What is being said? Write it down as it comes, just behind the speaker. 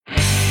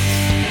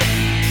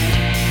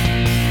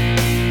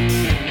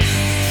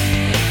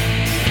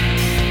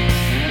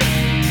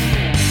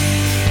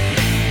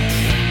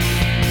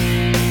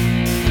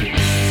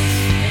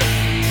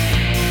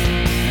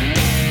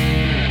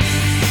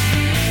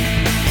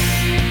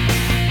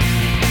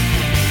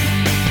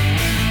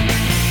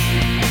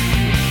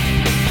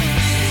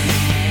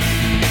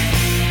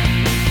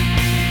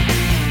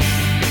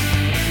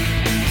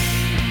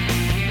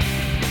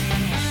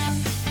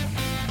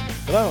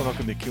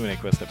Q&A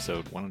Quest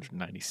episode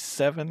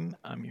 197.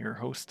 I'm your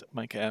host,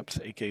 Mike Apps,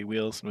 aka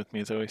Wheels, and with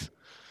me as always.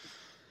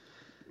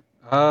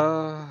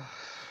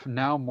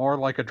 Now more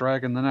like a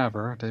dragon than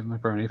ever, Dave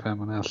McBurney,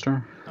 Family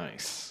Master.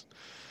 Nice.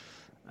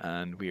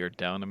 And we are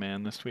down a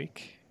man this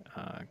week.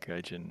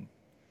 Gaijin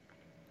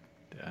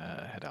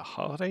had a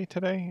holiday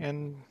today,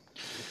 and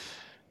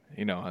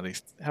you know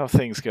how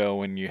things go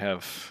when you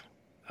have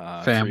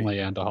family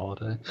and a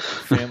holiday.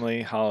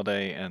 Family,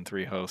 holiday, and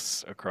 3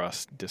 hosts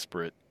across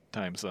disparate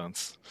time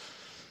zones.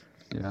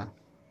 Yeah.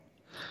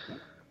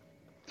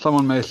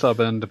 Someone may sub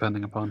in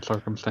depending upon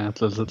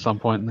circumstances at some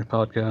point in the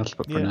podcast,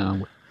 but for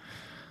now,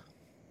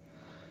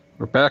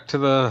 we're back to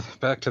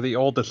the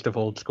oldest of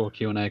old school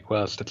Q&A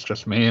Quest. It's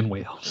just me and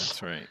Wheels.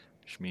 That's right,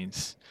 which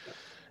means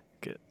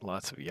get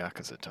lots of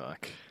Yakuza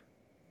talk.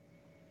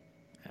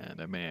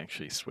 And I may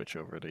actually switch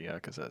over to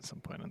Yakuza at some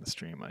point on the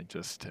stream.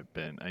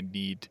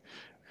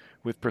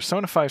 With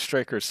Persona 5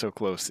 Strikers so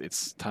close,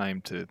 it's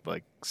time to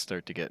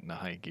start to get into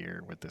high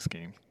gear with this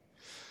game.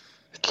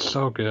 It's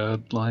so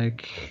good.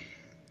 Let's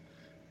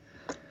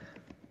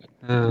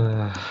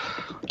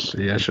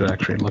see, I should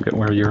actually look at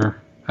where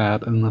you're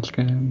at in this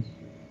game.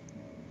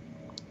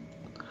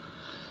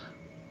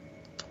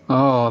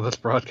 Oh, this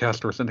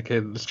broadcaster has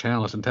indicated that this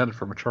channel is intended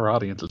for mature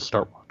audiences.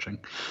 Start watching.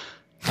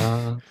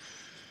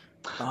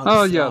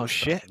 Oh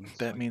shit!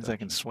 That means I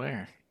can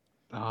swear.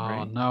 Oh,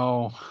 right?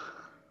 No.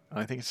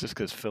 I think it's just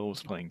because Phil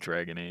was playing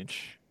Dragon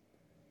Age.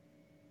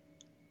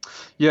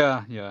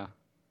 Yeah.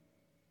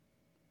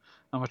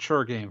 A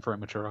mature game for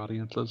immature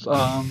audiences.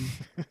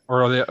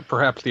 Or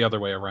perhaps the other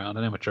way around,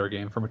 an immature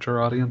game for mature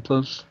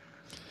audiences.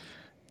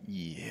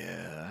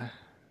 Yeah.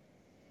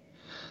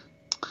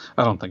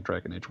 I don't think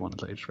Dragon Age 1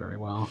 has aged very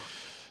well.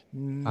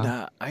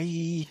 Nah,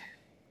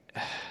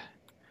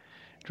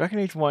 Dragon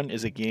Age 1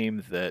 is a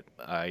game that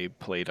I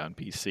played on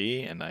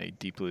PC, and I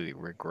deeply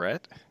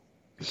regret,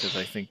 because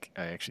I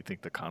actually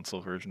think the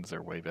console versions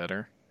are way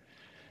better.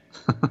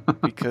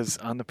 Because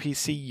on the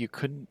PC, you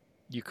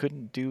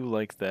couldn't do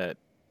like that.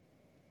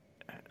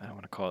 I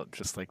want to call it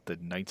just like the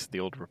Knights of the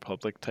Old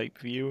Republic type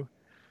view,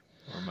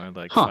 or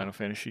my Final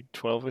Fantasy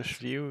 12ish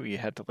view. You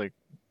had to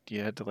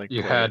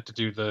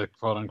do the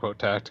quote unquote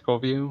tactical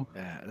view.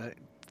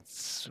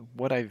 That's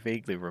what I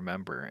vaguely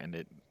remember, and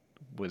it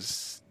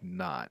was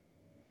not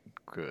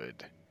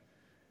good.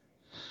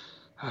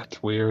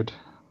 That's weird.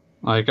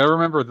 I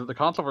remember that the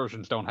console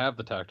versions don't have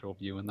the tactical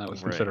view, and that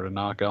was considered a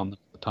knockout at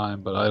the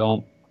time, but I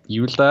don't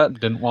use that and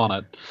didn't want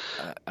it.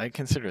 I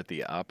consider it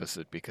the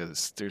opposite,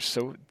 because there's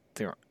so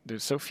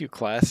few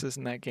classes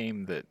in that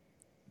game that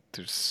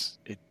there's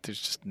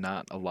just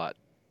not a lot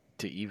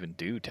to even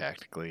do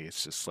tactically.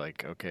 It's just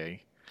like,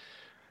 okay,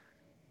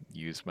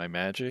 use my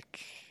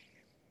magic,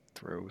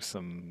 throw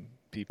some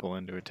people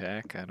into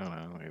attack. I don't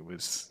know.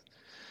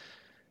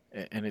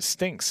 And it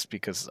stinks,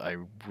 because I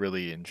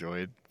really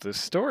enjoyed the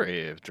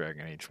story of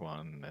Dragon Age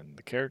 1 and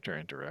the character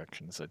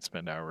interactions. I'd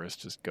spend hours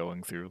just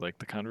going through the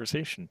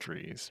conversation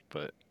trees,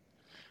 but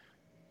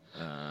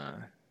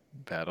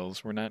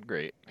battles were not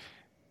great.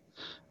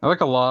 I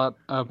like a lot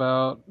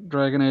about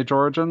Dragon Age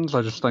Origins.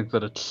 I just think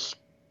that it's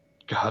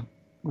got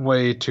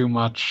way too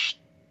much.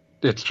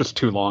 It's just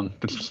too long.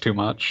 It's just too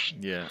much.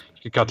 Yeah.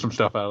 You cut some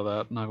stuff out of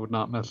that, and I would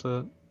not miss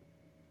it.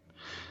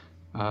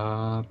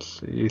 Let's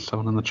see.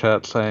 Someone in the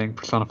chat saying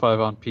Persona 5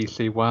 on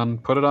PC. When?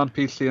 Put it on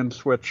PC and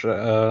Switch.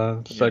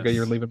 Sega, yes.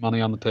 You're leaving money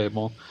on the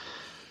table.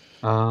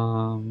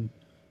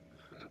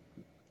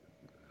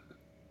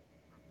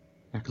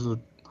 Because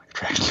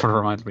Dragon sort of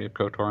reminds me of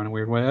KOTOR in a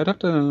weird way.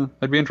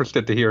 I'd be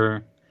interested to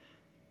hear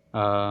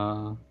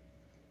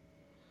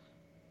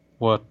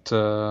what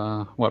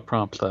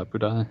prompts that,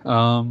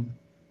 Budai.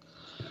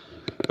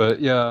 But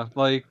yeah,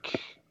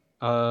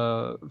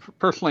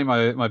 personally,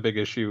 my big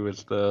issue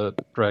is that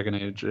Dragon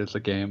Age is a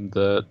game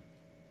that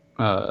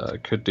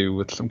could do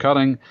with some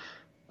cutting.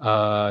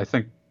 I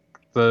think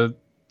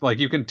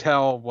you can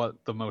tell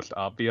what the most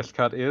obvious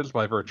cut is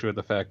by virtue of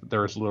the fact that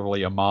there is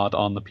literally a mod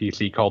on the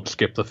PC called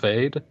Skip the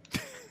Fade.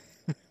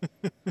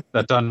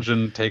 That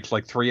dungeon takes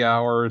 3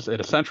 hours. It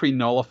essentially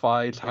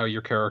nullifies how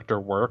your character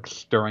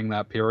works during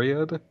that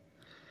period.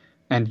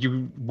 And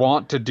you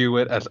want to do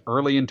it as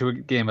early into a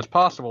game as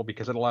possible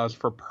because it allows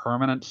for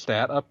permanent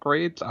stat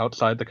upgrades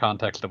outside the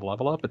context of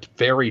level up. It's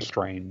very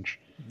strange.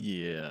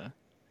 Yeah.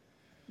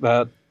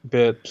 That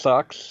bit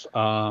sucks.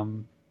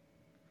 And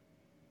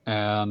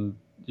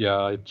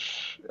yeah,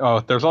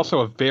 there's also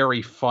a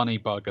very funny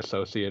bug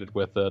associated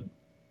with it.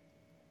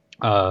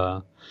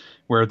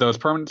 Where those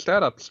permanent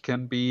stat ups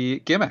can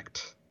be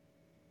gimmicked.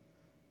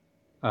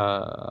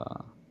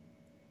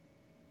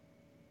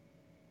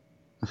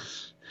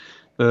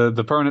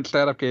 The permanent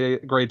stat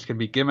upgrades can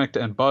be gimmicked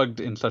and bugged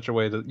in such a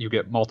way that you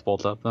get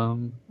multiples of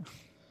them.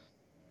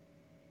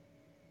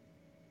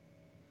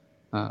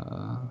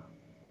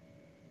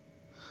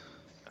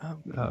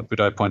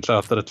 Budai points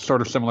out that it's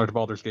sort of similar to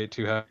Baldur's Gate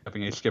 2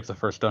 having a skip the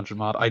first dungeon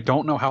mod. I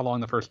don't know how long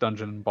the first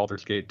dungeon in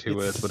Baldur's Gate 2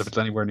 is, but if it's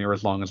anywhere near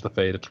as long as the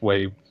Fade, it's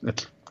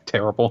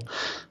terrible.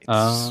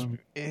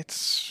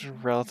 It's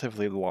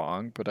relatively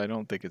long, but I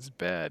don't think it's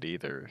bad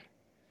either.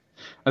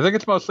 I think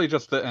it's mostly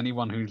just that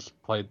anyone who's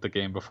played the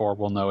game before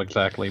will know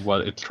exactly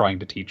what it's trying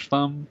to teach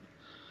them.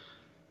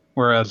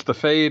 Whereas the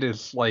Fade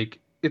is like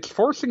it's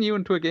forcing you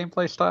into a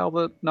gameplay style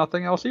that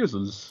nothing else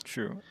uses.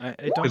 True. I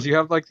Because don't. you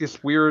have like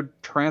this weird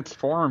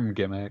transform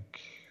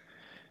gimmick.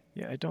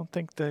 Yeah, I don't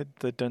think that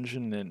the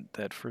dungeon in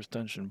that first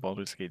dungeon,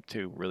 Baldur's Gate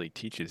 2, really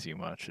teaches you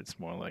much. It's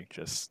more like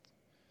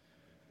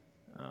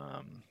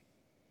um,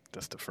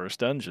 just the first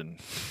dungeon.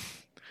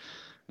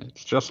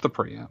 It's just the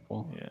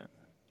preamble. Yeah.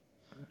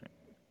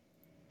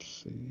 Let's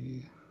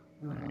see.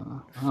 Alright,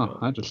 Oh,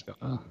 I just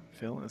gotta.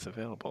 Phil is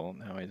available.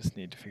 Now I just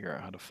need to figure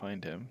out how to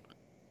find him.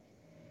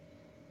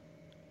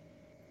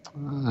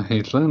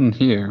 He's in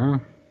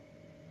here.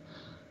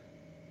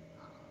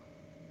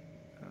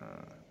 Oh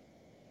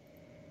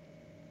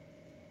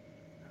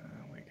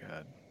my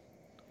god.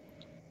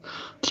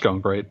 It's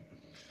going great.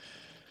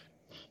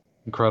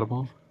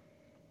 Incredible.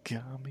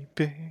 Gummy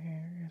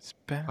bears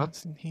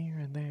bouncing here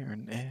and there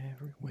and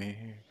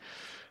everywhere.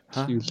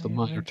 Excuse the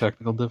minor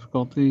technical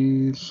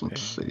difficulties.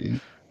 Let's see.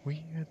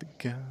 We are the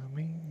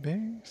gummy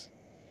bears.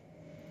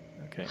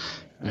 Okay.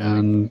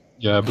 And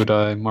yeah,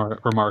 Budai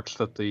remarks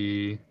that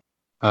the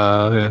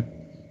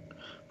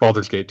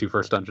Baldur's Gate 2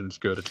 first dungeon is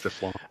good. It's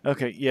just long.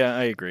 Okay, yeah,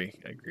 I agree.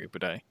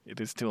 But it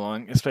is too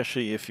long,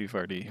 especially if you've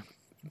already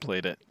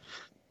played it.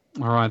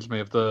 Reminds me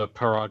of the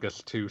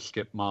Paragus 2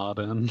 skip mod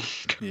in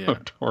Yeah.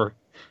 KOTOR.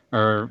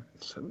 Or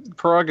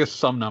Paragus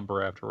some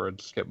number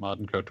afterwards, skip mod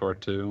in KOTOR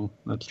 2.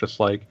 That's just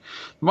like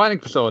the mining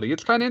facility.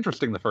 It's kind of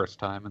interesting the first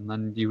time, and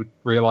then you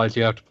realize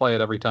you have to play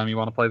it every time you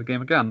want to play the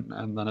game again,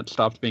 and then it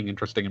stops being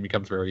interesting and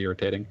becomes very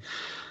irritating.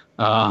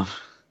 Phil,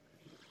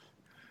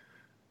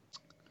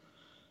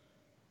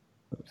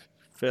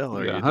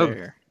 are you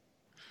there?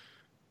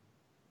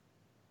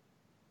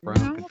 I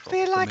don't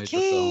feel like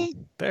he.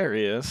 There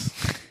he is.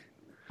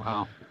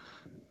 Wow.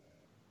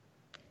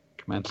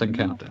 Commencing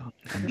countdown.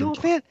 No,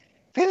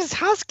 Phil's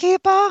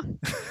housekeeper.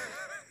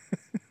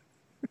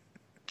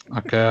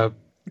 Okay, I've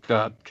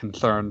got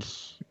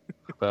concerns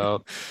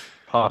about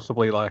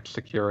possibly lack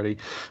security.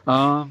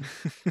 Welcome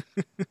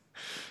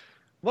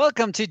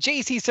to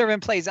JC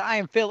Servant Plays. I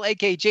am Phil,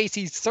 aka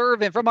JC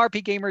Servant from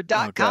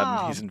RPGamer.com. Oh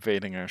god, he's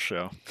invading our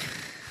show.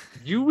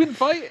 You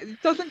invite.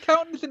 It doesn't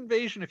count as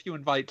invasion if you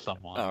invite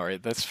someone. All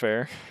right, that's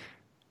fair.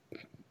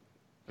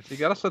 But you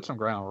gotta set some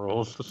ground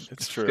rules.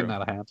 It's true. Getting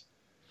out of hand.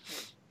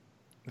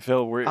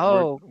 Phil, we're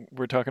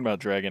talking about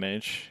Dragon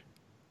Age.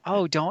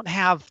 Oh, don't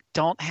have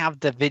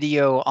the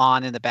video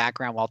on in the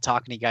background while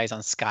talking to you guys on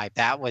Skype.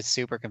 That was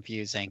super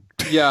confusing.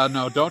 Yeah,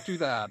 no, don't do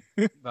that.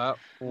 That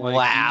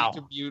wow.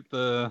 You need to mute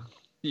the.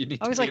 You need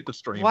to mute the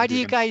stream. Why do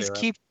you guys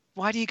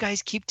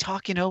keep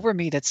talking over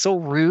me? That's so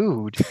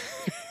rude.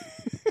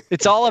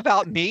 It's all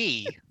about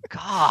me.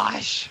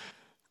 Gosh.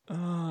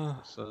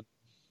 So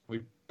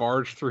we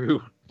barge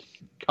through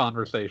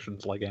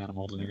conversations like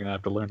animals, and you're gonna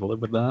have to learn to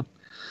live with that.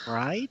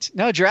 Right?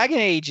 No, Dragon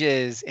Age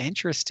is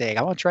interesting.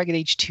 I want Dragon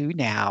Age 2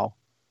 now.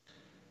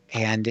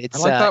 And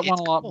it's I like that one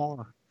a lot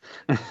more.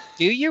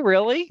 Do you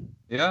really?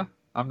 Yeah,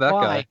 I'm that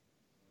guy.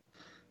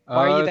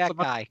 Why are you that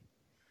guy?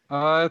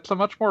 It's a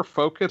much more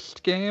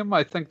focused game.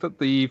 I think that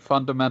the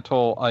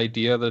fundamental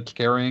idea that it's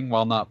carrying,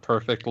 while not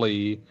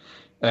perfectly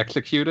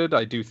executed,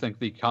 I do think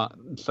the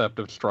concept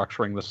of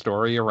structuring the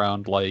story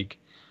around like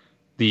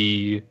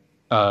the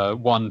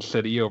one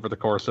city over the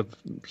course of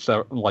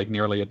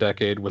nearly a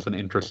decade was an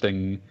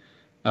interesting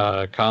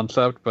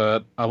concept,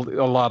 but a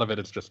lot of it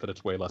is just that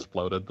it's way less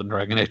bloated than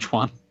Dragon Age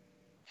 1.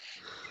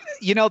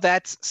 You know,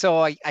 that's so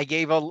I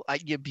gave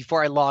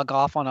before I log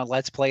off on a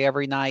Let's Play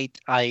every night,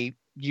 I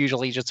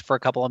usually just for a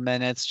couple of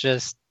minutes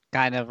just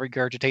kind of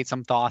regurgitate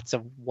some thoughts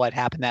of what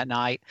happened that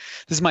night.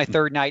 This is my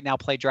third night now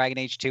play Dragon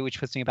Age 2, which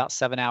puts me about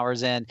 7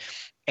 hours in.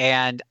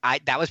 And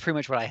that was pretty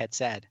much what I had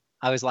said.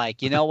 I was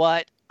like, you know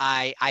what?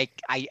 I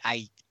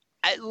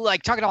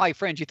like talking to all my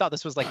friends, you thought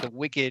this was like the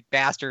wicked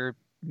bastard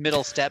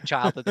middle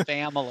stepchild of the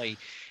family.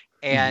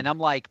 And I'm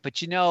like,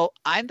 but you know,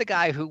 I'm the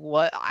guy who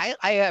I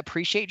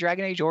appreciate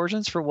Dragon Age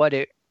Origins for what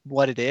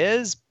it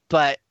is,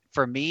 but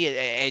for me,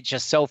 it's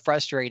just so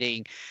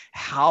frustrating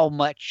how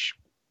much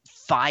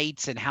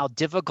fights and how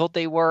difficult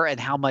they were and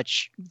how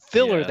much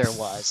filler there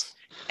was.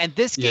 And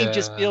this game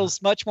just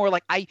feels much more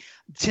like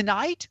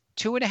tonight,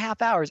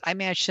 2.5 hours, I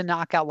managed to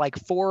knock out like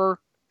 4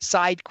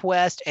 side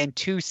quest and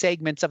 2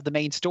 segments of the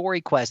main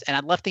story quest, and I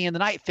left the end of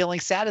the night feeling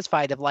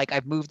satisfied of like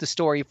I've moved the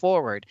story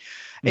forward.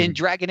 In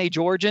Dragon Age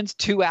Origins,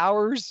 2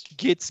 hours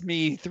gets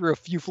me through a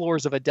few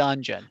floors of a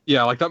dungeon.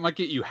 Yeah, like that might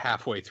get you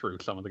halfway through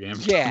some of the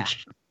game's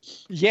dungeons.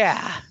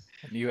 Yeah.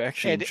 And you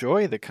actually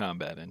enjoy the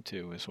combat in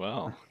 2 as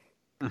well.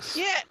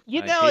 Yeah,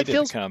 you know, it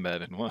feels the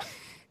combat in 1.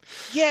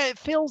 Yeah,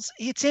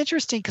 it's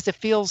interesting because it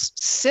feels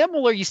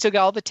similar. You still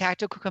got all the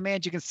tactical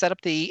commands. You can set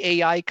up the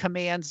AI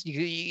commands.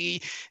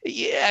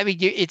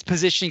 Its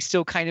positioning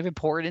still kind of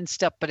important and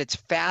stuff, but it's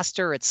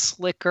faster, it's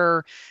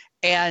slicker,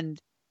 and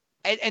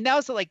that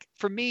was like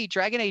for me,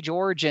 Dragon Age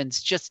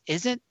Origins just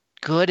isn't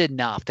good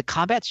enough. The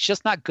combat's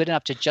just not good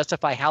enough to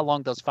justify how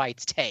long those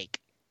fights take.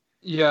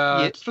 Yeah,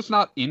 Yeah, it's just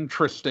not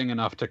interesting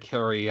enough to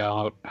carry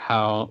out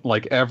how,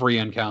 like, every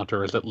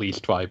encounter is at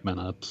least 5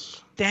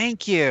 minutes.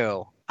 thank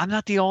you. I'm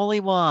not the only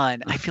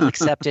one. I feel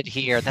accepted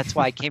here. That's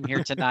why I came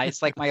here tonight.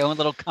 It's like my own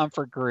little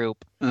comfort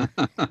group.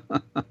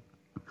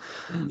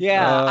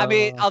 Yeah, I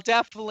mean, uh, I'll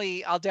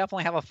definitely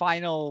have a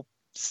final,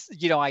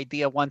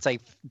 idea once I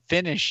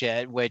finish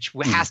it, which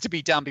has to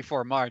be done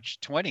before March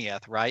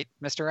 20th, right,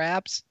 Mr.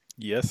 Abs?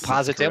 Yes, that's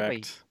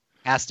Positively correct.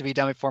 has to be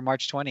done before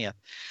March 20th.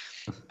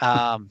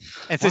 And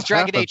since what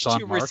Dragon happens Age on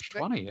 2 March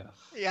 20th?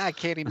 yeah, I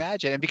can't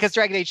imagine. And because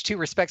Dragon Age 2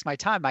 respects my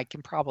time, I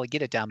can probably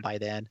get it done by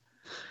then.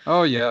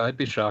 Oh yeah, I'd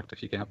be shocked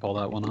if you can't pull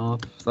that one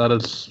off. That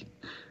is,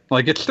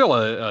 like, it's still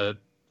a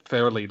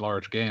fairly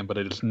large game, but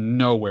it is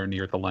nowhere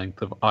near the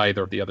length of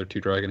either of the other two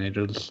Dragon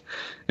Ages.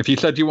 If you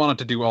said you wanted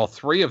to do all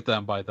three of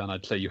them by then,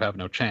 I'd say you have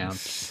no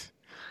chance.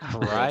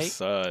 Right? Yes,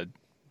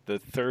 the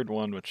third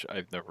one, which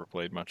I've never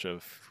played much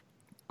of,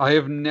 I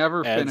have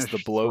never adds finished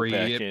the bloat 3.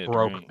 back It in,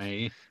 broke right?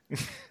 me.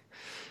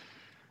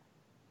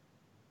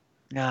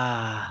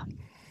 Ah.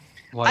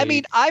 I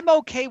mean, Like, I'm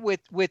okay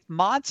with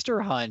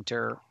Monster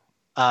Hunter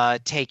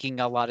taking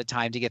a lot of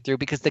time to get through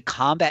because the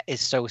combat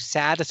is so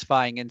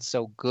satisfying and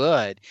so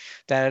good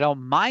that I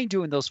don't mind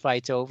doing those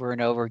fights over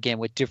and over again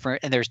with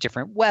there's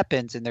different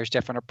weapons and there's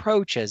different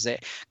approaches.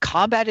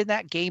 Combat in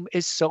that game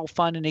is so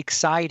fun and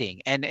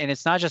exciting. And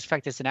it's not just the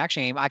fact it's an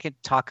action game. I could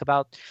talk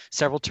about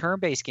several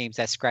turn-based games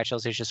that scratch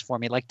those issues for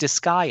me, like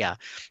Disgaea.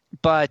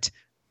 But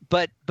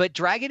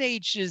Dragon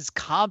Age's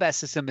combat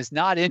system is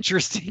not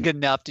interesting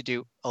enough to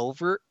do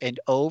over and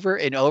over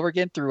and over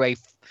again through a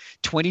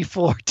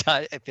 24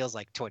 it feels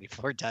like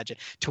 24 dungeon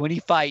 20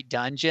 fight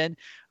dungeon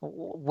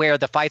where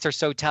the fights are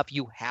so tough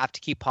you have to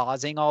keep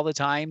pausing all the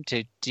time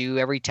to do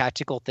every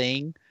tactical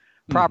thing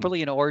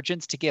properly in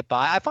Origins to get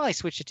by. I finally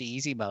switched it to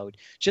easy mode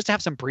just to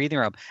have some breathing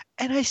room,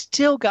 and I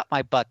still got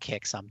my butt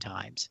kicked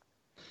sometimes.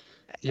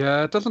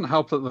 yeah, it doesn't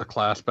help that the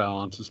class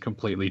balance is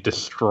completely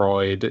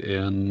destroyed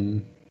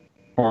in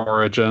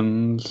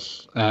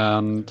Origins,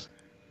 and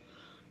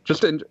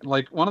just in,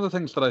 like, one of the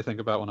things that I think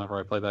about whenever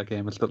I play that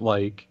game is that,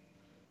 like,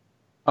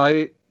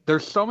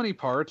 there's so many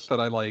parts that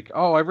I like,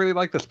 oh, I really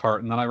like this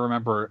part, and then I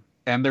remember,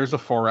 and there's a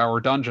 4-hour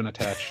dungeon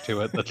attached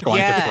to it that's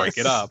going to break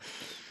it Yes, up.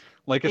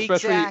 Like,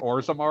 especially exactly.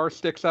 Orzammar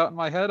sticks out in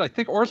my head. I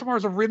think Orzammar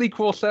is a really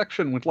cool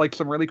section with, like,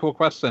 some really cool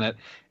quests in it,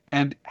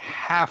 and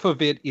half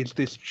of it is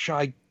this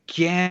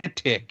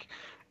gigantic,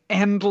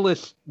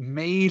 endless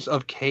maze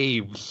of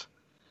caves.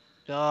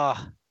 Ugh.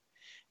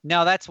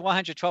 No, that's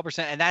 112%,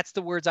 and that's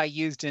the words I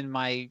used in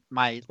my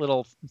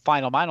little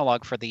final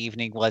monologue for the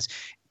evening was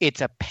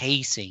it's a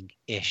pacing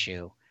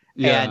issue.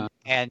 Yeah.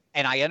 And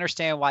I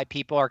understand why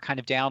people are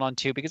kind of down on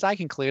 2 because I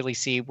can clearly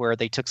see where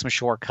they took some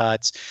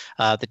shortcuts.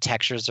 The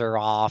textures are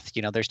off.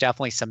 There's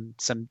definitely some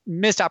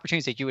missed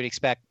opportunities that you would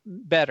expect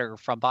better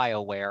from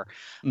BioWare.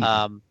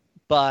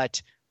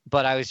 But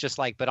I was just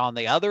like, but on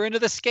the other end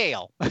of the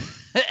scale,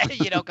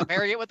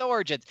 comparing it with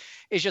Origins,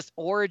 it's just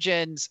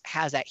Origins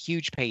has that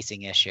huge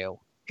pacing issue.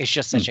 It's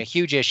just such a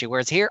huge issue.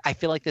 Whereas here, I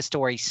feel like the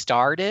story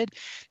started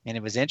and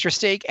it was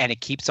interesting and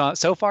it keeps on.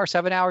 So far,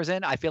 7 hours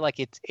in, I feel like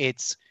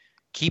it's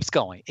keeps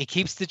going. It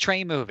keeps the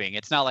train moving.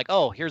 It's not like,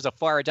 oh, here's a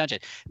 4-hour dungeon.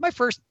 My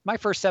first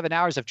 7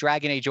 hours of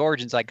Dragon Age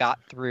Origins, I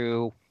got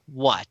through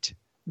what?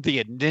 The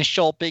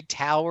initial big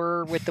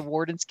tower with the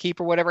Warden's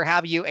Keep or whatever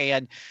have you,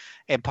 and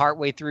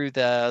partway through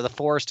the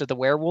forest of the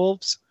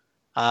werewolves.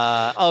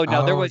 I'm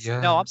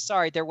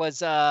sorry, there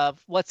was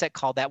what's that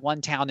called? That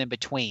one town in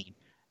between.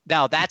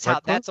 No, that's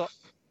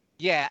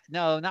yeah,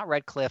 no, not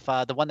Red Cliff.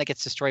 The one that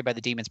gets destroyed by the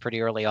demons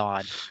pretty early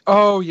on.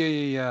 Oh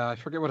yeah. I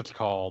forget what it's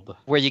called.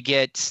 Where you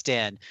get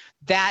Sten.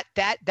 That's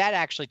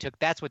what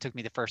took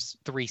me the first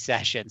 3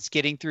 sessions,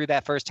 getting through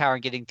that first tower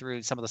and getting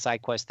through some of the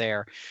side quests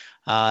there.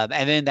 And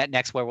then that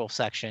next werewolf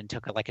section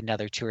took like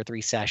another 2 or 3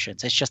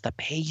 sessions. It's just the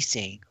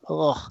pacing.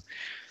 Ugh.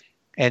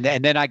 And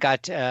then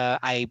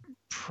I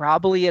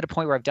probably at a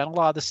point where I've done a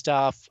lot of the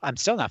stuff. I'm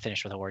still not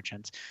finished with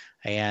Origins.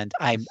 And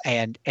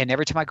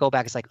every time I go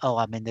back, it's like, oh,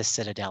 I'm in this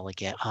Citadel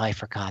again. Oh, I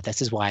forgot.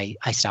 This is why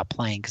I stopped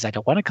playing, because I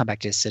don't want to come back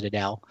to the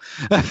Citadel.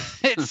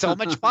 It's so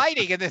much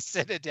fighting in this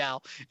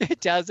Citadel. It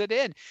does it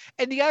in.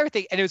 And the other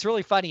thing, and it was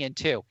really funny in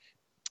 2.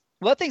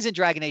 One of the things in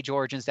Dragon Age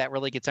Origins that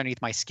really gets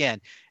underneath my skin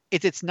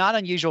is it's not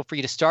unusual for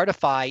you to start a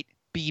fight,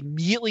 be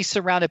immediately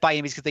surrounded by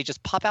enemies because they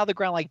just pop out of the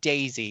ground like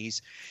daisies.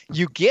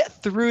 You get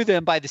through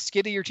them by the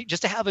skin of your teeth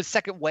just to have a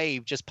second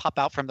wave just pop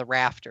out from the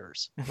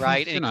rafters,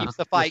 right? And it keeps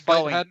the fight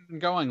going. Hadn't been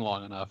going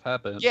long enough,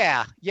 happened.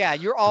 Yeah.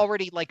 You're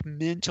already like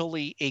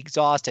mentally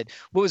exhausted.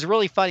 What was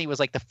really funny was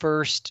like the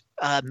first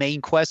main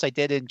quest I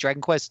did in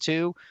Dragon Quest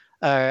 2,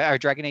 or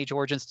Dragon Age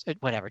Origins,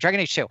 whatever,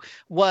 Dragon Age 2,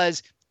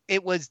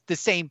 it was the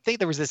same thing.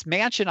 There was this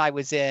mansion I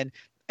was in,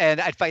 and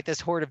I'd fight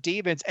this horde of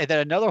demons, and then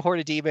another horde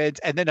of demons,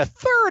 and then a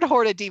third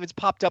horde of demons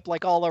popped up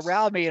like all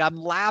around me, and I'm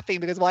laughing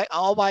because I'm like,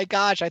 oh my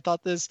gosh, I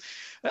thought this,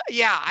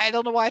 I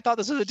don't know why I thought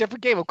this was a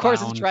different game. Of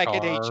course, it's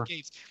Dragon Age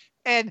games.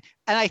 And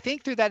I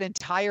think through that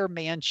entire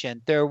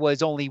mansion, there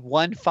was only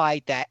one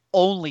fight that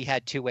only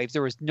had two waves.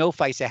 There was no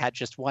fights that had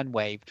just one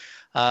wave.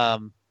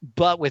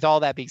 But with all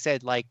that being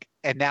said, like,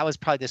 and that was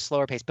probably the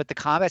slower pace, but the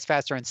combat's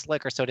faster and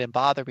slicker, so it didn't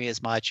bother me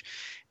as much.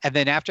 And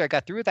then after I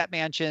got through that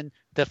mansion,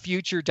 the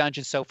future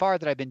dungeons so far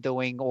that I've been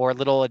doing, or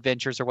little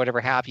adventures or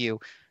whatever have you,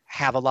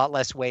 have a lot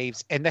less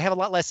waves and they have a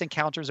lot less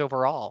encounters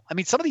overall. I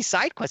mean, some of these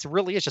side quests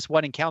really is just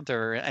one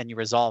encounter and you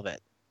resolve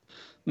it.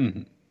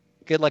 Mhm.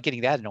 Good luck getting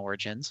that in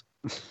Origins.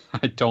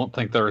 I don't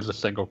think there is a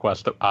single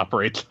quest that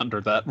operates under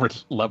that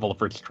level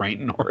of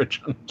restraint in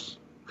Origins.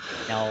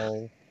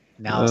 No.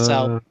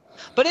 So,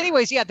 but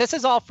anyways, yeah, this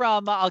is all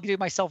from. I'll do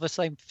myself the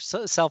same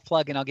self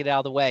plug, and I'll get it out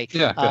of the way.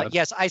 Yeah.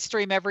 Yes, I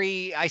stream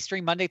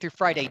Monday through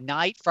Friday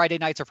night. Friday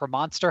nights are for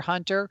Monster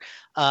Hunter.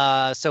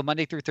 So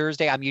Monday through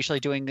Thursday,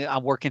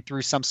 I'm working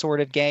through some sort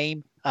of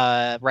game.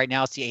 Right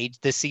now it's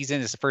this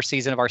season is the first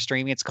season of our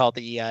streaming. It's called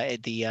the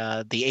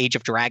Age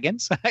of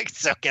Dragons.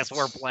 So guess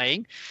we're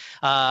playing.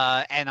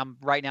 And I'm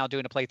right now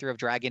doing a playthrough of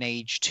Dragon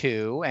Age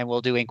 2, and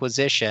we'll do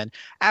Inquisition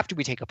after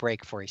we take a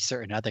break for a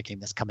certain other game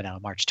that's coming out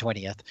on March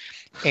 20th.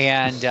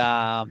 And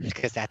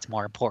because that's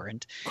more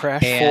important.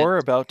 Crash 4,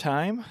 about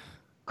time.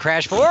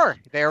 Crash 4.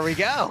 There we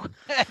go.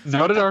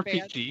 Noted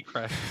RPG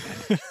Crash.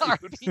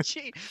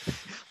 RPG.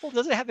 Well,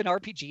 does it have an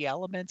RPG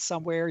element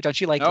somewhere? Don't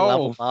you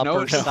level up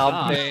or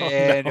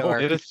something? No,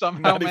 it has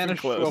somehow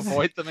managed to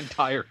avoid them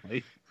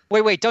entirely.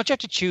 Wait. Don't you have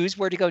to choose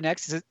where to go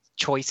next? Is it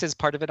choices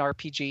part of an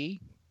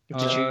RPG? You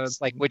have to choose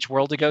which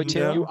world to go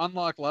to? You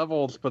unlock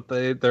levels, but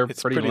they're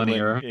pretty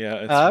linear.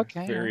 Yeah, it's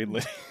very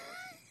linear.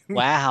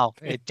 Wow,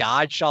 it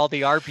dodged all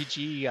the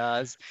RPG.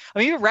 I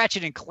mean, even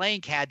Ratchet and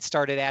Clank had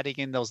started adding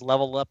in those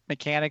level up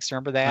mechanics.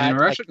 Remember that? I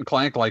mean, Ratchet and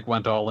Clank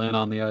went all in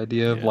on the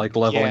idea of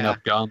leveling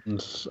up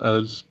guns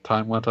as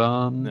time went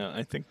on. No,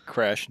 I think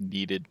Crash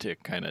needed to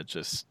kind of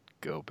just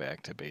go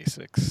back to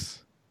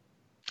basics.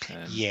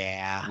 And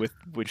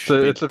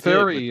it's a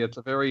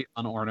very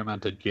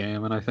unornamented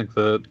game, and I think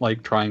that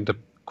trying to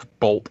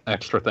bolt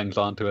extra things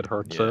onto it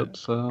hurts it.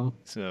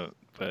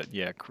 But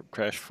yeah,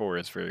 Crash 4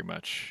 is very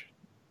much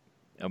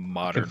a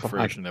modern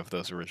version of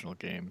those original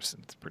games.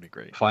 It's pretty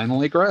great.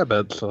 Finally grab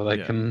it so I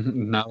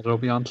can, now it'll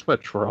be on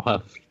Switch where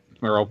I'll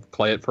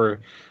play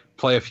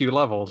a few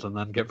levels and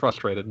then get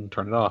frustrated and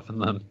turn it off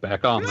and then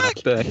back on the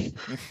next day.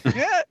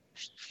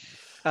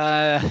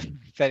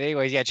 But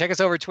anyways, check us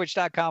over at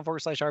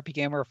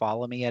twitch.com/rpgamer.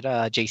 Follow me at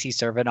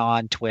JCServant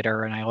on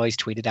Twitter, and I always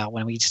tweet it out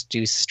when we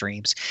do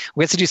streams.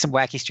 We have to do some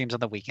wacky streams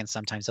on the weekends.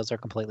 Sometimes those are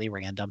completely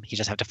random. You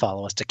just have to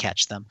follow us to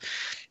catch them.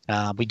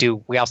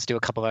 We also do a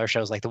couple of other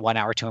shows like the 1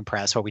 hour to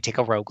impress, where we take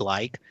a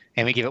roguelike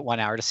and we give it 1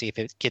 hour to see if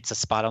it gets a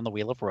spot on the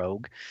wheel of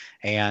rogue.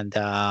 And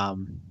I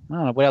don't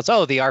know what else.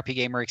 Oh, the RP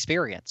Gamer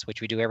Experience,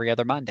 which we do every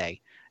other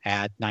Monday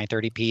at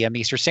 9:30 p.m.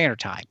 Eastern Standard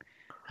Time,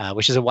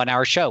 which is a 1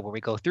 hour show where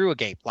we go through a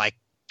game like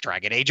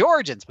Dragon Age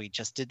Origins. We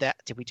just did that.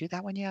 Did we do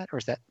that one yet? Or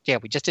is that? Yeah,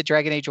 we just did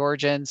Dragon Age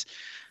Origins,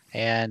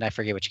 and I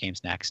forget which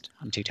game's next.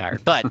 I'm too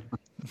tired. But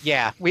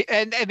yeah,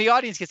 and the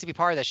audience gets to be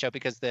part of that show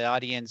because the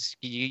audience,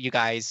 you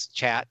guys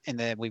chat, and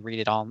then we read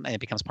it all, and it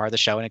becomes part of the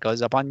show, and it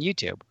goes up on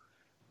YouTube.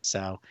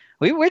 So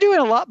we're doing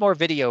a lot more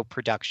video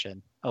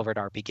production over at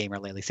RP Gamer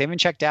lately. So even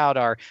checked out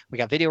we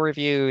got video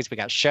reviews, we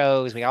got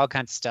shows, we got all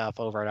kinds of stuff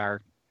over at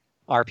our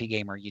RP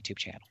Gamer YouTube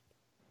channel.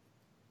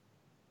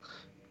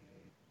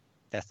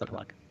 That's the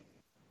plug.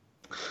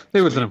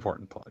 It was an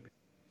important plug.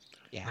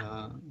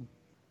 Yeah.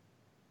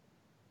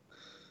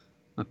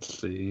 Let's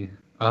see.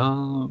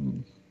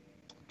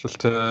 Just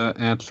to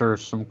answer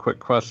some quick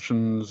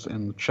questions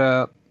in the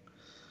chat.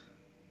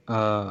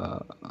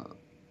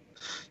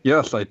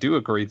 Yes, I do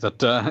agree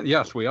that.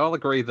 Yes, we all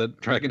agree that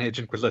Dragon Age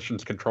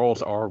Inquisition's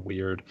controls are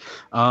weird.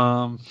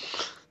 But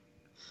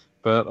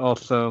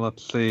also,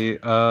 let's see.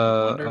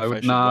 I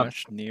would not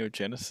watch Neon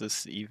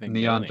Genesis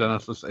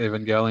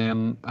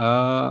Evangelion.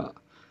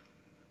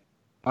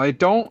 I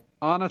don't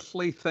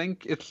honestly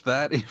think it's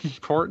that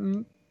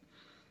important.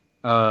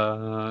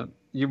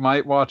 You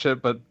might watch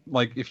it, but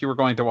if you were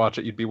going to watch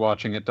it, you'd be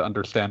watching it to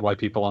understand why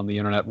people on the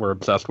internet were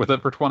obsessed with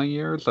it for 20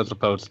 years, as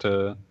opposed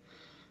to,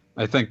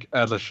 I think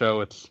as a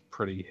show, it's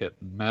pretty hit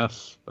and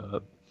miss,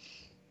 but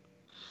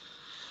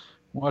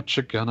what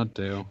you gonna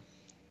do?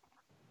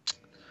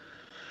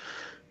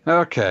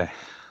 Okay.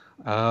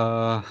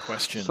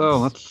 Questions. So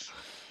let's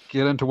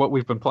get into what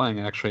we've been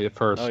playing actually at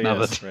first.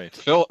 Right.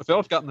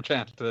 Phil's gotten the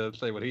chance to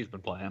say what he's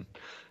been playing.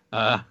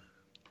 But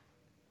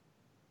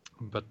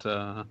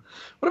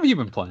what have you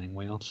been playing,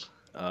 Wheels?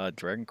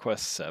 Dragon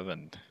Quest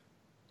VII.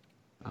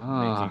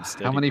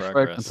 How many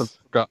fragments of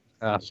Forgotten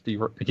Past do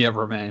you have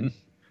remain?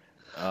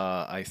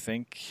 I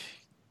think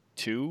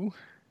 2,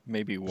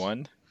 maybe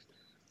 1.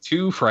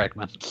 2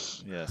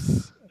 fragments.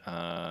 Yes.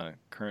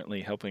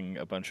 Currently helping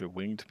a bunch of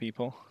winged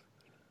people.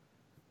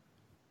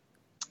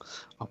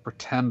 I'll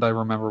pretend I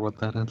remember what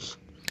that is.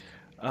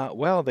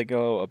 Well, they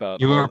go about...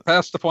 You were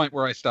past the point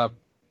where I stopped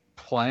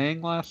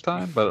playing last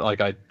time, but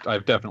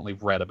I've definitely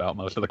read about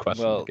most of the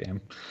quests in the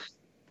game.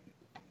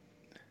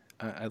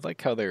 I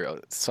like how they're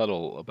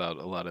subtle about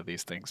a lot of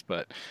these things,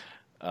 but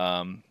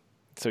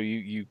so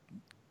you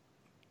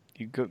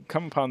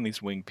come upon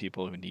these winged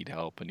people who need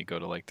help, and you go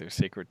to like their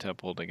sacred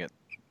temple to get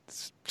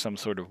some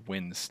sort of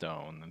wind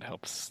stone that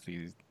helps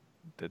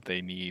that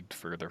they need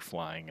for their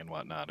flying and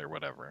whatnot or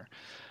whatever.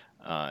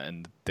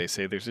 And they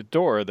say there's a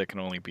door that can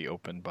only be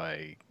opened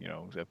by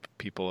the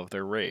people of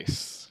their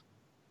race.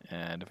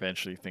 And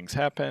eventually things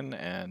happen,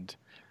 and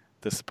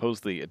the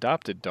supposedly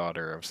adopted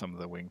daughter of some of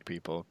the winged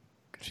people,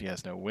 she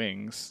has no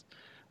wings.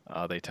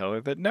 They tell her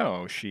that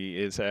no, she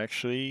is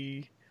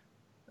actually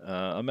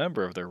a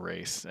member of their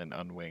race and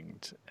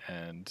unwinged,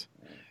 and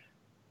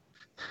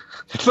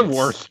it's the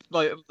worst.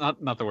 Like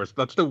not the worst.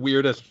 That's the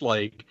weirdest.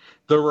 Like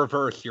the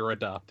reverse your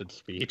adopted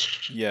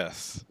speech.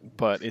 Yes,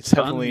 but it's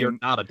Son, heavily you're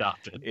not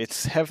adopted.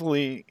 It's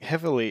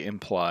heavily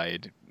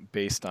implied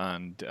based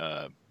on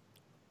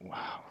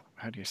wow,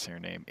 how do you say her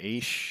name?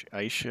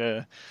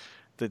 Aisha,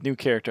 the new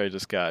character I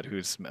just got,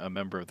 who's a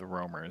member of the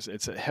Roamers.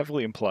 It's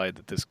heavily implied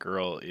that this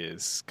girl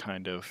is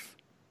kind of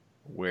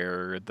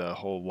where the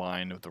whole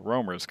line of the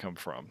Roamers come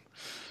from.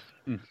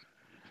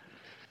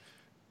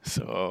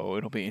 So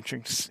it'll be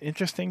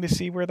interesting to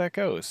see where that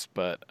goes.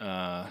 But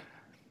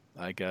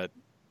I got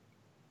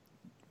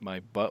my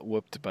butt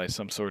whooped by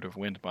some sort of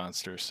wind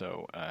monster,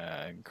 so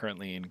I'm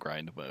currently in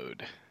grind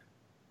mode.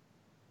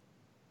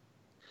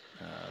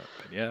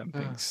 But yeah,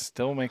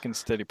 still making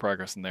steady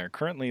progress in there.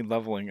 Currently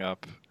leveling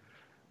up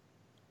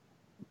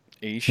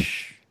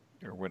Aish,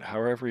 or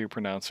however you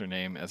pronounce her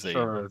name, as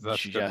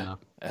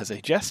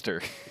a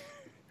jester.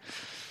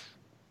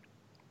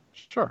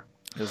 Sure.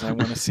 Because I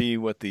want to see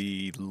what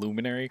the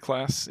luminary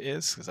class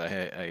is, because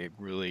I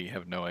really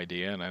have no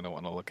idea, and I don't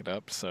want to look it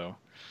up. So.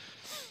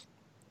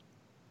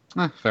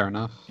 Fair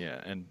enough.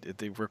 Yeah, and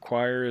it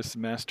requires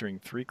mastering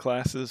 3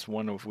 classes,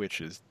 one of which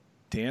is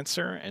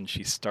Dancer, and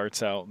she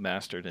starts out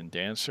mastered in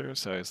Dancer,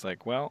 so I was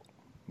like, well...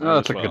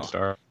 that's a good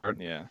start.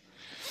 Yeah.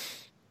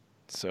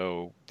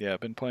 So, yeah,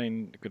 I've been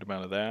playing a good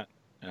amount of that.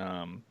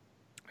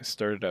 I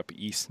started up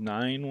East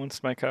 9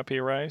 once my copy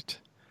arrived.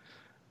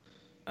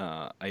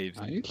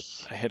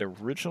 Nice. I had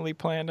originally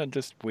planned on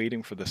just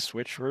waiting for the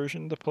Switch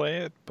version to play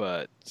it,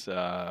 but...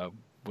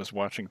 was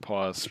watching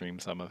Pause stream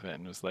some of it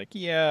and was like,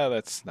 yeah,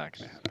 that's not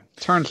going to happen.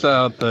 Turns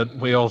out that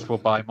Wheels will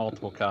buy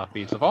multiple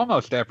copies of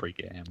almost every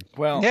game.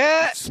 Well,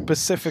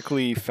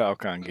 specifically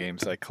Falcon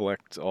games. I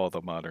collect all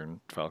the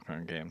modern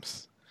Falcon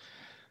games.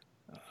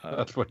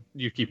 That's what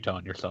you keep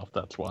telling yourself,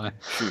 that's why.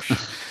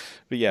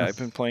 But yeah, I've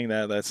been playing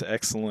that. That's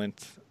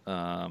excellent.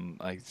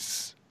 I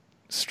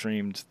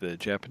streamed the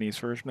Japanese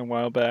version a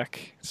while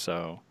back,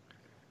 so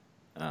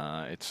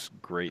it's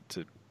great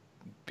to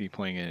be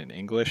playing it in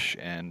English,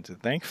 and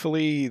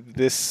thankfully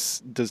this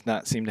does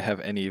not seem to have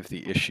any of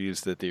the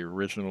issues that the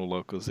original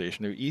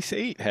localization of Ys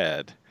 8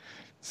 had.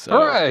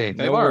 So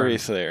no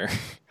worries there.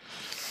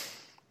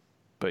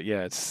 But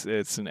yeah,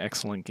 it's an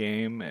excellent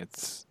game.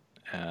 It's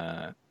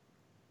and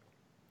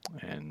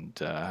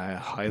I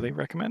highly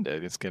recommend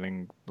it. It's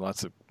getting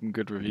lots of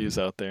good reviews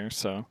out there,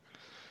 so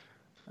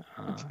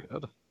that's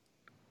good.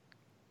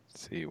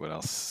 See what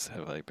else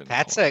have I been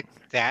playing?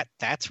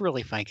 That's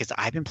really fun, because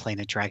I've been playing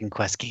a Dragon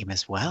Quest game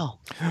as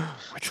well.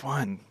 Which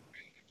one?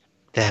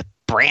 The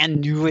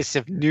brand newest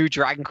of new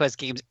Dragon Quest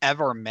games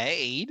ever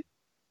made.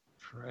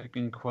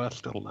 Dragon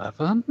Quest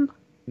 11?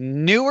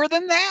 Newer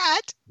than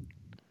that.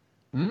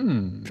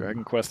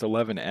 Dragon Quest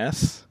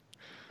 11S?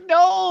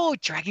 No,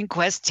 Dragon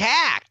Quest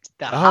Tact.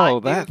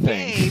 That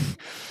thing.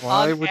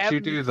 Why would you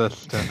do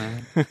this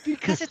to me?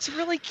 Because it's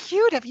really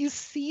cute. Have you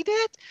seen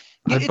it?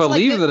 I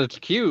believe that it's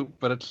cute,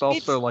 but it's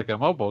also like a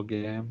mobile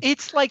game.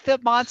 It's like the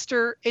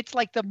monster. What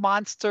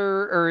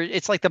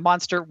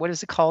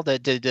is it called?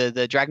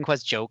 The Dragon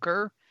Quest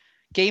Joker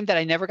game that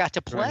I never got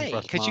to play.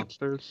 Because you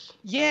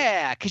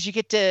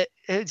get to.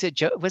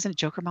 Wasn't it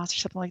Joker Monster,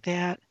 something like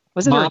that?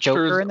 Wasn't there a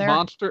Joker in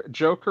there?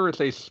 Joker is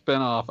a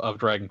spin-off of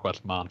Dragon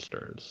Quest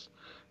Monsters.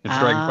 It's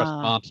Dragon Quest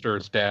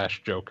Monsters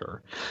 -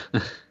 Joker.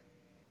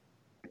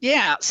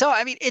 Yeah, so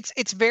I mean, it's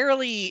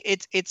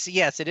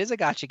yes, it is a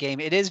gacha game.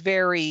 It is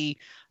very,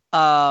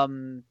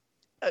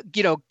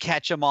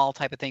 catch 'em all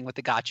type of thing with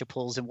the gacha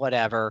pulls and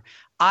whatever.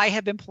 I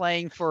have been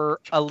playing for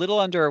a little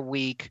under a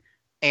week,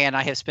 and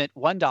I have spent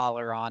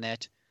 $1 on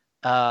it.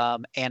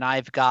 And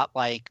I've got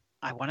I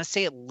want to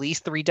say at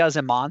least 3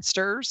 dozen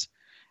monsters.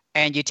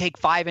 And you take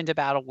 5 into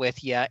battle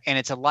with you, and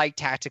it's a light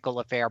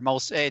tactical affair.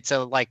 It's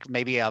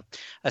maybe a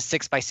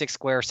 6x6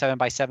 square,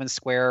 7x7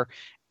 square,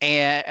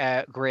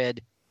 and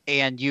grid.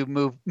 And you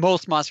move.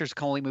 Most monsters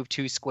can only move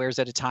 2 squares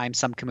at a time.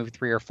 Some can move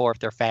 3 or 4 if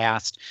they're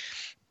fast.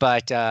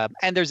 But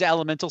and there's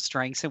elemental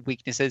strengths and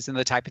weaknesses and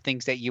the type of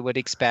things that you would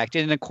expect.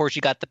 And of course,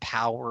 you got the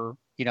power.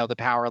 The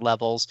power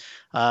levels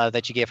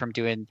that you get from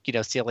doing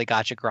silly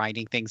gacha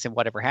grinding things and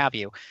whatever have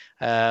you.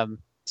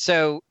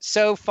 So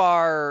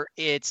far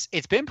it's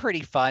been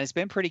pretty fun. It's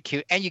been pretty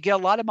cute, and you get a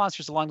lot of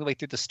monsters along the way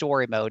through the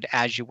story mode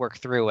as you work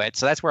through it.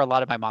 So that's where a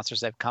lot of my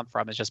monsters have come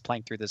from, is just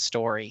playing through the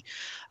story.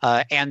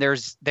 And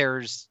there's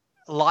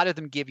a lot of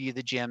them give you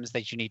the gems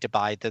that you need to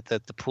buy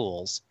the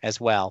pools as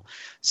well.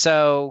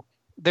 So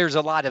there's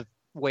a lot of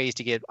ways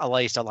to get at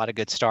least a lot of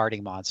good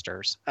starting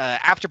monsters.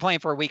 After playing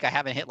for a week, I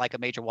haven't hit like a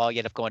major wall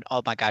yet of going,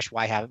 oh my gosh,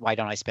 why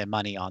don't I spend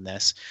money on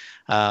this?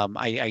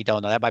 I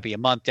don't know. That might be a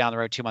month down the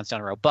road, 2 months down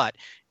the road, but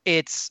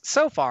it's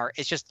so far,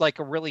 it's just like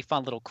a really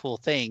fun little cool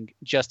thing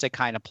just to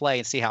kind of play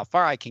and see how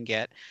far I can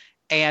get.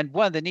 And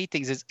one of the neat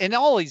things is in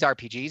all these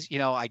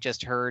RPGs, I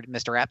just heard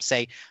Mr. App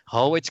say,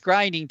 oh, it's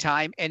grinding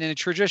time. And in a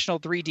traditional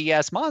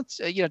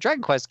 3DS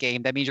Dragon Quest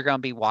game, that means you're going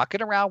to be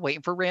walking around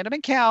waiting for random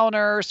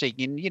encounters so you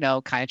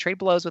can, kind of trade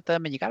blows with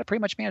them. And you got to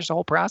pretty much manage the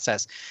whole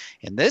process.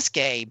 In this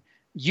game,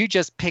 you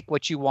just pick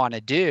what you want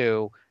to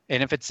do.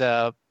 And if it's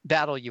a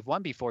battle you've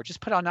won before,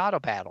 just put on auto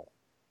battle.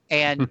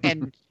 And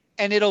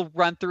it'll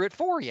run through it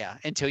for you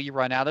until you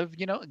run out of,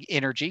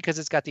 energy, because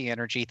it's got the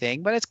energy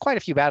thing. But it's quite a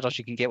few battles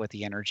you can get with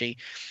the energy.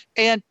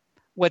 And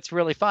what's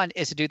really fun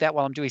is to do that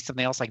while I'm doing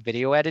something else like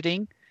video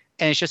editing.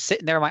 And it's just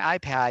sitting there on my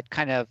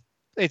iPad,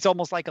 it's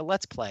almost like a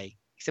Let's Play,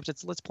 except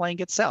it's Let's Playing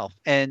itself.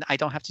 And I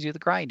don't have to do the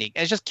grinding.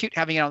 And it's just cute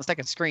having it on the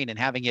second screen and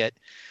having it,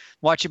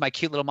 watching my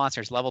cute little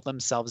monsters level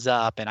themselves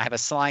up. And I have a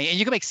slime, and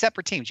you can make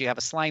separate teams. You have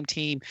a slime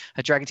team,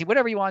 a dragon team,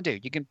 whatever you want to do.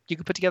 You can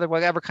put together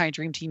whatever kind of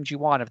dream teams you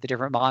want of the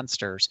different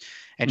monsters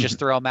and just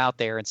throw them out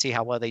there and see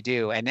how well they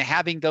do. And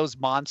having those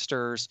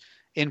monsters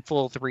in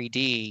full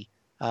 3D,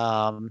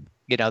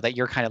 that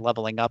you're kind of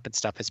leveling up and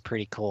stuff is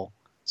pretty cool.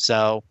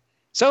 So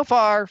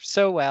far,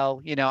 so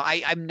well.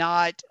 I'm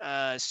not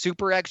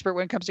super expert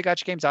when it comes to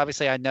gacha games.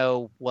 Obviously, I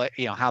know what,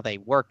 how they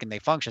work and they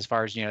function as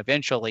far as,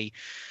 eventually,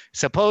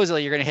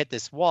 supposedly you're going to hit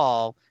this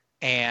wall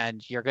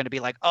and you're going to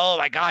be like, oh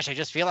my gosh, I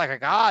just feel like I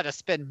got to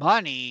spend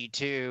money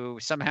to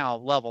somehow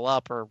level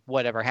up or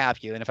whatever have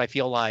you. And if I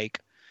feel like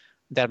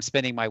that I'm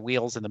spending my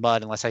wheels in the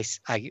mud, unless I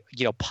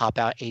pop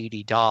out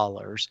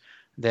 $80,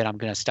 then I'm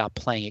going to stop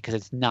playing it because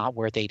it's not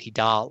worth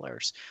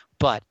 $80.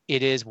 But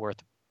it is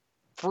worth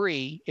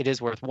free. It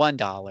is worth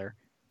 $1.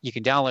 You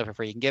can download it for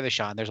free. You can give it a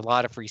shot. And there's a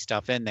lot of free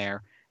stuff in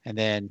there. And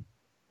then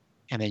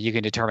you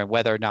can determine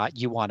whether or not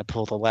you want to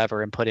pull the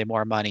lever and put in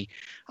more money.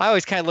 I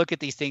always kind of look at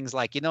these things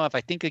like, if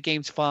I think a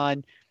game's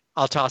fun,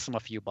 I'll toss them a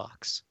few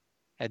bucks.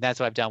 And that's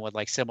what I've done with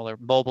like similar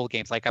mobile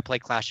games. Like I play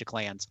Clash of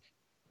Clans,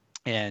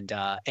 and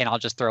I'll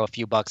just throw a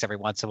few bucks every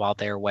once in a while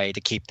their way to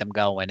keep them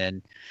going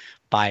and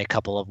buy a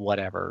couple of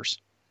whatevers.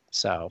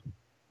 So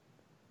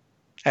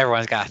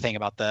everyone's got a thing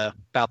about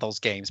those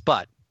games,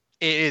 but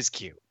it is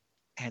cute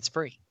and it's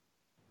free.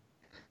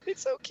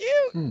 It's so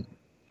cute.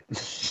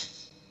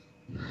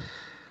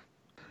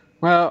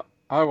 Well,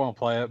 I won't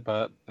play it,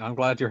 but I'm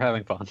glad you're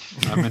having fun.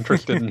 I'm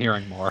interested in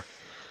hearing more.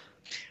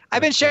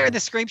 I've been sharing the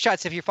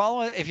screenshots. If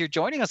you're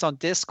joining us on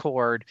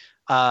Discord,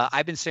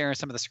 I've been sharing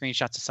some of the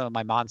screenshots of some of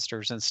my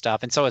monsters and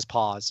stuff, and so is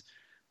Paws.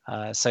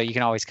 So you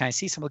can always kind of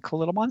see some of the cool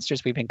little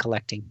monsters we've been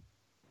collecting.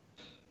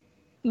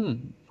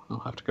 I'll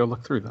have to go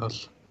look through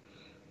those.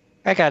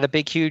 I got a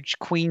big, huge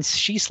queen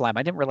she slime.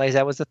 I didn't realize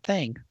that was a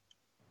thing.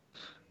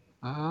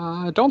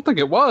 I don't think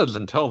it was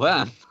until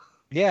then.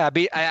 Yeah,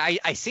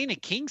 I seen a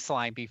king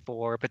slime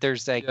before, but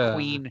there's a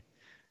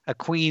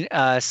queen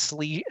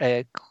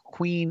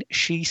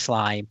she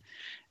slime,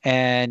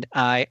 and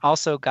I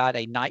also got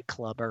a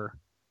nightclubber,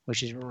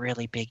 which is a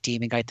really big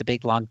demon guy, the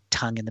big long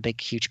tongue and the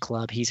big huge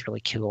club. He's really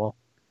cool.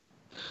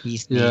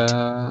 He's neat.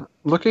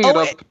 Looking it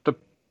up.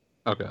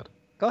 Oh god.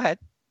 Go ahead.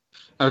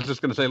 I was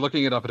just going to say,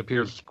 looking it up, it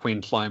appears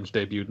Queen Slime's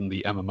debuted in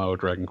the MMO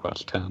Dragon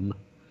Quest X.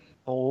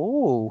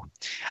 Oh,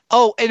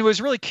 and it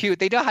was really cute.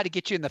 They know how to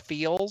get you in the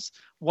feels.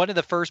 One of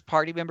the first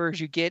party members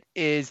you get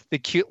is the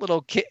cute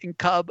little kitten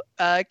cub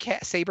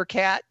saber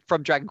cat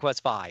from Dragon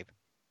Quest V.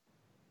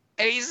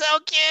 And he's so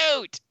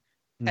cute.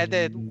 And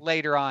then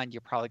later on,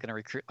 you're probably going to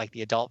recruit like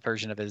the adult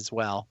version of it as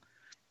well.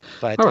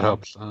 But I would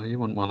hope so. You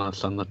wouldn't want to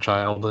send the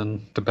child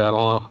into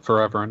battle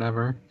forever and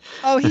ever.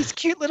 Oh, he's a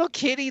cute little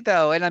kitty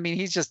though, and I mean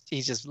he's just a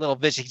little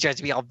vicious. He tries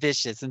to be all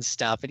vicious and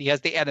stuff, and he has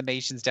the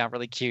animations down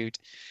really cute.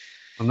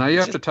 Well, now you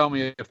have to tell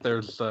me if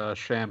there's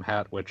sham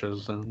hat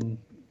witches and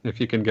if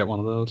you can get one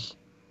of those.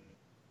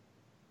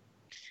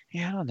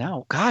 Yeah, I don't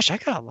know. Gosh, I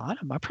got a lot of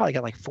them. I probably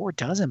got like 4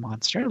 dozen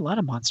monsters. A lot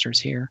of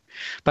monsters here,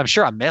 but I'm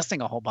sure I'm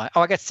missing a whole bunch.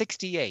 Oh, I got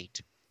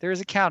 68. There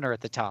is a counter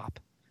at the top.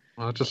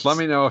 Well, just let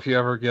me know if you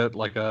ever get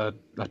like a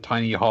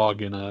tiny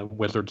hog in a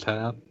wizard's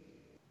hat.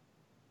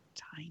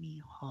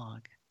 Tiny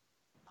hog.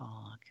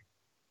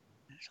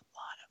 There's a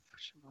lot of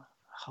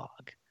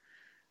hog.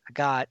 I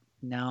got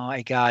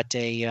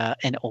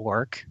an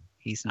orc.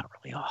 He's not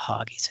really a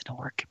hog. He's an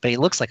orc, but he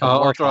looks like a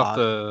orc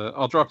hog.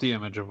 I'll drop the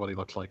image of what he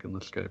looks like in the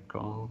Skype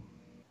call.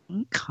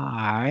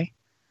 Okay.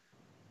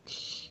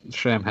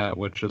 Sham Hat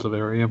Witch is a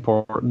very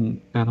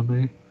important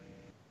enemy.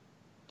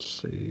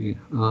 Let's see.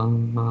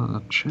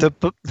 The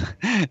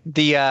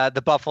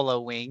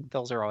buffalo wing.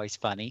 Those are always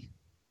funny.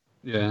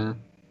 Yeah.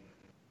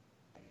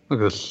 Look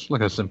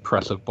at this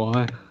impressive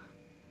boy.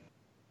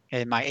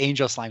 And my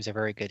angel slime's a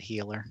very good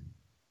healer.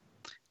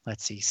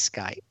 Let's see,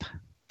 Skype.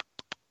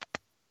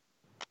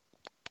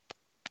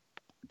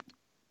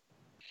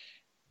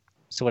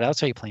 So what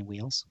else are you playing,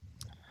 Wheels?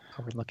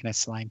 Oh, we're looking at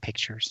slime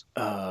pictures.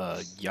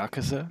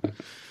 Yakuza.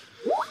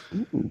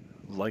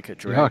 Like a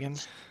Dragon.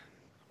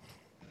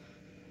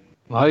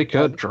 Like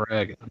a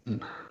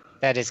dragon.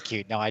 That is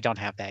cute. No, I don't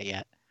have that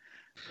yet.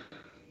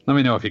 Let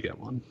me know if you get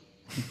one.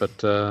 But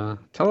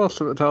tell us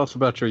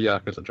about your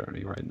Yakuza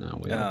journey right now.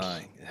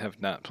 I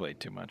have not played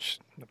too much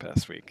the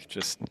past week.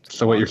 Just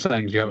so what you're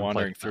saying is you haven't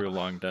wandering played through enough. a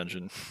long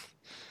dungeon.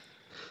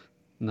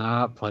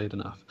 Not played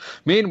enough.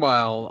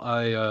 Meanwhile,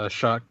 I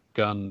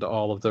shotgunned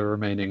all of the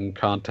remaining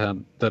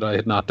content that I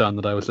had not done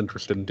that I was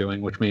interested in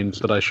doing, which means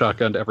that I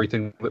shotgunned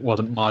everything that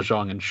wasn't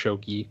Mahjong and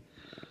Shogi.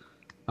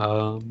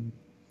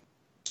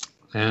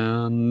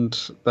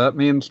 And that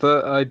means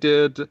that I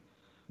did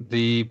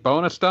the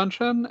bonus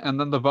dungeon, and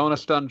then the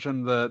bonus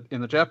dungeon that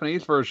in the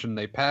Japanese version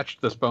they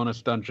patched this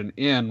bonus dungeon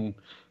in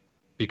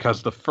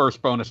because the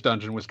first bonus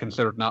dungeon was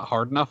considered not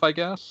hard enough, I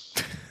guess.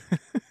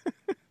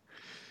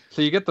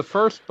 So you get the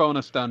first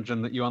bonus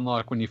dungeon that you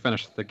unlock when you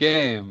finish the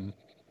game,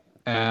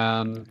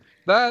 and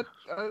that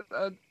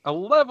a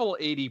level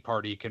 80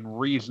 party can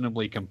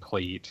reasonably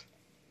complete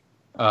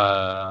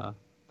that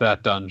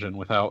dungeon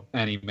without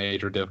any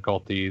major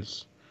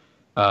difficulties.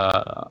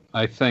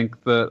 I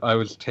think that I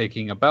was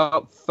taking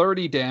about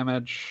 30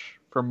 damage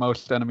from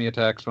most enemy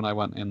attacks when I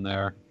went in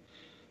there.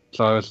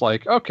 So I was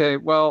like, okay,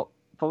 well,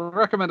 the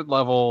recommended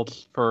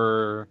levels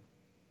for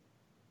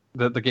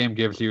that the game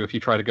gives you if you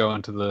try to go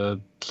into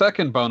the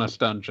second bonus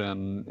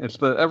dungeon, it's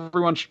that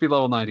everyone should be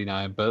level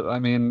 99, but I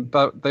mean,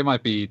 they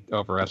might be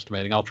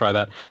overestimating. I'll try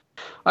that.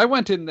 I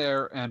went in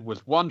there and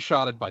was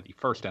one-shotted by the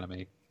first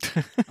enemy.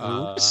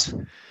 Oops.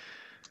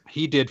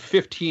 He did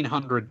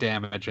 1,500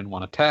 damage in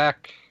one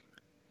attack.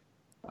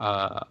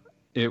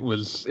 It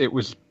was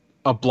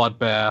a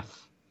bloodbath.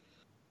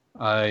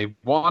 I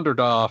wandered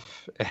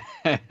off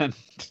and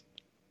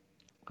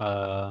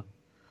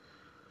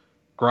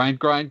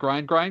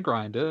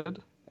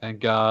grinded and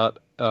got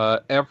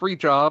every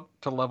job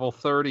to level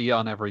 30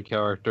 on every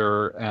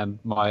character and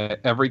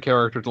every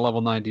character to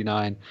level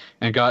 99,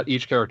 and got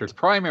each character's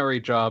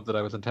primary job that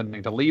I was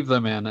intending to leave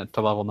them in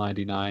to level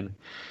 99.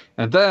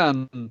 And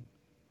then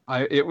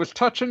it was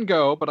touch and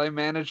go, but I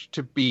managed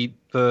to beat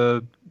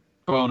the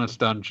bonus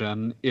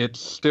dungeon. It's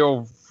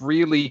still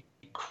really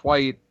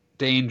quite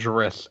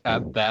dangerous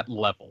at that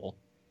level.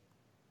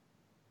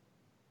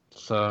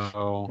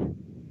 So,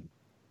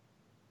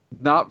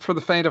 not for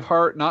the faint of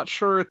heart. Not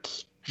sure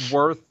it's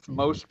worth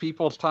most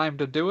people's time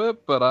to do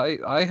it, but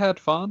I had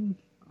fun.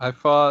 I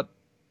fought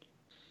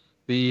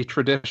the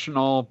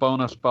traditional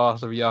bonus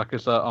boss of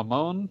Yakuza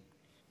Amon.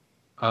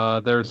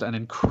 There's an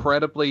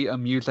incredibly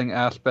amusing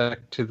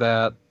aspect to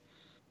that.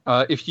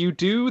 If you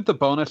do the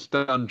bonus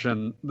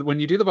dungeon, when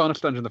you do the bonus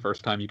dungeon the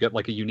first time, you get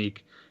like a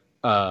unique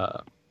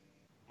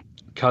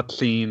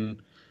cutscene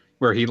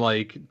where he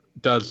like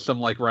does some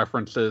like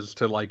references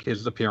to like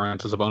his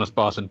appearance as a bonus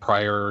boss in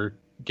prior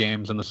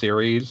games in the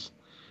series.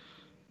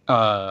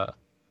 But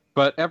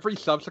every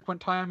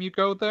subsequent time you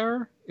go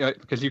there,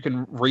 because you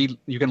can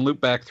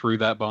loop back through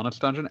that bonus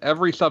dungeon.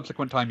 Every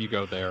subsequent time you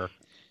go there,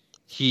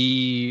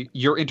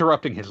 you're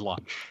interrupting his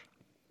lunch.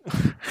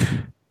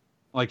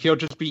 Like he'll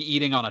just be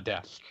eating on a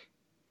desk,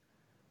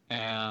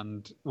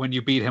 and when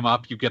you beat him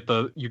up, you get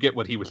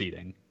what he was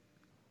eating,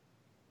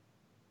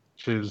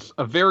 which is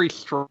a very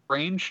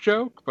strange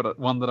joke, but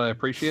one that I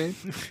appreciate.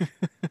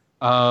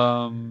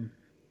 What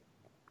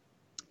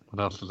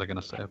else was I gonna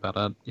say about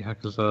it? Yeah,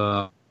 because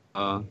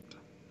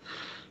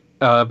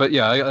but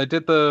yeah, I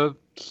did the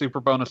super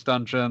bonus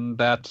dungeon.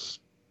 That's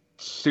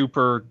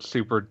super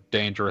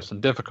dangerous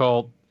and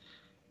difficult.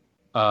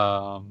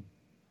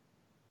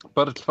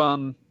 But it's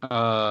fun.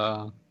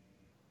 That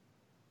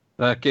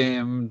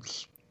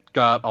game's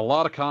got a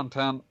lot of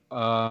content.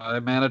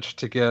 I managed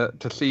to get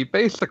to see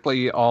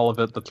basically all of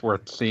it that's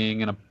worth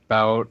seeing in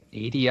about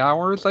 80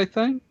 hours, I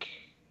think.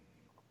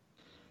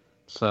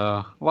 So,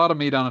 a lot of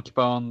meat on its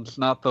bones.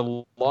 Not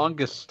the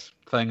longest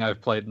thing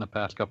I've played in the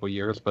past couple of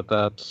years, but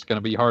that's going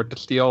to be hard to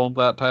steal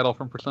that title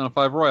from Persona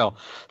 5 Royal.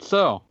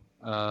 So,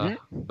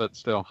 but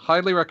still,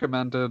 highly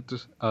recommended.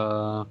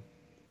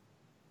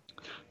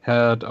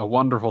 Had a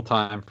wonderful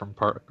time from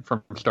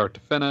start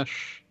to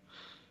finish,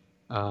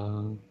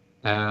 and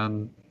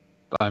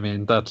I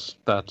mean that's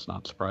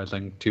not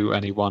surprising to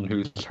anyone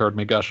who's heard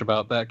me gush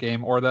about that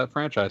game or that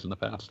franchise in the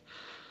past.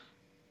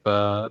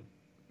 But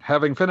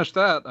having finished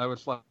that, I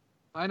was like,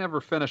 I never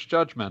finished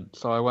Judgment,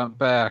 so I went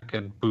back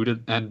and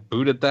booted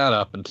that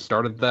up and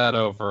started that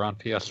over on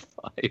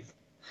PS5.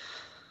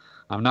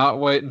 I'm not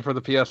waiting for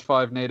the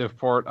PS5 native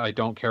port. I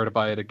don't care to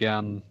buy it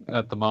again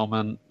at the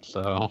moment,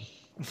 so.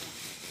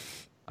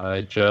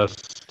 I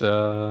just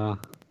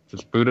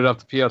booted up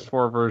the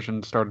PS4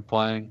 version, started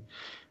playing,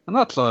 and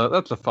that's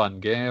a fun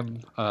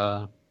game.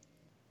 I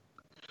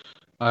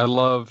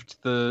loved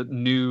the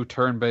new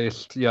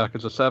turn-based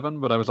Yakuza 7,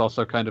 but I was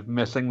also kind of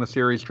missing the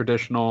series'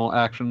 traditional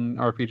action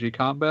RPG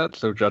combat,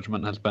 so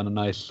Judgment has been a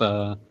nice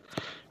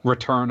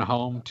return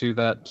home to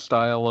that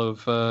style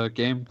of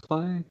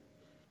gameplay.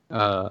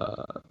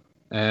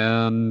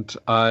 And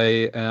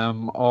I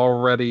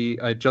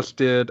just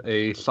did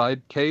a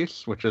side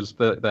case, which is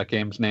that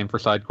game's name for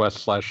side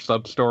quests /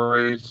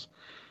 sub-stories,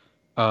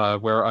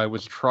 where I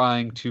was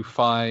trying to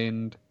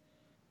find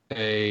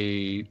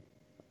a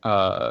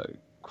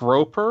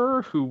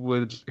Groper,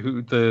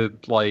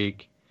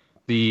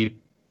 the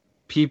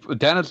people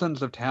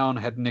denizens of town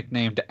had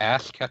nicknamed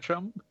Ass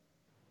Ketchum.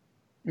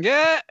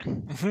 Yeah.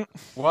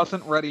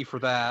 Wasn't ready for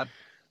that.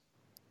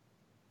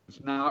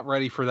 Was not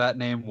ready for that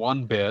name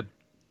one bit.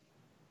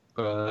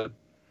 But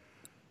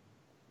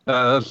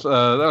that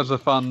was a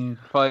fun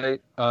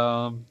fight.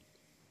 But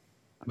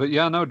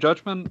yeah, no,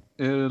 Judgment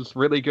is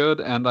really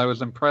good, and I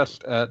was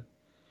impressed at.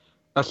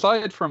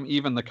 Aside from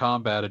even the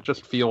combat, it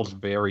just feels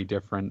very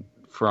different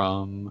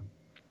from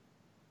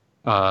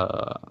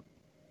a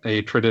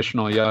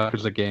traditional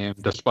Yakuza game,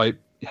 despite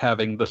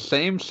having the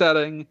same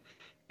setting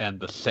and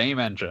the same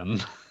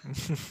engine.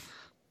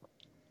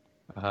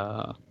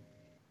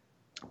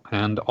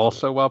 And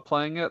also, while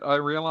playing it, I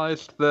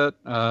realized that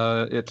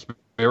it's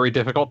very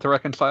difficult to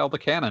reconcile the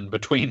canon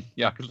between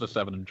Yakuza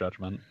 7 and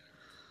Judgment.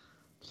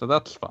 So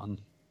that's fun.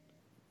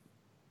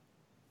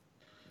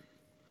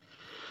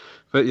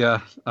 But yeah,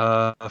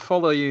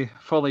 fully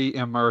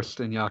immersed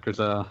in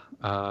Yakuza.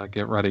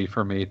 Get ready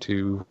for me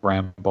to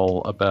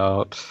ramble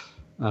about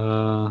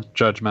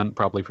Judgment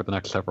probably for the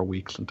next several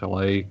weeks until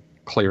I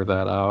clear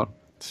that out.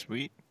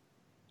 Sweet.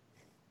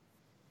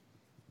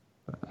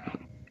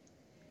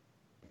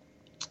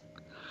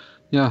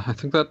 Yeah, I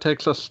think that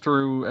takes us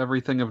through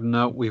everything of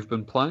note we've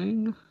been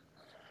playing.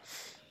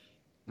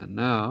 And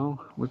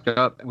now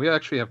we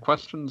actually have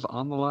questions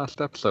on the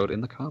last episode in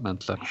the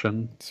comment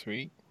section.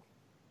 Sweet.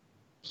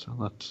 So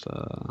let's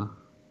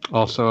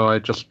also I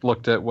just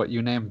looked at what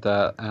you named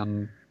that,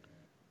 and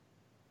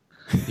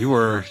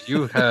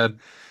you had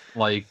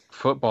like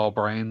football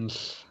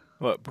brains.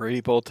 What,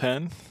 Brady Bowl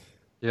 10?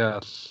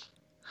 Yes.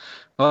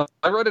 Well,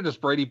 I read it as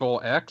Brady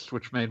Bowl X,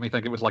 which made me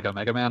think it was like a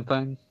Mega Man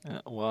thing.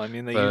 Well, I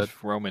mean, they use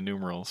Roman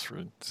numerals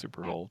for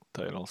Super Bowl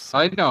titles. So.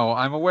 I know,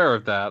 I'm aware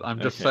of that. I'm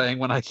just saying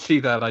when I see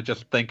that, I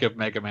just think of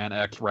Mega Man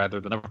X rather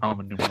than a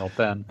Roman numeral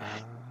 10.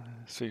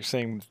 So you're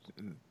saying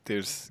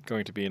there's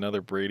going to be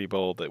another Brady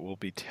Bowl that will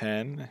be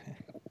 10?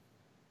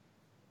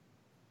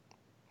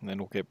 And then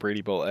we'll get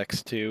Brady Bowl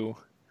X2,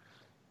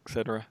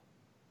 etc.?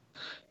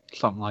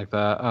 Something like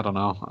that. I don't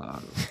know.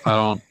 I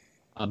don't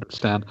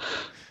understand.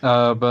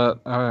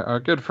 But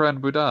our good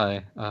friend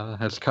Budai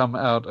has come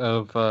out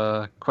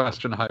of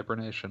question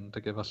hibernation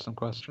to give us some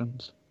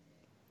questions.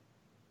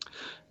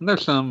 And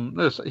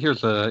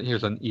here's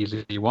an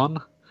easy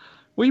one.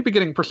 Will you be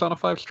getting Persona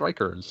 5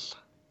 Strikers?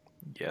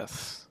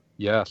 Yes.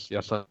 Yes,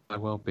 I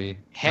will be.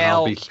 Hell,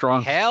 I'll be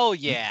strong. Hell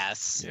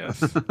yes.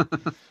 Yes.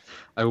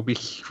 I will be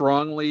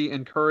strongly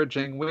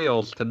encouraging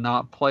Wheels to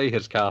not play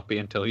his copy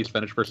until he's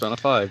finished Persona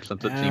 5,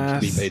 since it seems to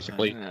be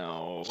basically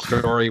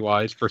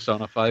story-wise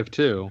Persona 5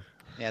 too.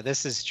 Yeah,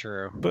 this is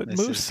true. But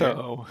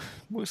Muso,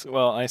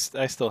 well, I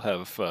still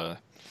have.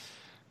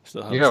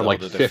 You have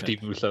like 50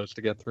 Musos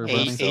to get through.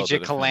 Age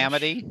of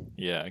Calamity.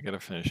 Yeah, I gotta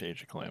finish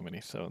Age of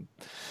Calamity, so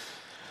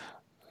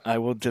I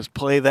will just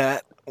play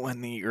that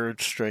when the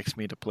urge strikes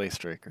me to play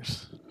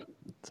Strikers.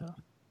 So.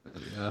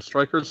 Yeah,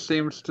 Strikers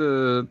seems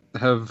to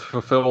have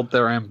fulfilled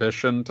their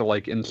ambition to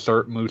like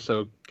insert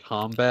Muso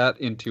combat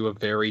into a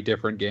very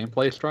different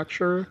gameplay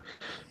structure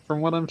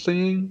from what I'm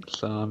seeing.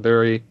 So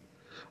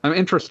I'm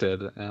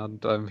interested,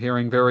 and I'm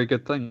hearing very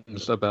good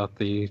things about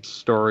the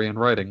story and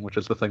writing, which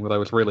is the thing that I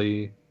was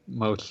really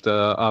most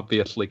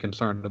obviously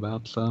concerned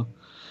about. So.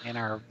 And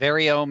our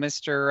very own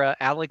Mr.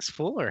 Alex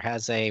Fuller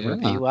has a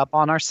review up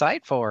on our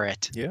site for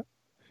it. Yeah.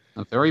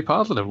 A very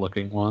positive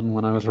looking one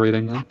when I was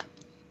reading it.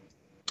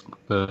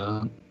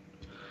 But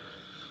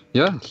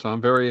yeah, so I'm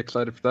very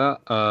excited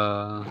for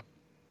that.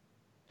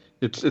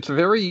 It's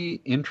very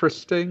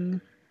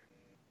interesting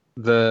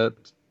that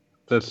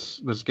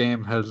this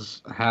game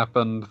has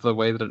happened the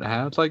way that it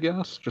has, I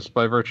guess, just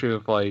by virtue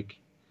of like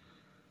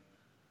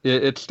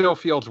it still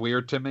feels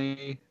weird to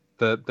me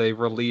that they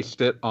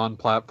released it on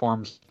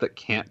platforms that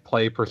can't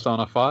play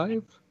Persona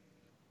 5.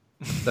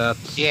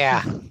 That's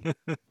yeah.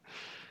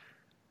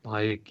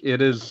 Like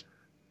it is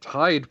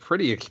tied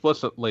pretty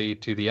explicitly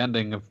to the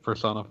ending of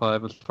Persona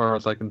 5 as far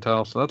as I can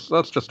tell. So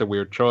that's just a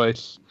weird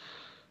choice.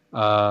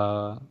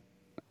 And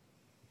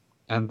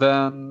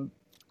then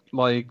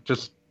like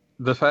just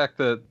the fact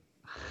that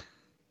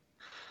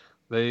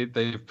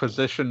they've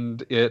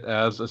positioned it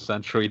as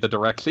essentially the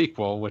direct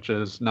sequel, which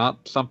is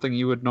not something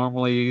you would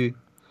normally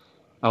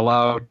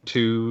allow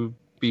to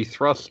be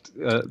thrust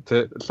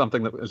to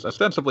something that is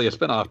ostensibly a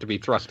spin-off to be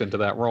thrust into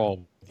that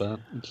role. But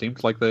it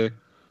seems like they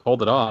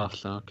pulled it off,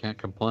 so can't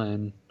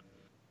complain.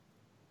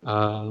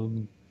 But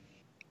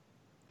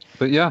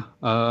yeah,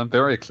 I'm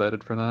very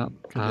excited for that.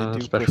 Can they do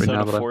especially Persona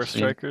now that 4 I've seen.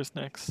 Strikers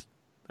next?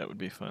 That would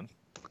be fun.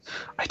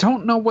 I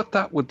don't know what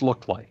that would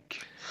look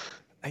like.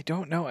 I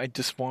don't know. I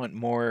just want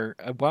more.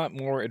 I want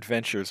more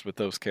adventures with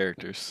those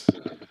characters.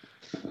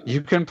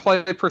 You can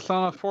play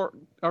Persona 4.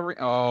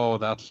 Oh,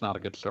 that's not a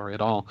good story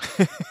at all.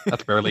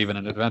 That's barely even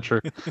an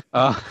adventure.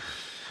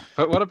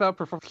 But what about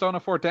Persona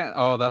 4 Dan?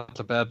 Oh, that's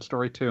a bad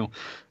story too.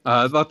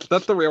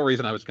 That's the real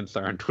reason I was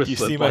concerned. You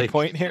see my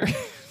point here?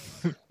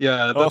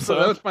 Yeah, that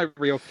was my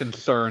real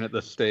concern at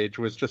this stage.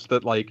 Was just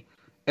that like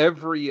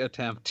every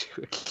attempt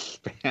to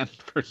expand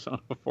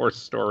Persona 4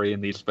 story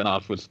in these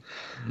spin-offs was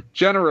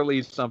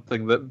generally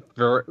something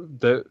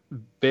that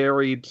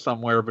varied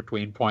somewhere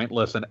between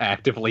pointless and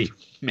actively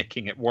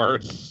making it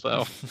worse.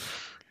 So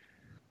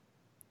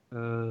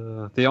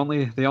the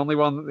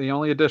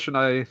only addition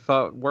I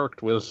thought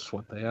worked was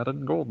what they added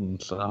in Golden.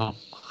 So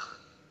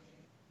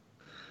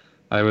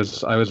I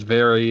was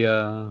very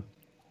and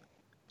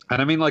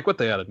I mean, like, what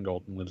they added in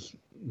Golden was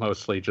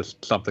mostly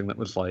just something that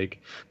was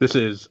like, this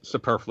is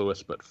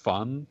superfluous but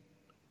fun.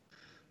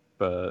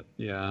 But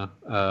yeah,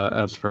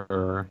 as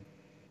for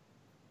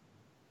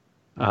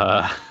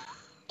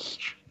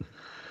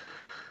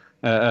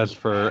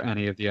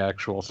any of the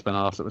actual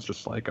spin-offs, it was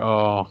just like,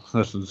 oh,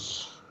 this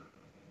is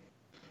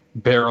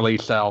barely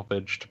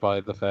salvaged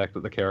by the fact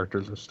that the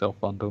characters are still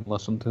fun to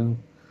listen to.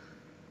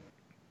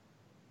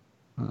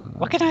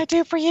 What can I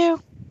do for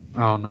you?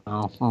 Oh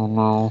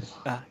no.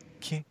 I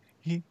can't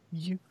hear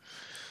you.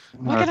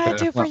 What can I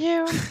do for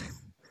you?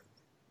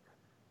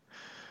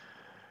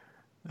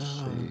 Let's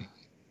see.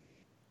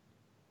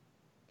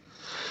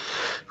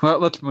 Well,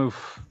 let's move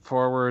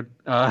forward.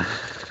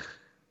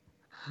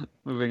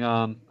 Moving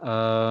on.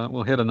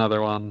 We'll hit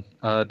another one.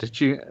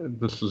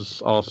 This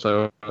is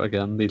also,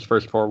 again, these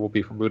first four will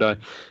be from Budai.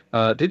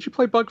 Did you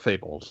play Bug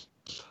Fables?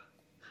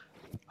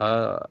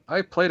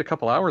 I played a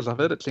couple hours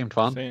of it. It seemed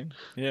fun. Same.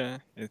 Yeah,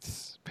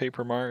 it's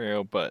Paper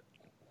Mario, but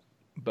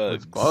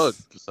bugs. With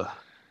bugs.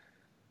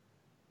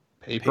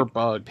 Paper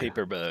Bug.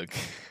 Paper Bug.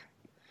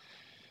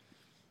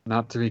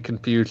 Not to be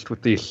confused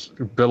with the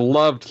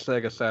beloved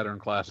Sega Saturn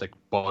classic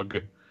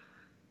Bug.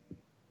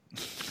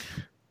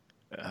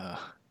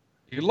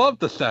 You love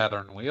the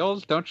Saturn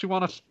wheels. Don't you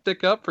want to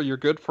stick up for your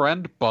good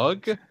friend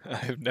Bug?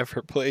 I've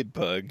never played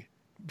Bug.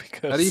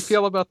 Because... How do you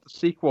feel about the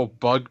sequel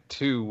Bug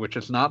 2, which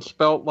is not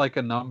spelt like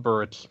a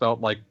number, it's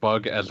spelt like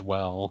Bug as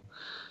well?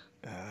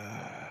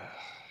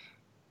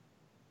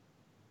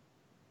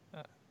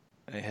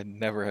 I had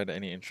never had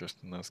any interest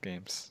in those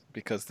games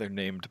because they're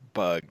named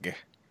Bug.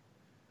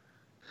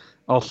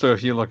 Also,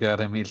 if you look at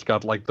him, he's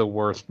got like the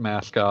worst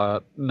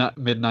mascot,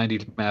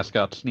 mid-90s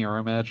mascot sneer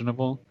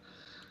imaginable.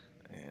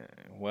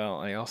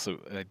 Well, I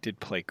did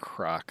play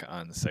Croc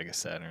on the Sega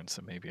Saturn,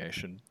 so maybe I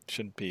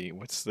shouldn't be.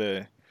 What's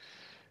the...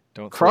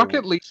 Croc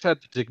at least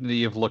had the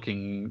dignity of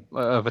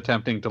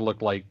attempting to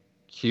look like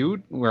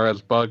cute,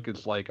 whereas Bug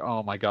is like,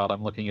 oh my god,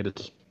 I'm looking at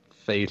his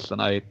face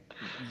and I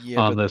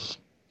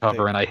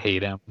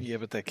hate him. Yeah,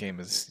 but that game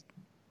is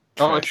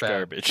it's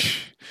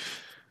garbage.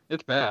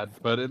 It's bad,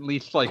 but at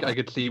least like I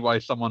could see why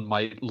someone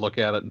might look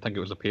at it and think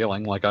it was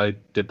appealing. Like I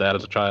did that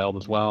as a child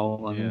as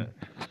well. And,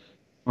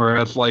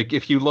 whereas like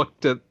if you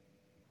looked at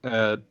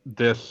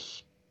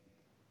this.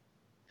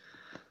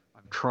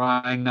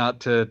 Trying not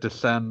to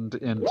descend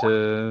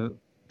into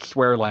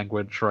swear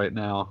language right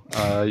now.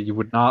 You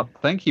would not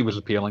think he was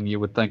appealing. You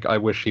would think, I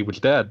wish he was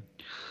dead.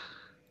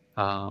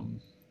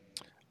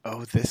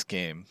 This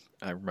game.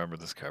 I remember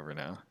this cover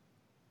now.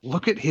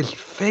 Look at his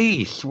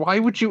face. Why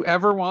would you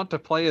ever want to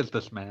play as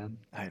this man?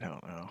 I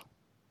don't know.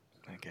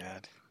 My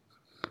God.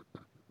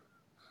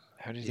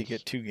 How did he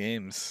get 2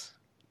 games?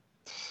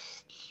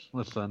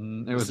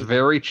 Listen, it was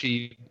very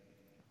cheap.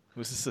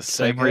 Was this a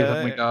Same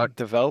reason we got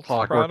developed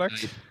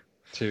product?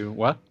 To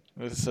what?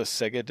 Was this a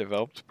Sega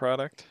developed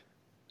product?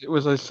 It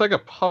was a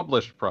Sega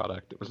published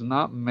product. It was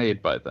not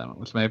made by them. It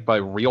was made by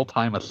Real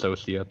Time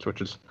Associates,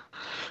 which is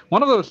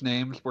one of those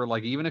names where,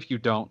 like, even if you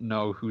don't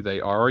know who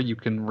they are, you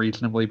can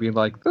reasonably be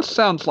like, this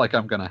sounds like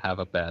I'm going to have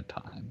a bad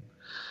time.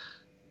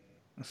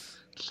 Let's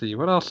see,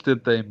 what else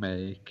did they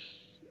make?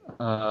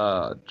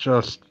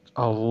 Just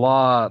a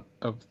lot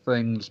of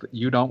things that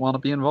you don't want to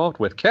be involved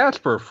with.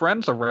 Casper,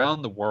 Friends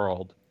Around the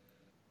World.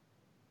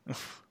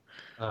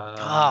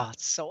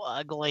 It's so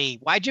ugly.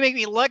 Why'd you make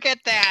me look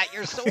at that?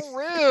 You're so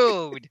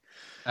rude.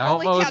 I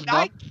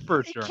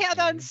can't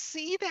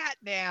unsee that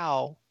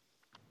now.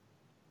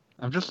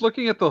 I'm just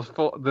looking at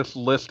this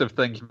list of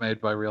things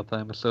made by Real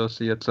Time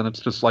Associates, and it's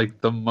just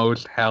like the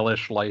most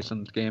hellish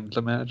licensed games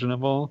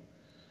imaginable.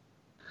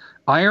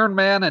 Iron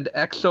Man and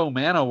Exo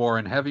Manowar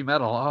in heavy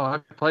metal. Oh, I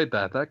played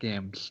that. That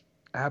game's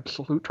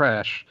absolute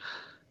trash.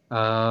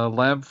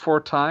 Lab for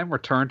Time,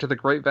 Return to the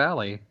Great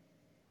Valley.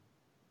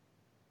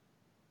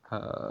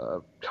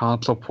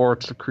 Console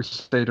ports of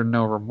Crusader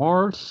No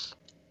Remorse.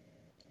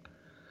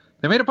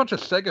 They made a bunch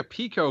of Sega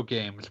Pico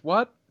games.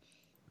 What?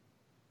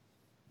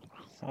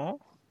 Huh?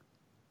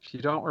 If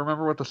you don't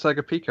remember what the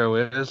Sega Pico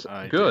is,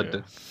 good.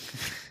 Do.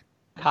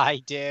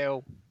 I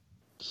do.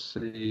 Let's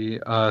see.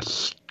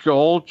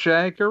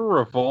 Skulljagger,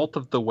 Revolt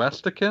of the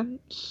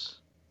Westikins.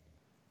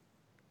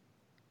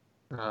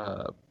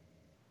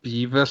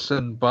 Beavis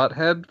and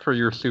Butthead for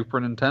your Super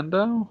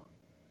Nintendo.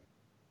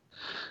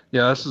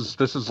 Yeah, this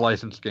is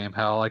licensed game,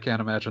 Hal. I can't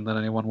imagine that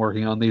anyone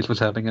working on these was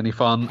having any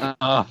fun.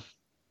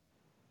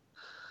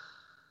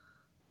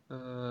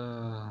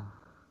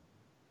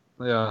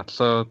 Yeah,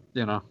 so,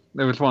 you know,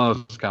 it was one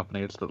of those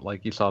companies that,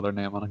 like, you saw their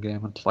name on a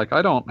game, and it's like,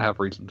 I don't have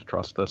reason to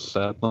trust this,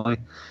 sadly.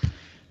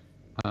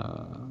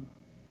 Let's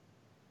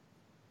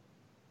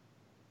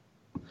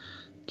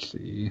Let's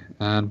see.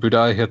 And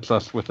Budai hits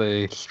us with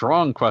a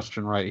strong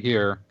question right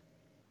here.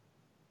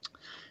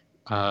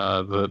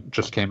 That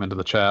just came into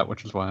the chat,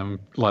 which is why I'm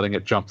letting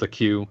it jump the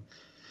queue.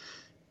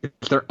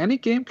 Is there any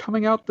game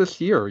coming out this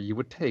year you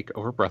would take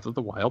over Breath of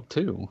the Wild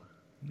 2?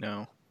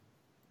 No.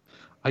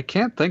 I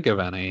can't think of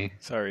any.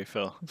 Sorry,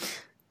 Phil.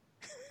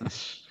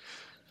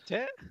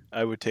 Yeah.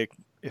 I would take,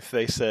 if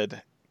they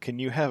said, can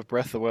you have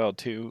Breath of the Wild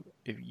 2?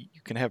 If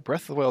you can have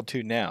Breath of the Wild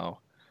 2 now,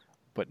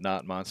 but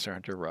not Monster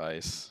Hunter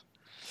Rise.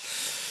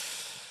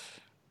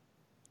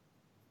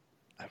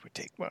 I would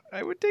take Breath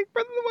of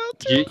the Wild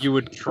 2. You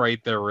would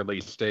trade their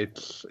release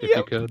dates if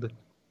you could.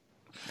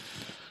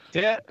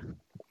 Yeah.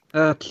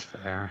 That's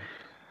fair.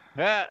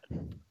 Yeah.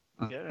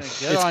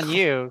 Good on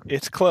you.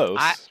 It's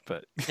close,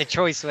 but The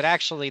choice would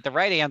actually, the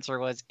right answer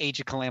was Age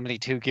of Calamity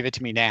 2. Give it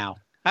to me now.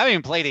 I haven't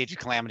even played Age of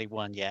Calamity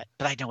 1 yet,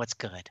 but I know it's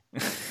good.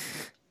 The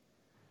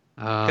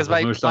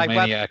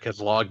Musomaniac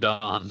has logged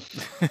on.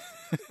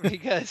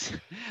 because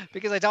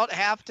I don't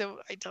have to.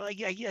 I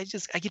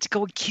get to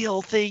go and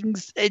kill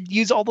things and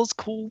use all those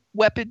cool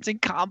weapons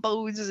and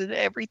combos and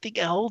everything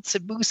else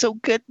and Muso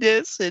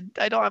goodness, and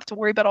I don't have to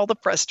worry about all the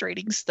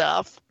frustrating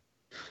stuff.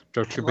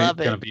 Jokes are going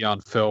to be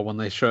on Phil when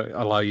they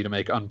allow you to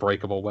make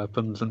unbreakable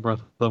weapons in Breath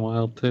of the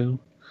Wild 2.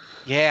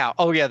 Yeah.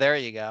 Oh, yeah. There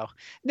you go.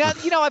 Now,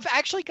 I've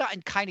actually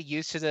gotten kind of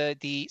used to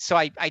the. So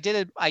I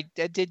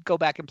did go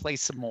back and play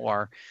some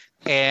more,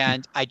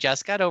 and I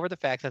just got over the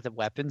fact that the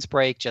weapons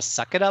break. Just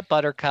suck it up,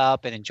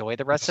 Buttercup, and enjoy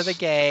the rest of the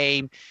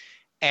game.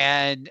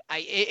 And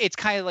it's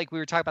kind of like we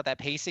were talking about that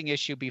pacing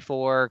issue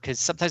before, because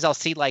sometimes I'll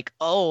see like,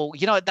 oh,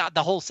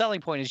 the whole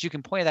selling point is you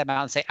can point at that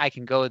mountain and say, I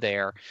can go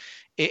there.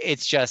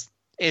 It's just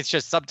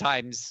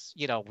sometimes,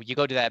 you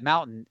go to that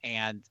mountain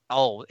and,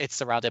 it's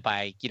surrounded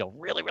by,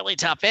 really, really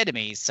tough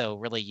enemies. So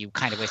really you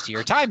kind of wasted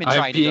your time in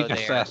trying to go there. I'm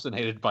being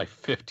assassinated by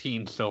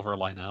 15 silver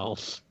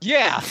Lynels.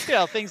 Yeah,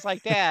 things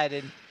like that.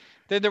 And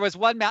then there was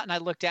one mountain I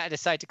looked at and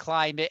decided to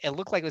climb it. It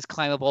looked like it was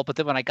climbable, but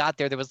then when I got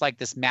there was like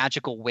this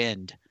magical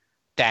wind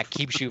that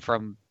keeps you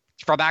from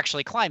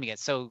actually climbing it.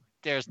 So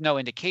there's no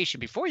indication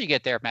before you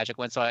get there of magic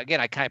wind. So again,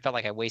 I kind of felt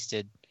like I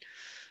wasted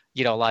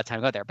a lot of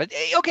time to go there. But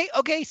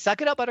okay,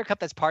 suck it up, Buttercup.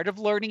 That's part of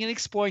learning and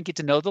exploring. Get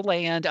to know the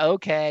land.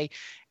 Okay.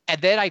 And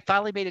then I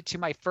finally made it to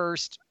my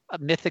first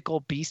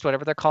mythical beast,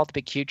 whatever they're called, the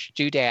big huge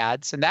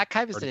doodads. And that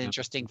kind of is an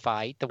interesting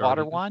fight. The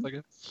water one.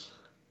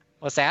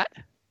 What's that?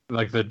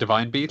 Like the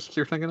Divine Beast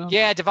you're thinking of?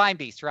 Yeah, Divine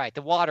Beast, right.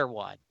 The water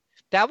one.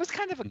 That was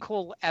kind of a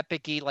cool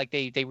epic-y, like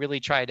they really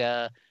try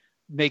to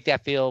make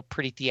that feel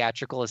pretty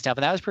theatrical and stuff.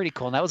 And that was pretty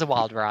cool. And that was a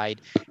wild ride.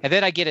 And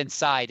then I get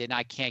inside and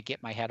I can't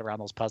get my head around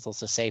those puzzles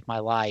to save my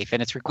life.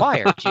 And it's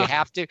required. It's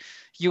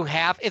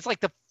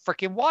like the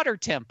freaking water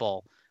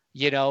temple,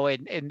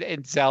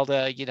 in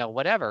Zelda,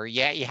 whatever.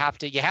 Yeah, you have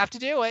to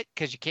do it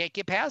because you can't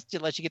get past it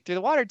unless you get through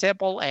the water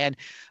temple. And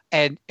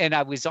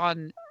I was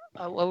on,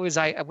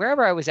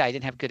 wherever I was at, I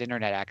didn't have good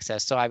internet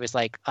access. So I was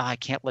like, I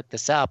can't look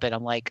this up. And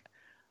I'm like,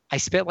 I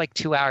spent like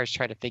 2 hours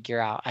trying to figure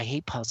out. I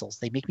hate puzzles.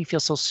 They make me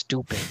feel so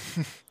stupid.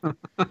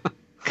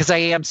 Because I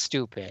am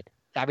stupid.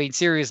 I mean,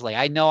 seriously,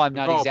 I know I'm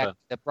not exactly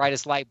the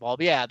brightest light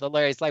bulb. Yeah, the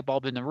brightest light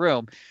bulb in the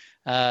room,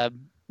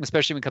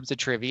 especially when it comes to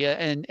trivia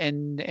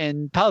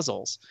and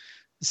puzzles.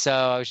 So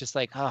I was just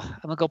like, I'm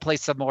going to go play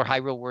some more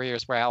Hyrule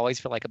Warriors where I always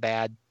feel like a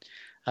bad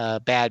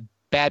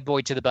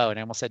boy to the bone.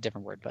 I almost said a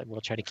different word, but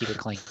we'll try to keep it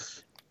clean.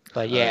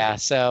 But yeah,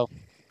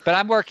 But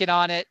I'm working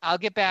on it. I'll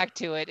get back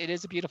to it. It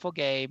is a beautiful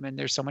game, and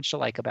there's so much to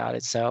like about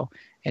it. So,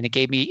 and it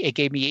gave me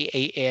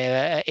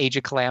a Age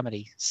of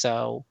Calamity.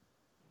 So,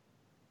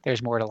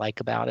 there's more to like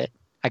about it.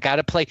 I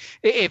gotta play.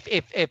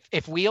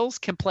 If Wheels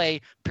can play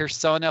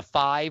Persona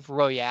 5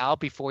 Royale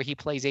before he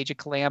plays Age of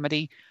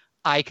Calamity,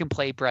 I can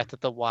play Breath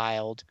of the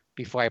Wild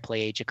before I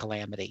play Age of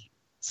Calamity.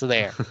 So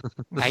there,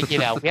 we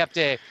have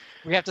to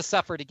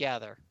suffer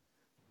together.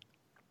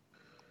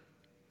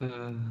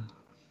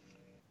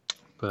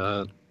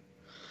 But.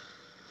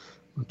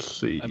 Let's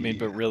see. I mean,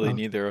 but really,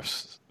 neither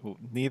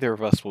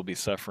of us will be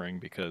suffering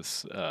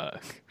because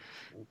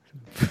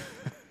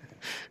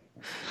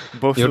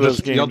both of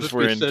those games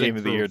were in Game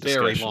of the Year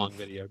discussion. Very long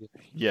video.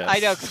 Yes. I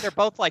know, because they're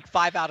both like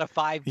 5 out of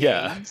 5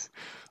 games.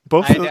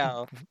 Both. I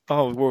know.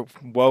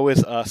 Woe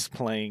is us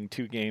playing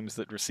 2 games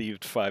that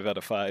received 5 out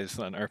of 5s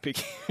on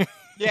RPG.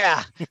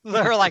 Yeah,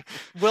 they're like,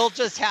 we'll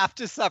just have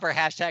to suffer.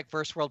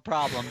 #first world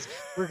problems.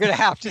 We're gonna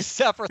have to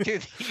suffer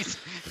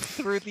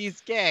through these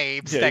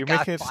games. Yeah, you're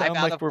making it sound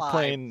like we're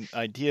playing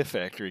Idea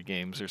Factory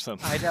games or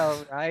something. I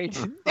know, right?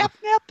 Nep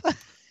nep.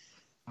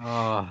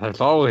 Oh,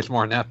 there's always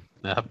more nep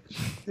nep.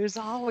 There's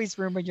always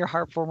room in your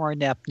heart for more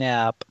nep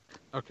nep.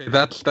 Okay,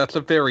 that's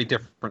a very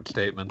different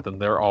statement than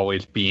there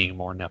always being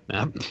more nep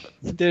nep.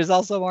 There's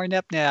also more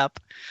nep nep.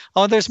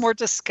 Oh, there's more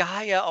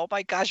Disgaea. Oh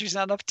my gosh, there's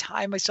not enough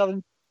time. I still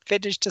haven't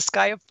finished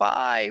Disgaea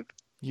 5.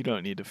 You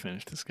don't need to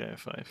finish Disgaea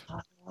 5.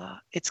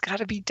 It's got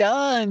to be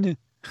done.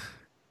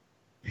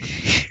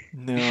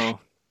 No.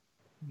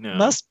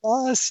 Must.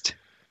 It's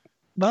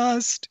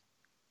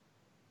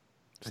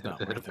not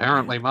worth it.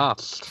 Apparently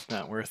must. It's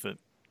not worth it.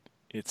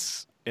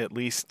 It's at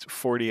least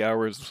 40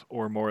 hours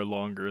or more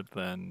longer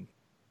than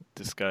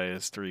Disgaea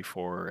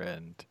 3-4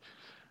 and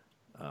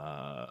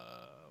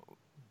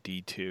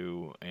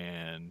D2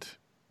 and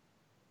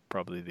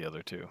probably the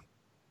other two.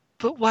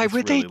 But why It's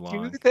would really they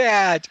long. do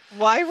that?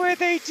 Why would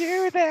they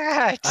do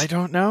that? I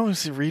don't know.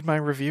 So read my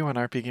review on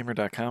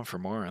rpgamer.com for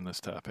more on this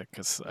topic,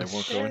 because I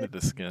won't go into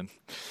this again.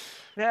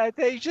 Why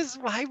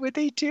would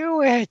they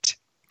do it?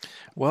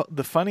 Well,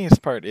 the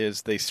funniest part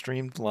is they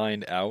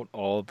streamlined out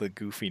all the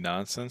goofy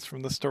nonsense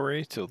from the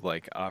story to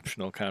like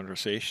optional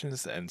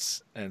conversations, and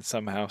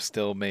somehow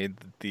still made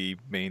the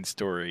main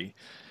story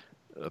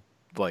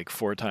like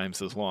 4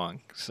 times as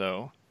long.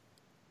 So,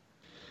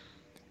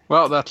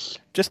 Well, that's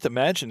just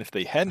imagine if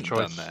they hadn't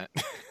done choice.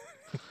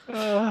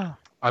 that.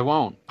 I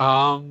won't.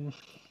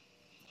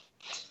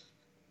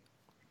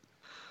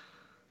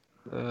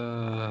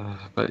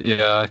 But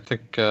yeah, I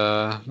think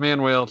me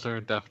and Wales are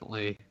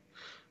definitely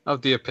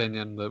of the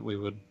opinion that we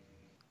would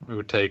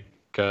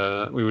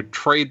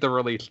trade the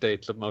release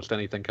dates of most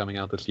anything coming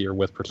out this year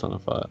with Persona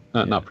 5.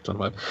 Not Persona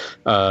 5.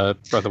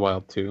 Breath of the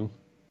Wild 2.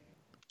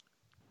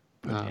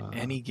 But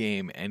any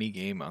game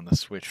on the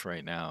Switch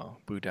right now,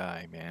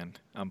 Budai, man,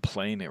 I'm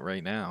playing it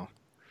right now.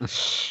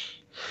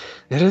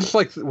 It is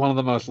like one of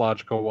the most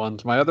logical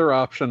ones. My other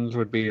options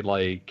would be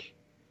like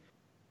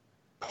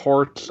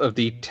ports of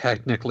the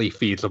technically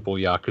feasible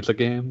Yakuza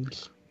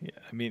games. Yeah,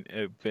 I mean,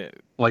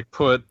 like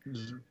put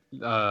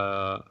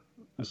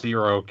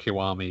Zero,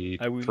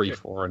 Kiwami, 3,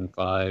 4, and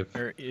 5.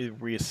 Are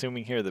we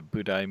assuming here that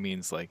Budai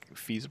means like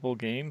feasible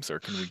games, or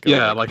can we go?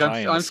 Yeah, like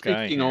I'm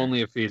speaking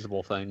only of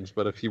feasible things.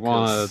 But if you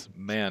want,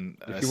 man,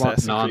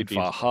 Assassin's Creed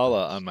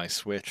Valhalla on my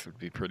Switch would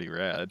be pretty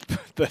rad.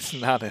 But that's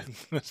not it.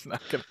 That's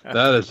not gonna happen.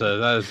 That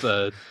is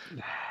a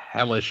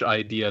hellish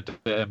idea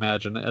to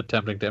imagine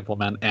attempting to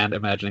implement and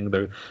imagining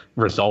the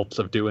results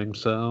of doing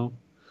so.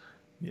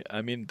 Yeah,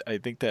 I mean, I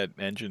think that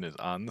engine is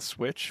on the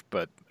Switch,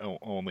 but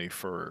only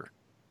for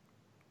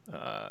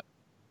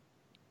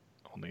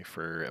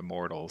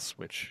Immortals,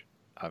 which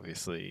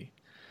obviously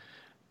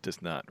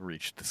does not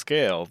reach the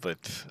scale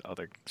that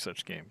other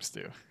such games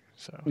do.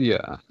 So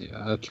yeah,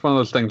 it's one of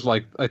those things.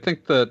 Like I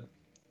think that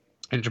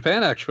in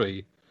Japan,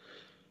 actually,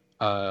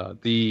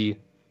 the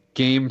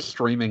game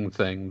streaming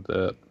thing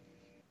that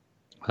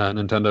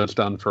Nintendo's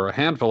done for a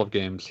handful of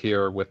games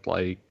here with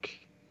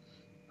like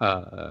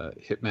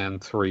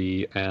Hitman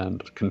 3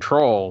 and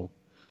Control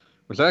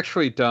was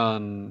actually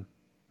done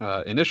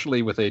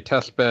initially with a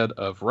test bed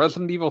of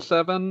Resident Evil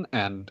 7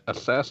 and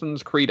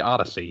Assassin's Creed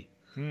Odyssey,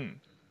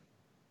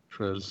 which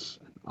was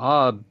an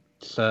odd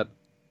set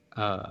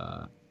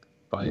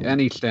by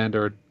any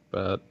standard,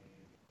 but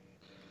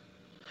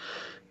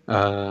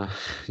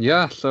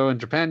yeah, so in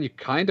Japan you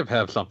kind of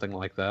have something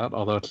like that,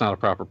 although it's not a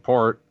proper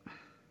port.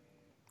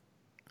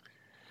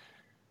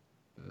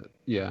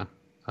 Yeah.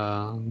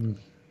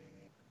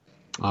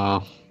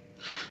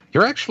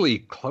 You're actually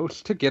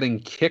close to getting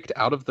kicked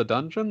out of the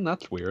dungeon?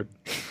 That's weird.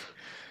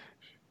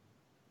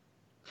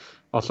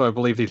 Also, I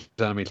believe these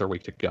enemies are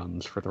weak to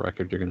guns. For the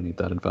record, you're going to need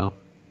that info.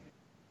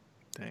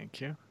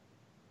 Thank you.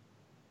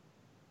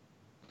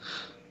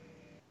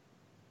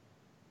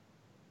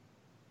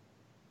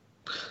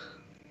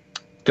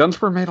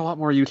 Guns were made a lot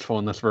more useful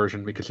in this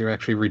version because you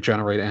actually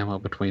regenerate ammo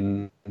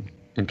between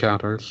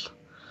encounters.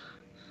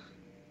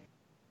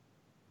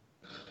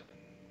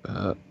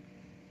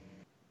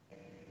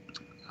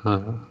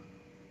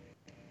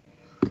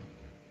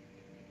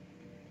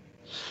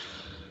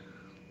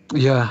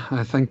 Yeah,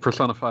 I think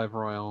Persona 5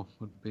 Royal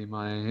would be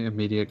my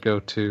immediate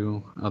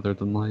go-to, other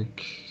than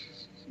like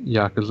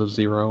Yakuza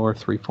 0 or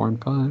 3, 4,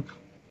 and 5.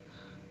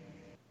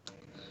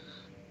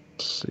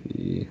 Let's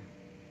see.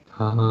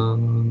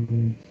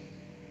 One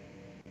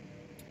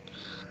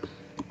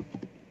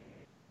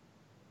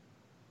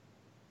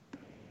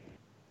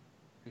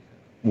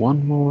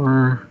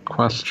more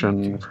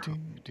question from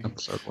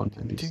episode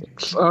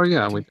 196. Oh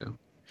yeah, we do.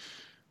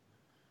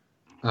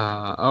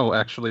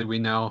 Actually, we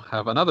now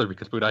have another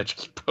because Budai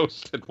just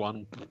posted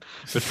one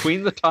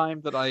between the time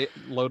that I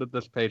loaded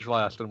this page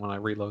last and when I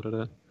reloaded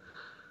it.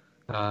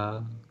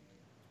 Let's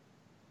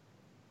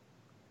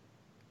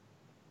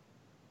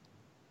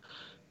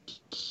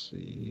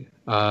see.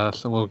 So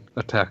we'll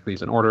attack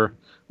these in order.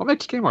 What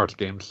makes Game Arts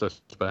games so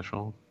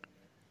special?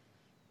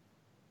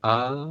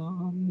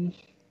 I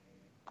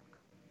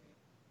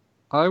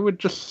would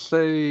just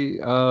say.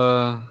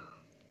 Are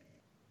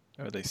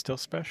they still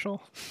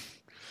special?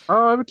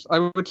 I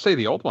would say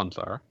the old ones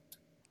are.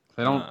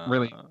 They don't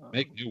really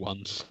make new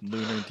ones.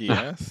 Lunar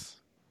DS?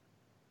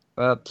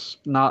 That's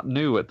not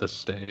new at this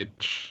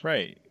stage.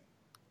 Right.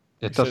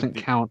 It doesn't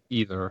count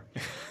either.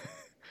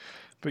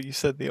 But you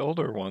said the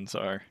older ones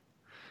are.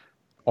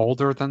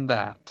 Older than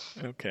that.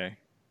 Okay,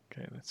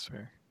 that's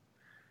fair.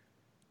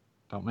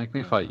 Don't make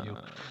me fight you.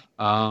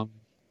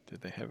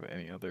 Did they have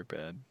any other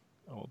bad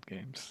old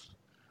games?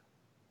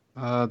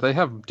 They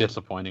have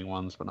disappointing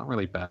ones, but not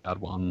really bad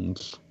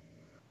ones.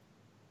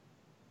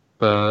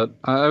 But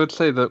I would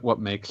say that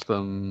what makes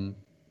them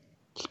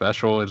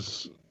special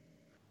is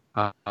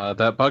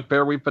that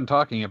bugbear we've been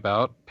talking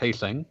about,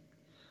 pacing,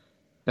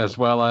 as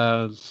well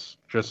as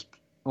just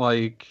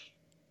like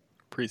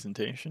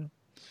presentation?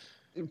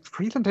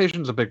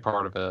 Presentation's a big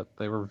part of it.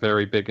 They were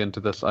very big into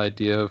this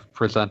idea of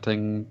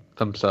presenting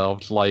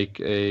themselves like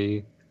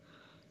a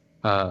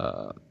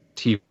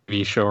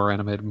TV show or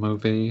animated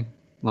movie,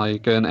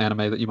 like an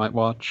anime that you might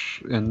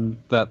watch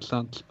in that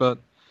sense. But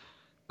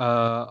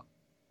I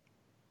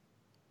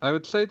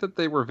would say that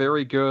they were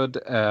very good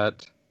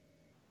at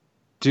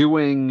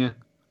doing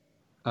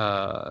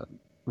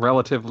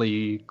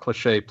relatively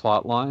cliche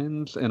plot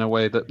lines in a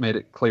way that made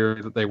it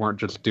clear that they weren't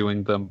just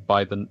doing them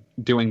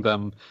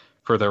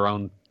for their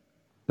own,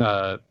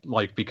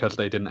 like because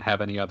they didn't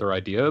have any other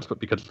ideas, but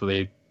because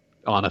they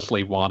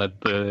honestly wanted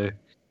the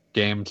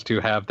games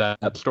to have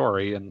that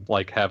story and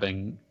like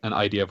having an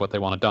idea of what they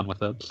wanted done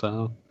with it.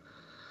 So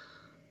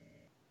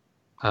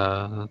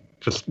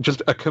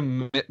just a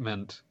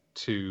commitment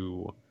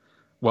to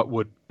what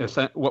would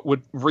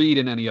read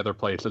in any other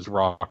place as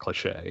raw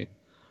cliche.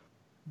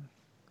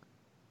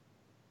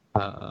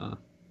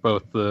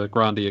 Both the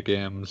Grandia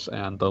games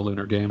and the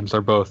Lunar games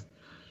are both,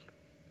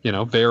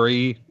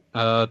 very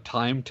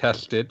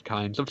time-tested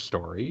kinds of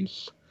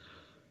stories,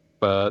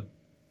 but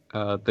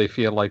they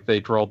feel like they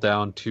drill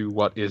down to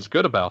what is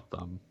good about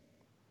them.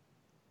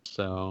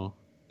 So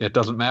it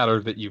doesn't matter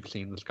that you've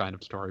seen this kind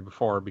of story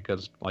before,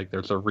 because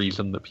there's a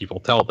reason that people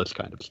tell this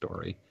kind of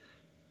story.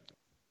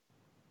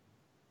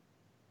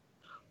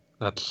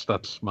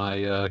 That's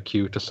my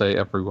cue to say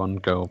everyone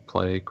go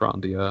play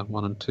Grandia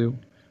 1 and 2.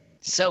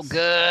 So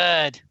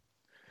good.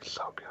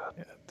 So good.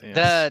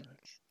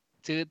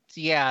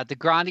 Yeah, The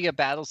Grandia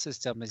battle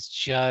system is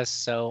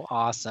just so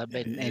awesome,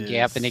 and you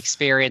have an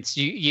experience.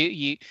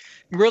 You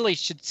really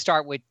should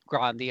start with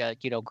Grandia,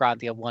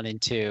 Grandia 1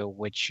 and 2,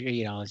 which,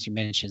 as you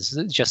mentioned, is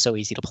just so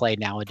easy to play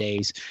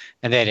nowadays.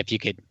 And then if you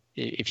could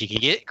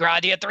get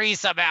Grandia 3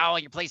 somehow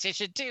on your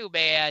PlayStation 2,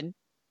 man,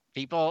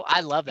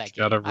 I love that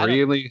game.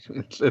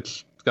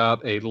 It's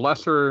got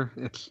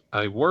it's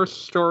a worse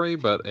story,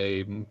 but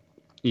a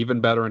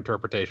even better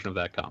interpretation of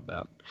that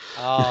combat.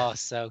 Oh,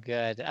 so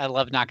good. I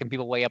love knocking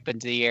people way up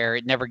into the air.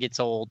 It never gets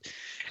old.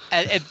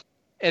 And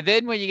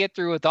then when you get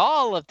through with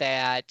all of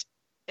that,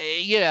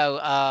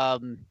 I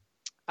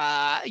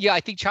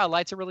think Child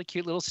Light's a really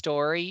cute little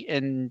story.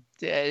 And,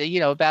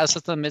 battle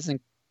system it's a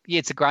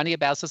Grandia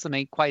battle system,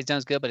 ain't quite as done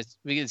as good, but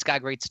it's got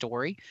a great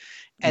story.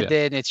 And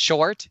then it's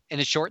short,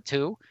 and it's short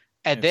too.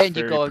 And then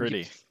you go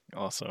pretty.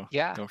 Also,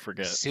 yeah, don't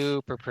forget,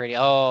 super pretty.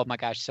 Oh my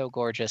gosh, so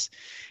gorgeous.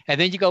 And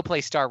then you go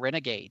play Star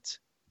Renegades,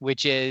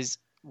 which is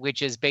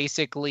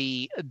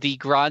basically the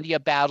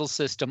Grandia battle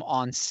system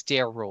on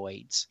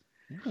steroids.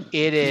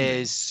 It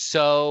is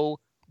so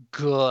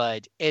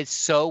good. It's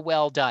so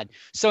well done.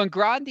 So in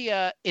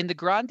the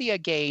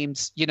Grandia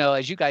games,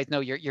 as you guys know,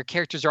 your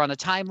characters are on a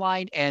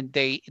timeline, and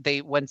they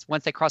once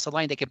they cross the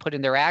line, they can put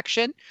in their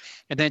action,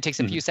 and then it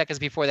takes a few seconds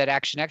before that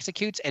action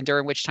executes, and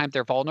during which time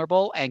they're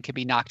vulnerable and can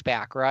be knocked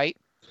back, right?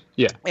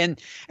 Yeah. And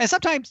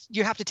sometimes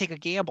you have to take a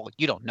gamble.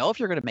 You don't know if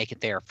you're going to make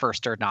it there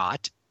first or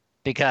not,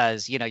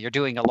 because you're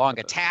doing a long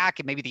attack,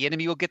 and maybe the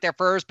enemy will get there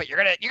first, but you're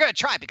gonna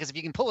try, because if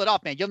you can pull it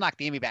off, man, you'll knock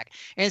the enemy back.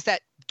 And it's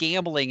that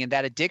gambling and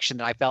that addiction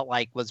that I felt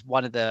like was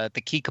one of the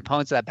key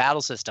components of that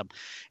battle system.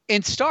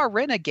 In Star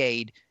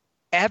Renegade,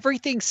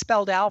 everything's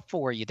spelled out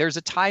for you. There's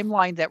a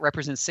timeline that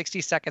represents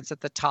 60 seconds at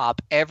the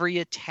top. Every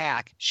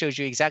attack shows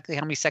you exactly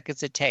how many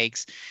seconds it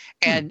takes,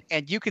 and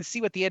you can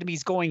see what the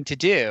enemy's going to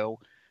do.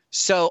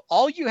 So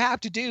all you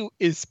have to do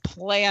is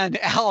plan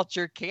out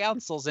your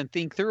cancels and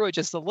think through it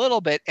just a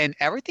little bit, and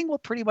everything will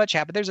pretty much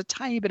happen. There's a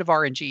tiny bit of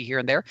RNG here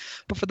and there,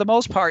 but for the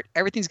most part,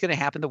 everything's going to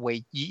happen the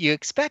way you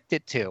expect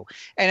it to.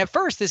 And at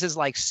first, this is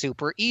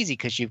super easy,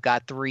 because you've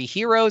got 3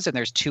 heroes and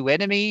there's 2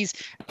 enemies,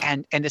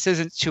 and this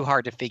isn't too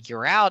hard to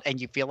figure out.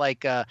 And you feel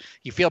like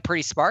you feel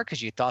pretty smart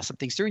because you thought some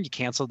things through and you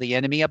cancel the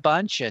enemy a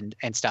bunch and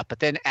stuff. But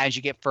then as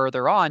you get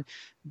further on,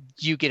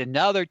 you get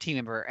another team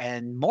member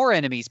and more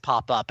enemies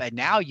pop up, and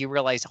now you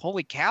realize,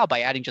 holy cow,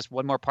 by adding just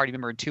 1 more party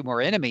member and 2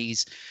 more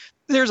enemies,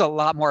 there's a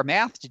lot more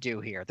math to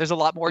do here. There's a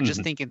lot more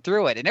just thinking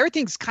through it, and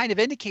everything's kind of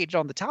indicated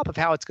on the top of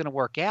how it's going to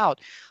work out,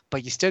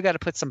 but you still got to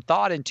put some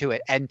thought into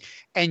it, and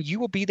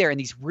you will be there in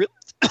these real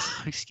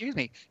excuse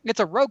me, it's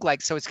a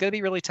roguelike, so it's going to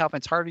be really tough,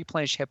 and it's hard to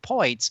replenish hit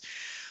points.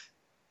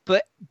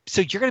 But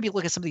so you're going to be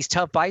looking at some of these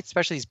tough fights,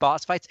 especially these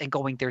boss fights, and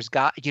going,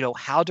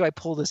 how do I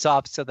pull this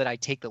off so that I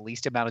take the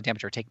least amount of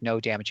damage or take no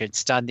damage and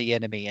stun the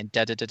enemy and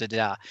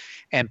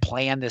and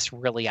plan this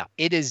really out.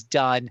 It is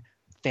done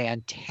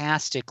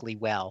fantastically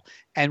well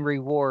and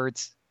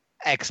rewards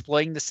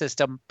exploiting the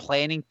system,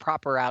 planning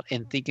proper out,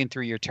 and thinking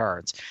through your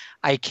turns.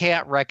 I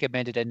can't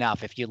recommend it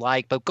enough if you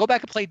like, but go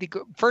back and play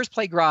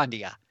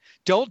Grandia.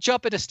 Don't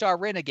jump into Star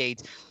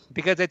Renegades,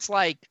 because it's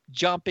like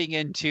jumping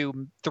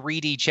into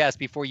 3D chess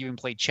before you even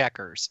play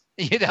checkers.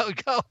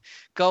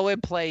 Go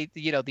and play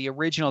the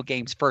original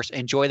games first.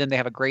 Enjoy them. They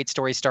have a great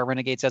story. Star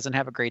Renegades doesn't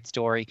have a great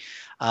story.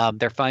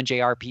 They're fun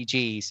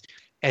JRPGs.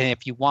 And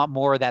if you want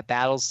more of that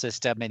battle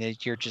system,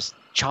 and you're just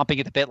chomping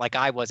at the bit like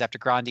I was after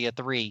Grandia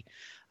 3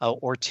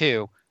 or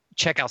 2,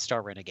 check out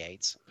Star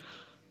Renegades.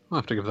 I'll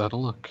have to give that a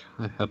look.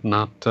 I had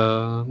not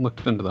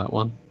looked into that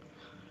one.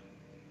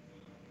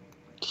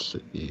 Let's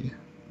see.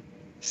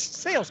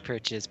 Sales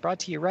pitches brought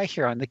to you right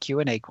here on the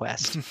Q&A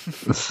quest.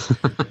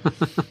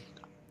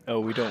 Oh,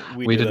 we don't.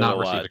 We, We do did that not a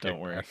receive lot. a Don't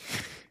worry.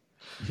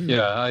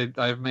 Yeah,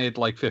 I've made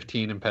like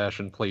 15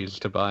 impassioned pleas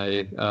to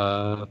buy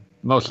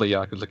mostly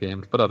Yakuza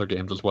games, but other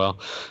games as well.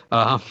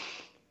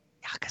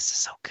 Yakuza's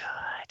so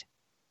good.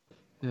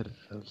 It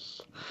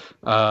is.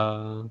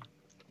 Let's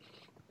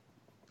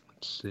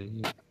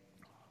see.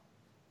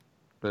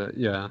 But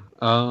yeah,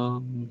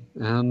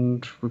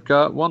 and we've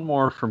got one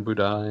more from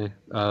Budai.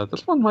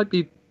 This one might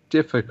be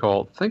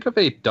difficult. Think of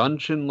a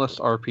dungeonless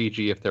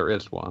RPG if there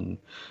is one.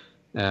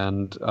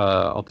 And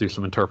I'll do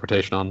some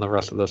interpretation on the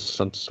rest of this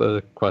since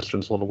the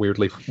question's a little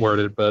weirdly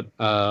worded. But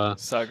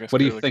Saga what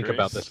do you Scarlet think Grace?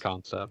 about this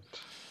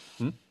concept?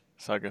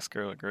 Saga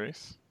Scarlet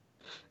Grace.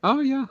 Oh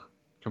yeah,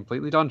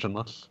 completely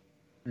dungeonless.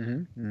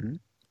 Mm-hmm.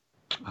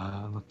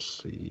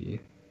 Let's see.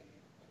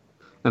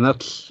 And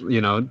that's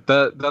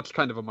that's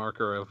kind of a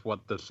marker of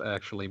what this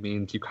actually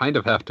means. You kind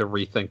of have to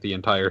rethink the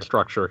entire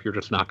structure if you're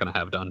just not going to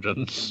have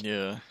dungeons.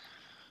 Yeah.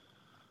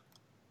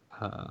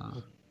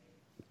 I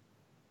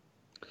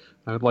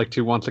would like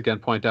to once again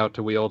point out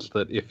to Wheels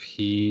that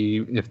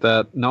if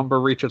that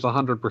number reaches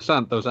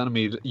 100%, those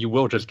enemies, you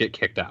will just get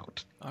kicked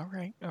out. All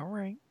right. All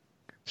right.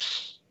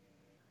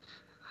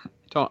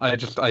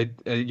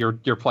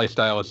 Your play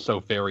style is so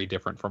very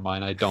different from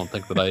mine. I don't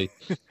think that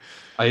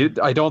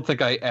I don't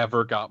think I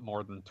ever got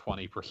more than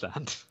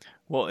 20%.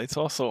 Well, it's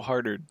also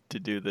harder to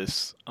do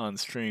this on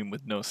stream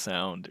with no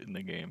sound in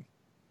the game.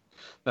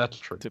 That's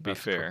true. To be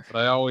fair. But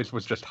I always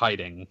was just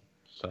hiding,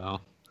 so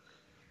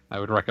I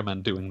would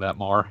recommend doing that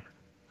more.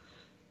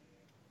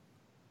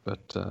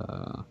 But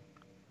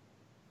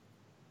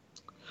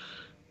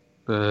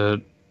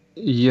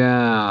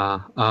yeah,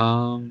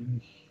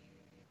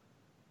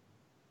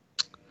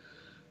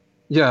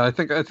 yeah, I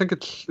think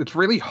it's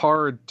really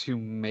hard to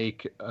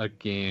make a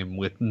game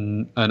with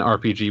an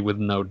RPG with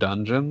no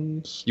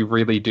dungeons. You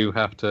really do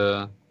have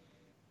to,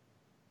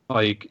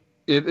 like,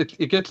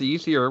 it gets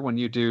easier when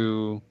you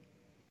do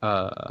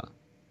action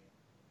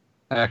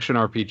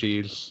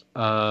RPGs.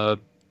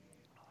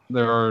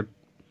 There are,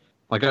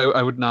 like,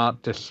 I would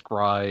not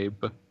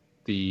describe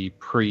the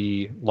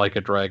pre-Like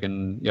a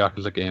Dragon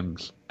Yakuza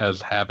games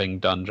as having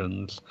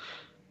dungeons.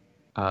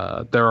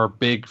 There are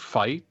big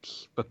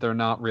fights, but they're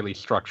not really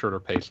structured or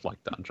paced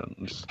like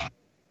dungeons.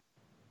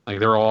 Like,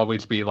 there will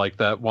always be, like,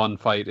 that one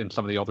fight in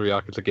some of the older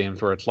Yakuza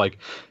games where it's like,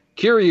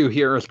 Kiryu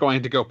here is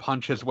going to go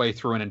punch his way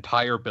through an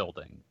entire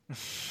building.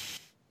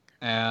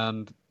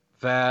 And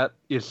that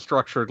is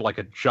structured like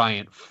a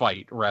giant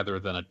fight rather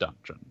than a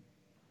dungeon.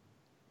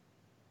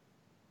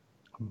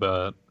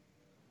 But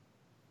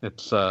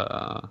it's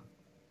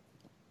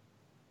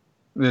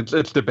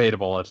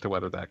debatable as to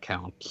whether that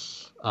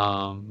counts.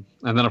 And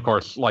then, of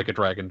course, Like a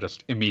Dragon,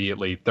 just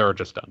immediately, there are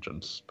just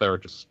dungeons. There are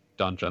just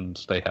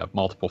dungeons. They have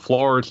multiple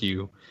floors.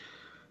 You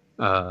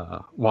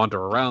wander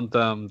around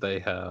them. They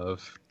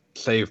have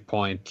save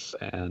points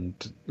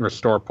and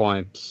restore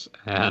points,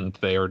 and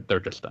they're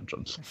just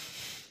dungeons.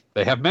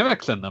 They have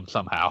mimics in them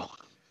somehow.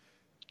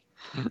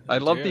 I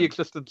love the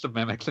existence of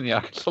mimics in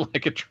Yakuza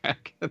Like a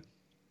Dragon.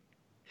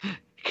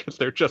 Because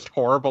they're just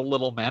horrible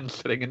little men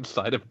sitting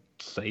inside of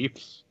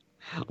safes.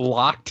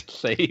 Locked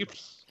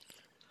safes.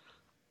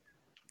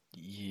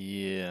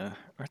 Yeah.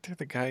 Aren't there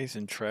the guys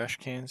in trash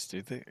cans?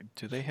 Do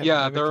they have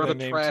Yeah, mimic there are the that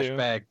name trash too?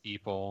 bag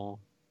people.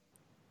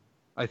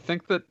 I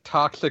think that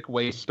Toxic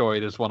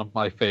Wasteoid is one of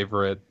my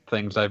favorite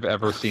things I've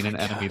ever seen an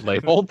enemy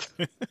labeled.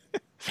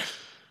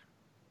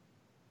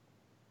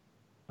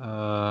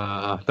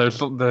 I've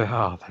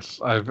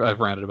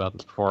ranted about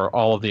this before.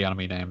 All of the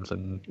enemy names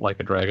in Like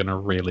a Dragon are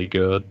really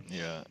good.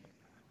 Yeah.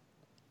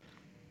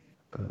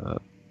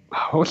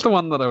 What's the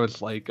one that I was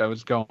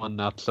going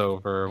nuts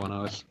over when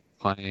I was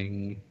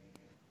playing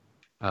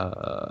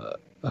a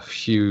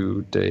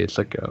few days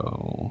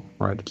ago,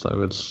 right as I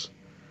was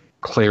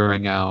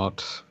clearing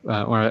out,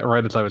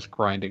 right as I was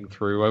grinding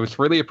through. I was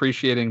really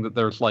appreciating that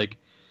there's like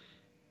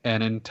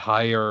an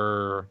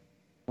entire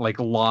like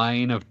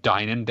line of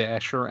Dine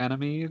Dasher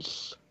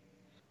enemies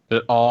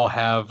that all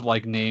have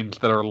like names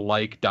that are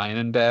like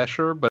Dine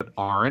Dasher but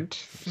aren't.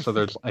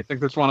 So I think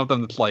there's one of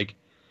them that's like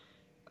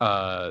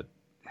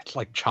it's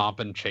like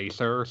Chomp and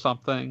Chaser or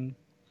something.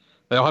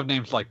 They all have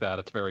names like that.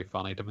 It's very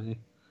funny to me.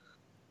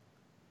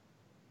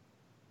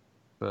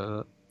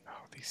 But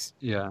these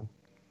yeah,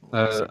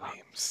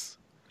 names.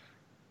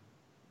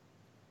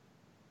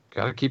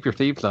 Gotta keep your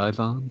thieves' eyes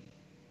on.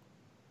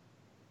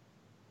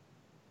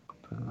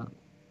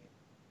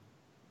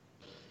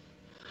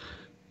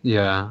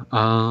 Yeah.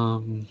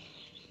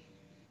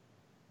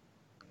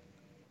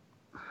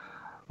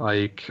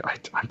 Like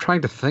I'm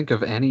trying to think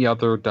of any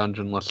other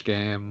dungeonless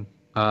game.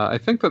 I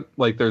think that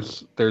like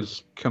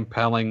there's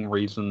compelling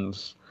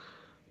reasons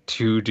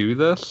to do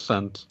this,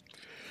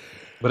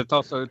 but it's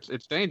also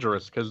it's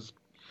dangerous because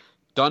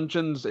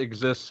dungeons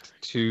exist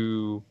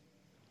to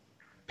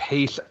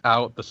pace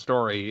out the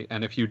story,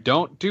 and if you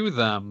don't do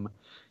them,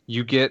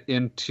 you get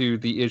into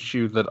the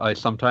issue that I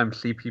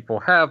sometimes see people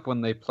have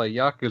when they play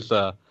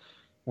Yakuza,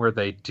 where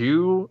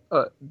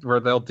where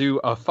they'll do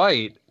a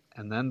fight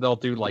and then they'll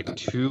do like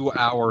 2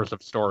 hours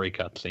of story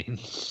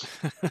cutscenes.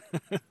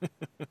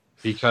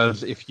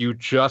 Because if you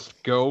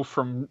just go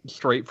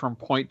straight from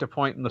point to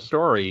point in the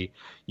story,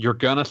 you're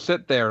gonna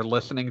sit there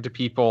listening to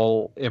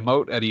people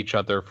emote at each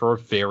other for a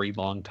very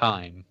long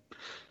time.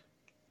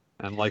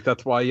 And like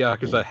that's why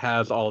Yakuza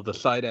has all of the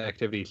side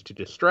activities to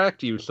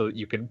distract you so that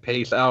you can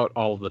pace out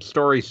all of the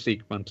story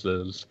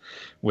sequences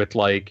with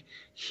like,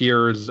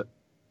 here's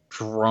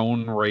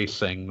drone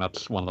racing,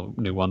 that's one of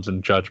the new ones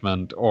in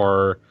Judgment,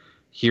 or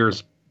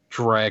here's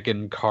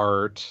Dragon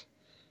Kart,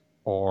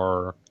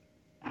 or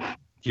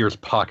here's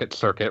Pocket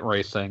Circuit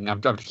Racing.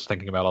 I'm just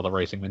thinking about all the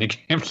racing mini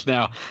games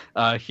now.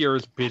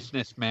 Here's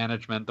Business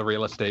Management, the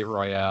Real Estate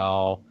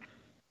Royale,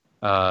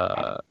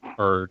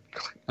 or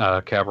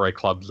Cabaret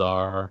Club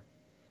Czar.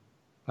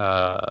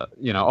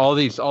 All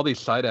these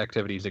side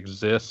activities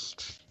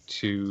exist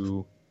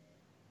to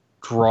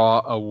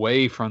draw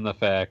away from the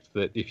fact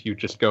that if you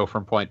just go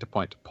from point to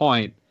point to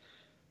point,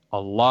 a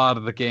lot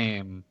of the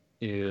game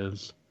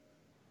is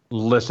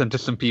listen to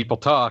some people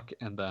talk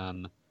and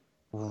then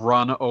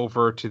run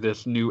over to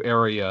this new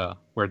area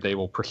where they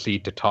will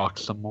proceed to talk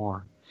some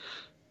more.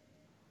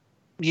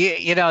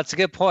 Yeah, it's a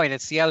good point.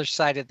 It's the other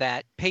side of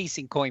that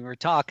pacing coin we're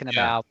talking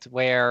about,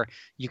 where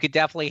you could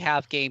definitely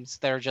have games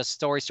that are just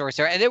story.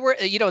 And there were,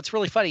 it's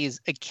really funny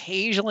is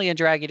occasionally in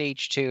Dragon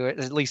Age 2,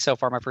 at least so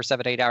far, my first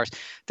 7 to 8 hours,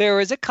 there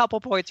was a couple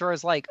points where I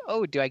was like,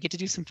 oh, do I get to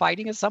do some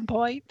fighting at some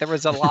point? There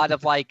was a lot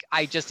of like,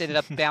 I just ended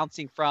up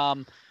bouncing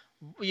from,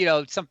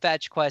 some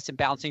fetch quests and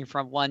bouncing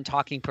from one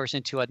talking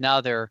person to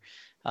another.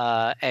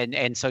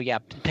 And so, yeah,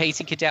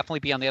 pacing could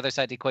definitely be on the other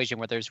side of the equation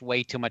where there's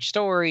way too much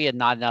story and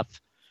not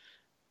enough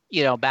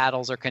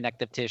battles or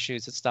connective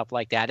tissues and stuff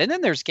like that. And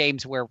then there's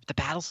games where the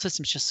battle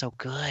system's just so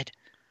good.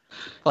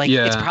 Like,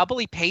 it's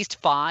probably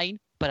paced fine,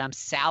 but I'm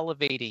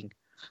salivating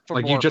for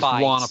like more you just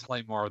fights. want to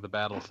play more of the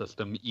battle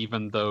system,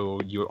 even though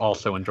you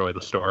also enjoy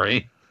the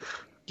story.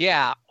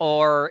 Yeah,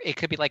 or it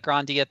could be like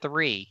Grandia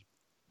 3,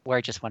 where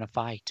I just want to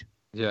fight.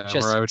 Yeah,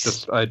 where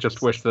I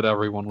just wish that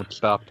everyone would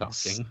stop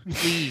talking.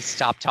 Please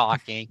stop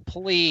talking.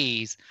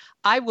 Please.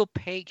 I will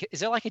pay. Is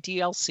there like a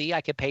DLC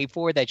I could pay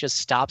for that just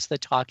stops the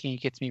talking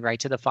and gets me right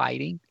to the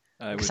fighting?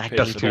 I would pay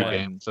just for 2 that.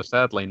 games, so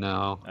sadly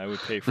no. I would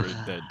pay for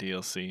that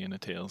DLC in a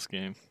Tales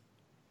game.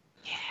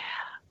 Yeah.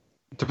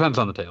 Depends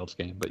on the Tales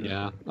game, but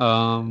yeah.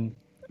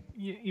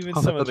 Even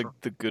some of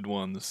the good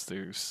ones,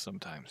 there's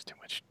sometimes too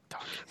much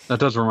talking. That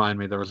does remind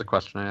me, there was a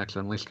question I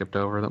accidentally skipped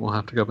over that we'll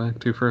have to go back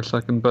to for a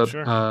second, but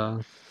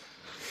sure.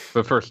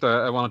 But first,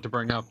 I wanted to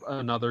bring up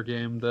another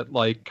game that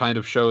like kind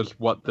of shows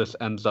what this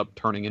ends up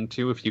turning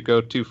into if you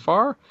go too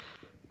far.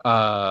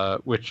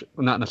 Which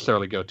not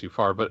necessarily go too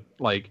far, but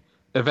like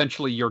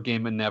eventually your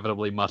game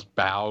inevitably must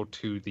bow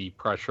to the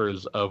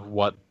pressures of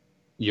what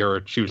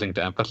you're choosing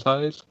to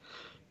emphasize.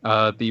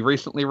 The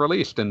recently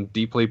released and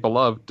deeply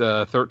beloved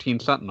 13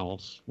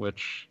 Sentinels,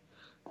 which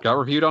got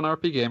reviewed on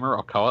RP Gamer.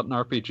 I'll call it an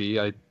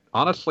RPG. I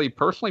honestly,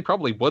 personally,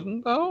 probably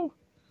wouldn't though.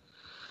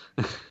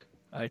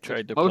 I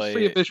tried to play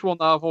mostly a visual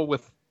novel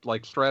with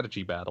like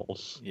strategy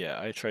battles. Yeah,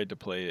 I tried to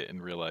play it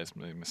and realized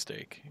my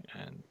mistake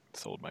and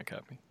sold my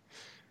copy.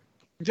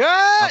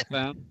 Yeah.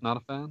 Not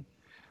a fan.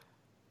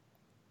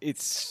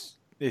 It's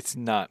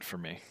not for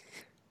me.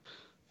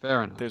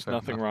 Fair enough. There's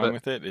nothing wrong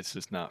with it. It's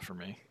just not for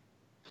me.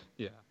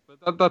 Yeah,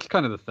 but that's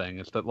kind of the thing.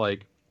 Is that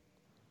like,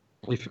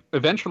 if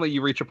eventually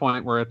you reach a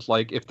point where it's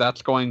like, if you're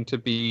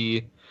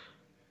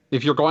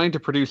going to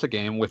produce a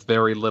game with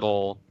very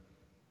little,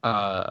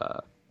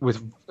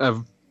 with a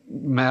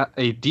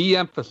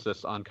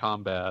de-emphasis on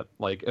combat,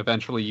 like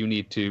eventually you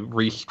need to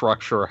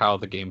restructure how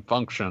the game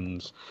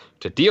functions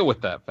to deal with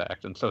that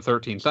fact. And so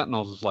 13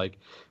 Sentinels is like,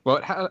 well,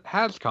 it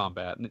has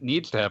combat and it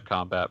needs to have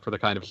combat for the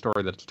kind of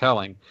story that it's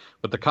telling,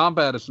 but the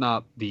combat is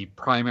not the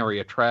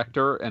primary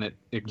attractor and it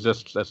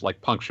exists as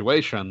like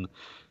punctuation.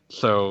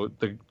 So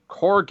the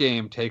core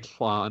game takes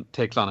on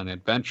an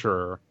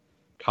adventure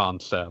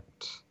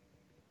concept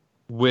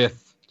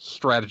with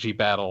strategy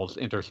battles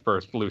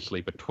interspersed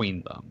loosely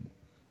between them.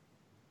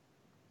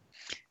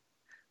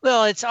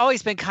 Well, it's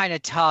always been kind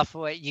of tough.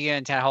 You get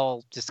into that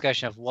whole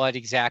discussion of what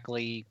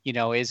exactly,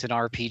 is an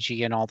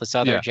RPG and all this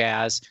other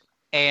jazz.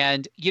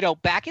 And,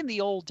 back in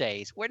the old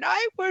days, when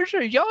I was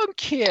a young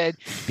kid,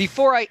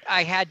 before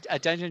I had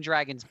Dungeons &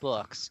 Dragons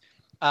books,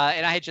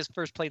 and I had just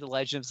first played The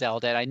Legend of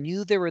Zelda, and I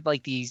knew there were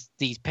like these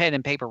pen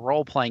and paper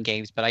role-playing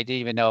games, but I didn't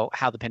even know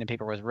how the pen and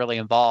paper was really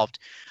involved.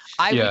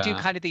 I would do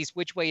kind of these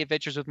which way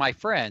adventures with my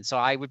friends. So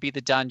I would be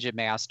the dungeon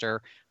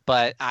master,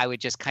 but I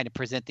would just kind of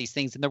present these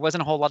things, and there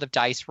wasn't a whole lot of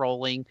dice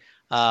rolling.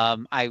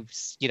 I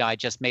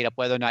just made up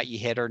whether or not you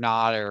hit or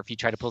not, or if you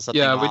try to pull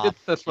something off. Yeah, we did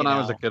this when I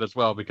was a kid as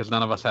well, because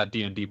none of us had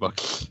D&D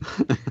books.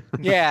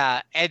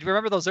 Yeah, and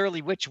remember those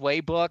early Which Way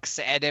books?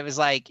 And it was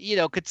like,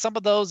 could some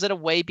of those in a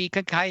way be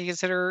kind of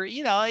considered,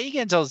 you get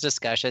into those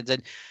discussions.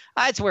 And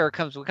that's where when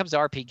it comes to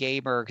RP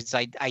Gamer, because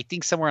I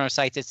think somewhere on our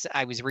site,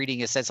 I was reading,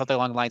 it said something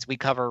along the lines, we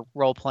cover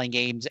role-playing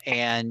games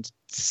and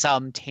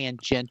some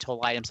tangential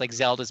items, like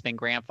Zelda's been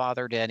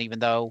grandfathered in, even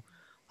though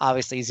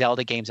obviously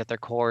Zelda games at their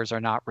cores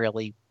are not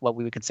really what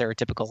we would consider a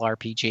typical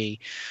RPG.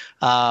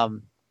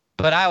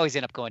 But I always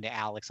end up going to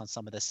Alex on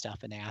some of this stuff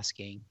and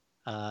asking.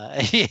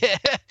 Yeah.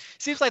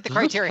 Seems like the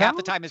criteria half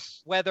the time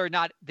is whether or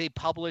not the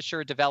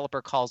publisher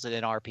developer calls it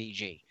an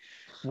RPG.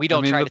 We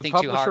don't try to think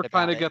too hard about it. The publisher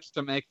kind of gets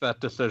to make that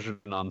decision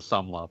on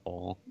some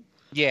level.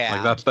 Yeah.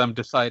 Like that's them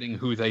deciding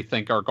who they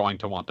think are going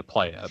to want to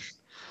play it.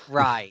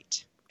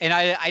 Right. And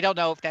I don't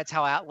know if that's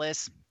how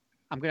Atlas.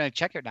 I'm going to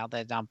check it now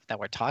that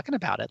we're talking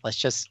about it.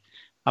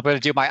 I'm going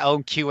to do my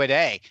own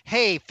Q&A.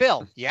 Hey,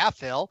 Phil. Yeah,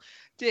 Phil.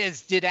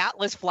 Did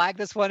Atlas flag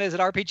this one as an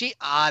RPG?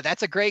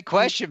 That's a great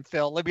question,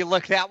 Phil. Let me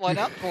look that one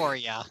up for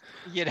you.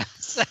 You know.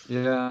 So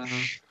yeah.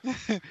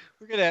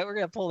 we're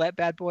gonna pull that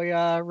bad boy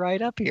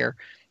right up here.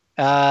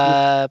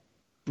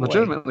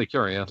 Legitimately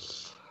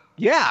curious.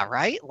 Yeah,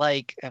 right.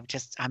 Like I'm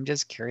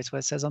just curious what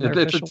it says on their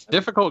official. It's a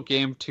difficult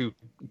game to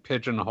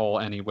pigeonhole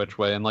any which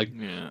way, and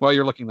while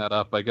you're looking that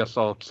up, I guess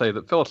I'll say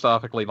that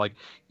philosophically, like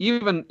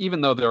even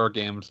though there are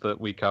games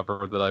that we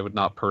cover that I would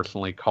not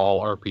personally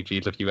call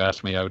RPGs, if you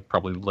asked me, I would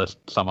probably list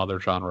some other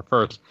genre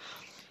first.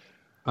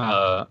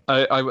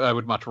 I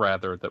would much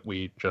rather that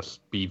we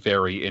just be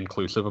very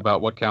inclusive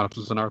about what counts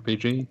as an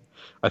RPG.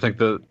 I think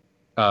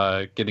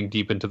that getting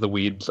deep into the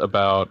weeds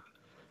about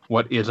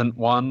what isn't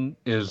one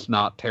is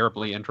not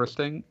terribly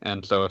interesting,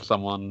 and so if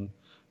someone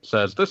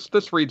says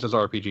this reads as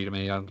RPG to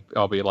me,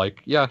 I'll be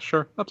like, yeah,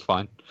 sure, that's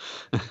fine.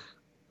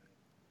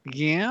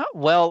 Yeah,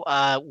 well,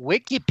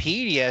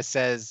 Wikipedia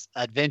says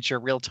adventure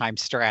real-time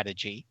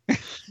strategy.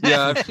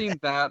 Yeah, I've seen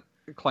that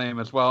claim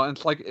as well, and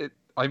it's like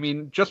I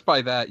mean, just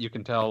by that you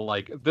can tell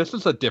like this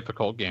is a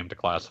difficult game to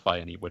classify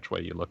any which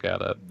way you look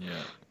at it.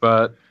 Yeah,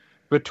 but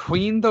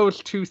between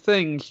those two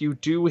things, you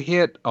do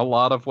hit a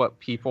lot of what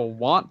people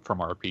want from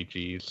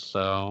RPGs,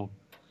 so...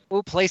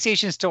 Well,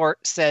 PlayStation Store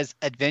says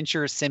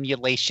adventure,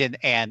 simulation,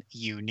 and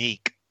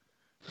unique.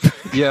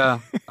 Yeah.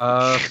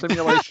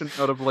 Simulation,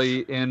 notably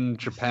in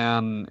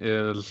Japan,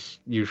 is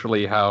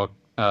usually how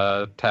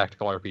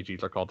tactical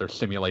RPGs are called. They're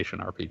simulation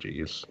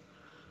RPGs.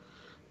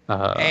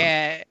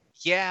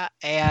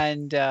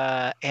 And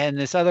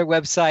this other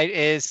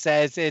website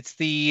says it's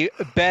the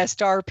best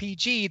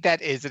RPG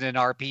that isn't an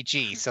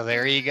RPG. So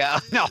there you go.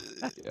 No.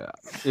 Yeah,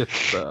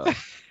 it's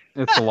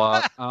a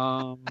lot.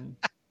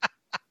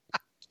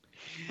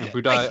 And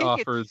Budai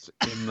offers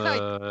in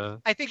the.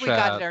 I think we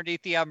got it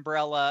underneath the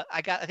umbrella.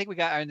 I think we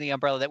got under the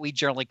umbrella that we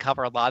generally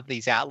cover a lot of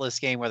these Atlas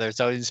games, whether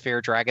it's Odin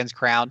Sphere, Dragon's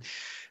Crown.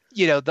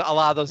 You know, a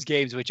lot of those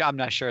games, which I'm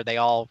not sure they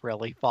all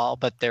really fall,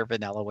 but they're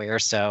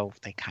vanillaware, so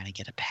they kind of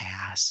get a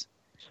pass.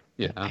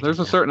 Yeah, there's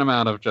a certain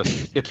amount of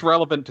just, it's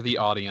relevant to the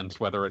audience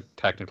whether it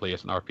technically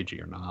is an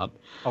RPG or not.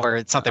 Or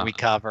it's something we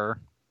cover.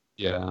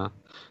 Yeah.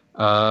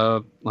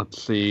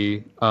 Let's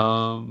see.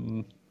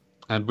 And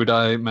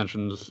Budai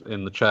mentions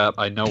in the chat,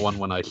 I know one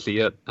when I see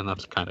it, and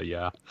that's kind of,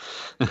 yeah.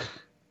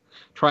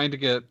 Trying to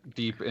get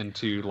deep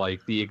into,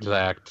 like, the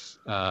exact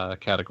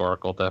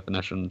categorical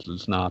definitions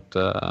is not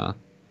the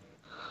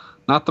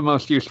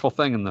most useful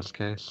thing in this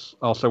case.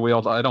 Also,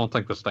 I don't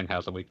think this thing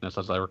has a weakness,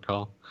 as I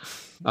recall.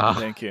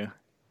 Thank you.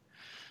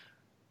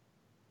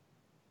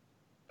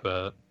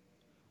 But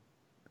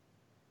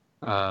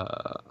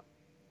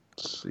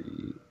let's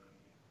see.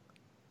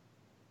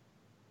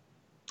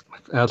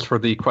 As for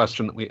the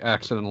question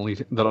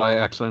that I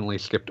accidentally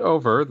skipped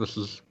over, this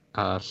is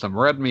some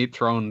red meat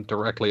thrown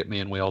directly at me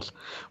in Wheels.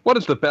 What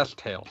is the best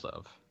Tales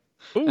of?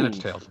 Ooh, and it's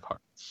Tales of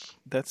Hearts.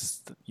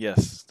 That's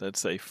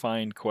a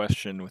fine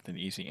question with an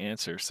easy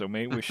answer. So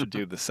maybe we should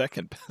do the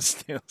second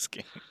best Tales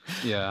game.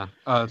 Yeah.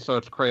 So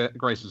it's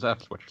Grace's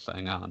F is what you're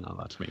saying. Oh no,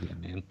 that's me being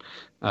mean.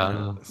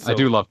 I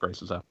do love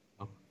Grace's F.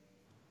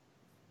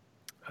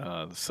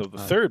 So the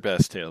third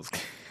best Tales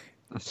game.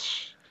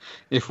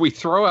 If we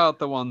throw out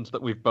the ones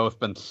that we've both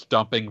been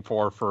stumping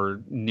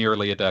for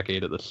nearly a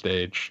decade at this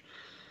stage,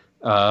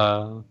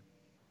 let's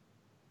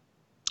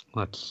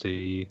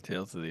see.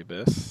 Tales of the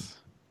Abyss.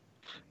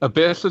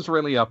 Abyss is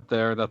really up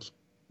there. That's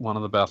one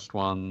of the best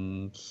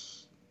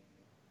ones.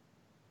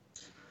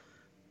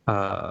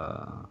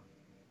 I've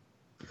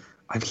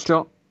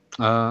still...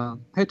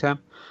 hey, Tam.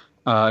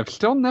 I've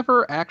still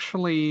never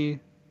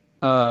actually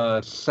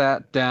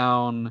sat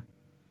down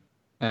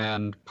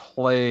and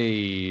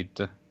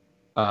played...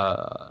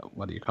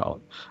 what do you call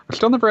it? I've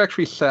still never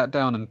actually sat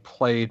down and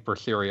played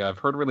Berseria. I've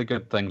heard really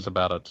good things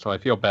about it, so I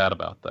feel bad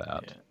about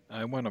that. Yeah.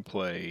 I want to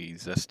play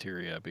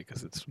Zestiria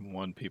because it's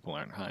one people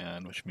aren't high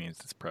on, which means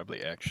it's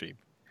probably actually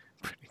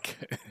pretty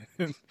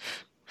good.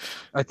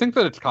 I think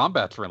that its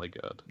combat's really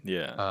good.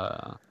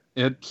 Yeah.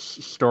 Its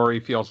story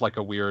feels like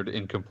a weird,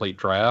 incomplete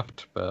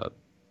draft, but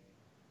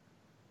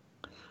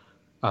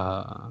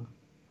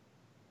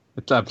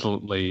it's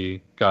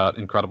absolutely got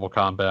incredible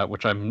combat,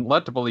 which I'm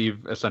led to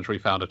believe essentially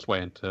found its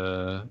way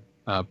into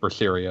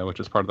Berseria, which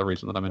is part of the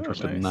reason that I'm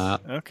interested in that.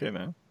 Okay,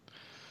 man.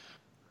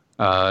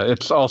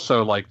 It's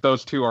also like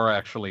those two are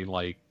actually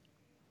like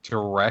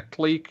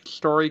directly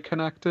story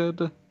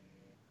connected.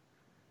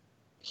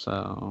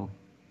 So,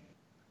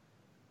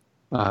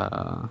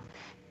 let's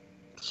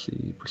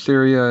see.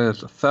 Berseria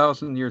is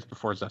 1,000 years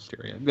before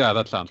Zestiria. Yeah,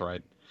 that sounds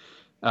right.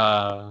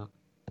 But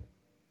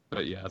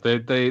yeah,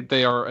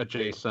 they are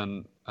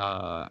adjacent.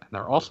 And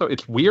they're also,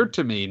 it's weird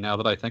to me now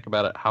that I think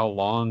about it how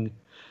long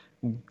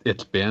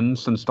it's been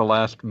since the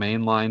last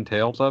mainline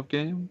Tales of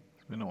game.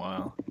 It's been a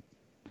while.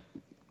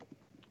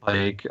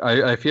 Like,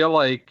 I feel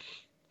like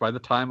by the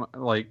time,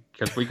 like,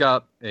 because we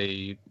got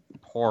a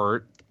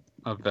port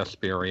of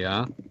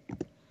Vesperia,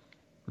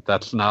 but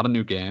that's not a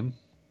new game.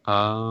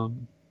 Budai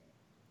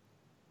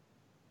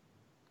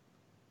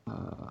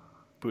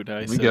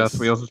we guess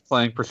says, Wheels is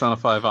playing Persona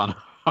 5 on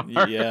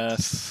hard.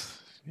 yes.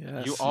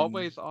 You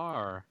always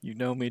are. You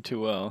know me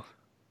too well.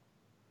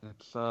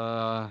 It's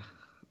a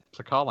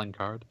calling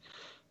card.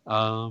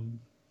 But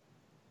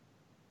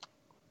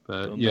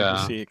They'll yeah,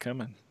 never see it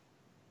coming.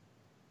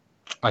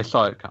 I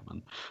saw it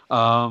coming.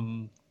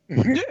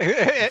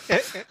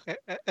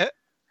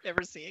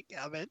 Never see it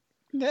coming.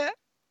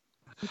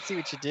 Let's see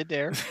what you did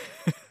there.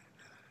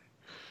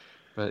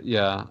 But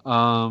yeah,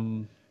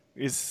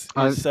 Is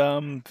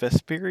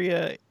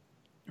Vesperia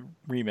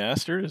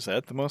remastered? Is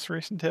that the most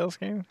recent Tales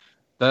game?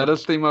 that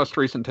is the most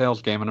recent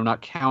Tales game, and I'm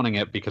not counting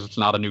it because it's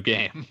not a new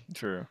game.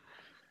 True.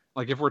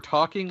 Like, if we're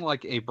talking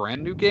like a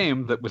brand new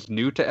game that was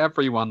new to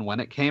everyone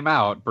when it came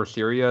out,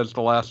 Berseria is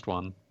the last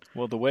one.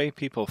 Well, the way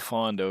people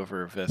fawned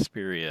over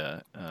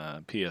Vesperia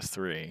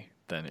PS3,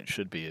 then it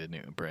should be a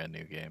brand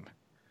new game.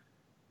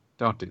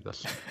 Don't do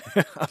this.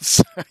 I'm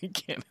sorry, I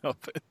can't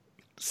help it.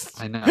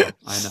 I know.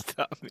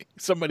 Stop me.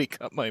 Somebody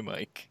cut my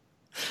mic.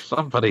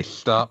 Somebody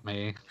stop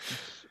me.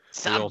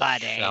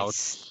 Somebody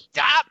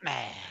stop me.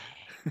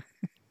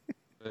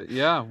 But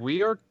yeah,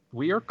 we are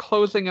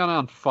closing in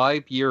on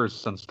 5 years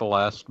since the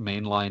last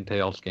mainline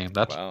Tales game.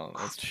 That's Wow,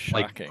 that's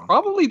like shocking.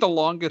 probably the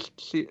longest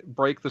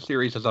break the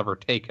series has ever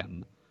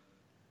taken.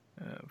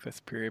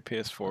 Vesperia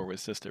PS4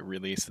 was just a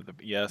release of the...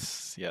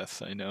 Yes,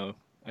 I know.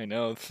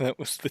 That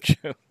was the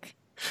joke.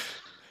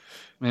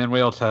 Man,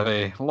 Wheels have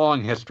a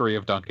long history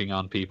of dunking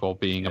on people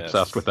being Yes.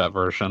 obsessed with that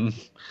version.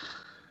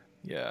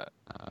 Yeah.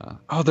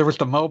 Oh, there was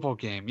the mobile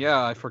game.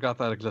 Yeah, I forgot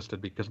that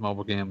existed because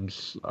mobile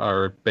games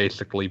are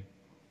basically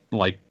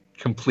like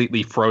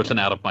completely frozen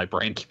out of my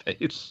brain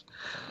space.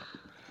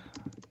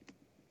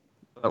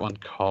 That one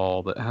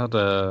called, it had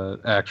a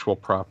actual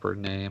proper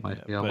name, I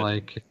feel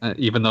like.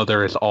 Even though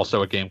there is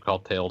also a game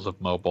called Tales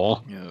of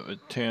Mobile. Yeah,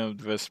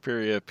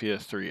 Vesperia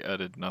PS3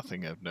 added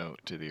nothing of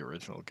note to the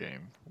original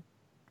game.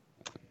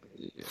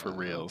 Yeah. For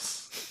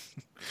reals.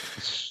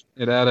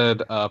 It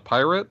added a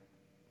pirate,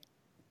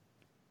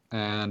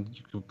 and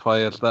you can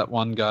play as that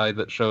one guy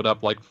that showed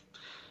up like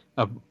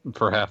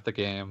for half the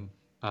game.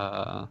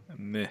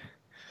 Meh.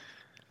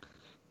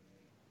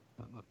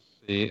 Let's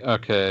see.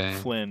 Okay.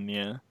 Flynn,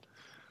 yeah.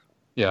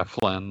 Yeah,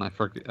 Flynn. I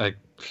forget.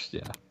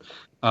 Yeah.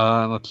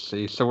 Let's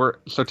see. So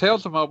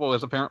Tales of Mobile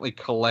is apparently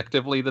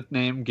collectively the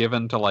name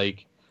given to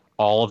like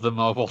all of the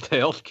mobile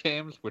Tales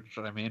games, which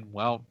I mean,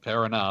 well,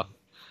 fair enough.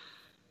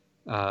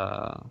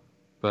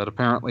 But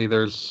apparently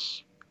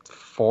there's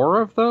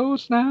 4 of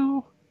those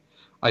now.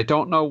 I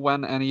don't know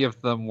when any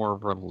of them were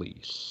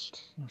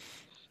released.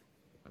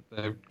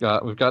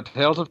 We've got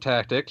Tales of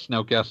Tactics.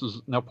 No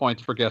guesses. No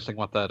points for guessing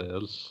what that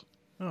is.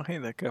 Oh, hey,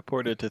 that got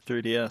ported to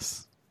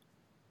 3DS.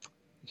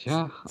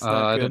 Yeah, It's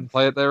not I good. didn't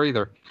play it there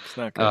either. It's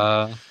not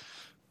good.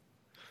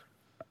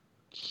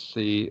 Let's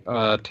see.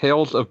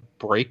 Tales of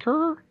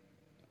Breaker?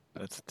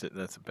 That's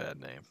a bad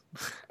name.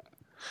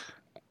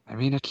 I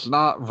mean, it's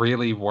not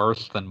really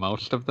worse than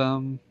most of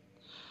them.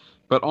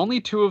 But only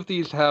 2 of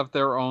these have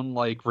their own,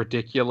 like,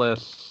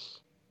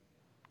 ridiculous...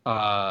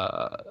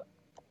 So,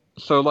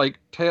 like,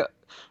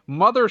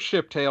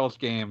 Mothership Tales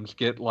games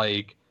get,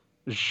 like,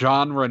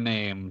 genre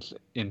names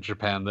in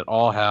Japan that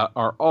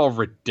are all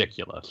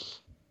ridiculous.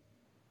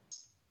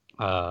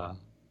 I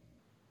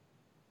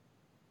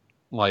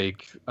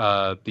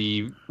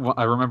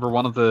remember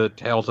one of the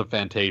Tales of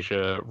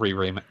Fantasia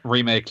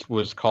remakes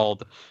was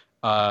called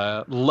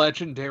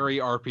Legendary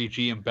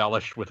RPG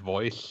Embellished with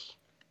Voice.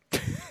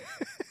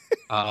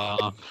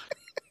 What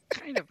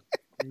kind of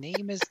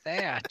name is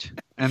that?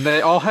 And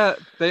they all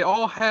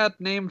had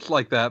names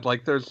like that.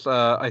 Like there's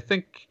I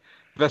think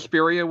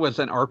Vesperia was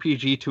an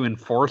RPG to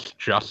enforce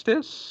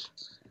justice.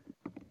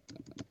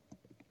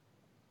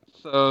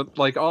 So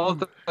like all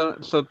of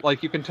so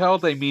like you can tell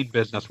they mean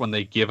business when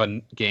they give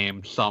a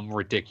game some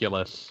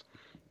ridiculous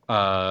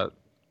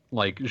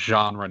like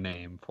genre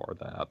name for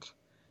that.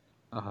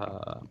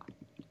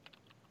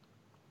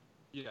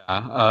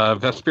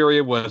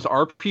 Vesperia was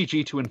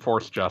RPG to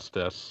enforce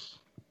justice.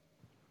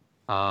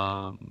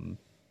 But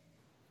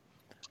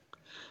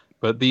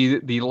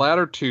the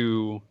latter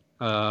 2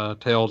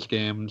 Tales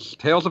games,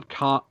 Tales of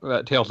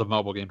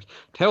Mobile games,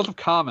 Tales of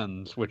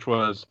Commons, which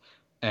was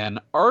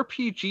an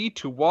RPG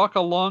to walk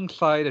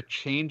alongside a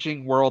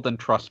changing world and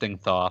trusting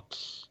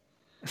thoughts.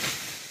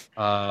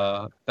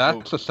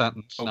 That's a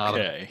sentence, not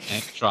a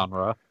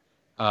genre.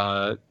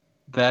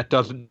 That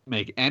doesn't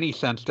make any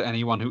sense to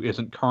anyone who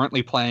isn't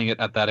currently playing it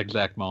at that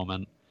exact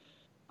moment.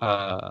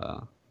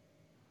 But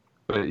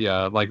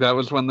yeah, like that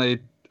was when they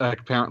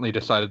apparently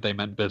decided they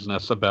meant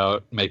business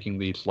about making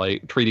these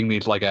treating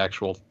these like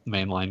actual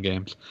mainline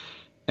games.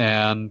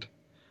 And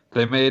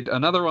They made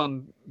another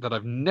one that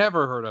I've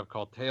never heard of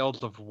called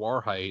Tales of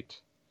Warhite,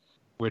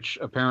 which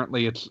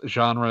apparently its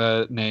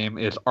genre name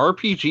is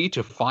RPG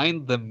to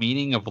Find the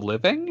Meaning of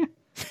Living.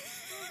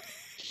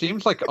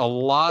 Seems like a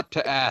lot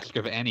to ask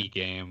of any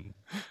game.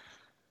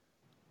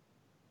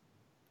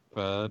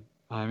 But,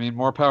 I mean,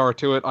 more power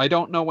to it. I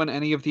don't know when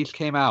any of these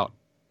came out.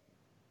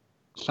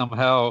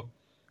 Somehow,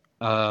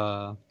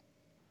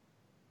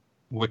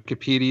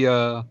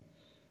 Wikipedia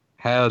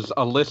has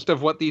a list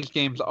of what these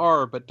games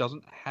are, but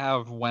doesn't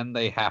have when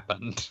they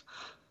happened.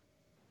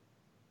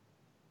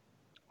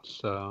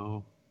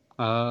 So,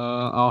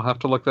 I'll have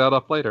to look that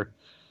up later.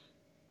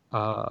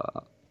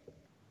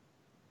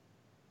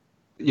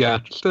 Yeah,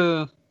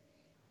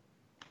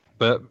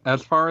 but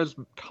as far as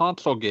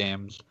console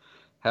games,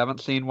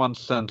 haven't seen one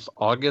since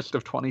August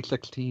of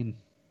 2016.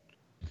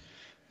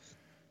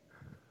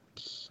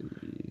 Let's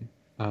see.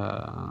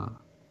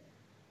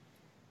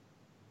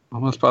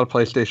 Almost bought a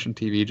PlayStation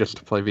TV just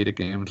to play Vita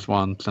games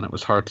once, and it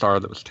was Hearts R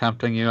that was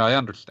tempting you. I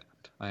understand.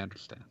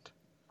 Let's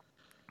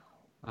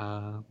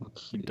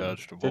see. You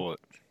dodged a bullet.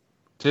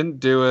 Didn't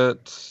do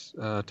it.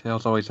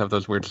 Tales always have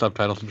those weird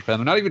subtitles in Japan.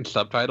 They're not even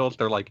subtitles.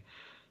 They're like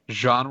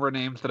genre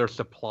names that are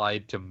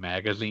supplied to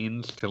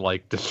magazines to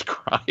like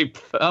describe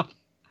them.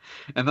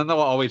 And then they'll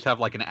always have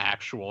like an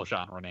actual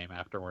genre name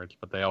afterwards,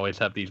 but they always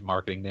have these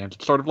marketing names.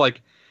 It's sort of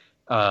like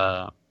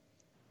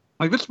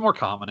this is more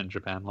common in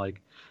Japan.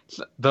 Like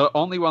the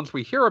only ones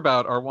we hear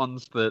about are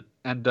ones that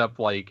end up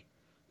like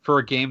for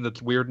a game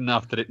that's weird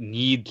enough that it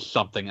needs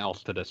something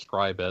else to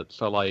describe it.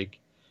 So like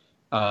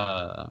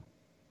the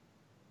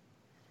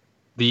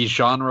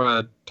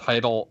genre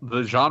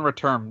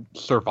term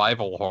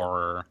survival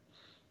horror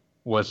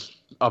was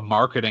a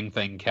marketing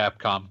thing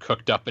Capcom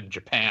cooked up in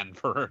Japan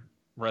for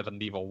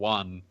Resident Evil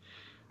 1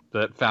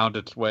 that found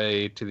its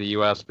way to the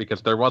US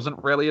because there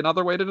wasn't really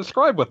another way to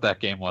describe what that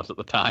game was at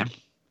the time.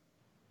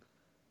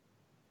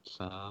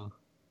 So,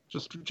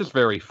 just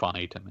very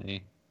funny to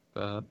me.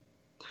 But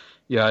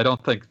yeah, I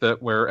don't think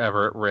that we're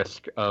ever at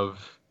risk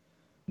of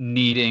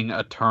needing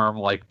a term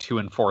like to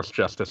enforce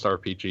justice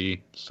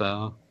RPG.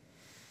 So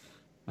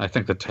I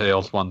think the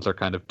Tales ones are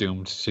kind of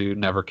doomed to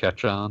never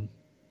catch on.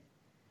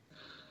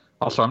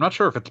 Also, I'm not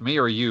sure if it's me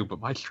or you,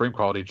 but my stream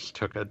quality just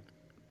took a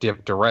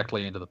dip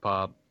directly into the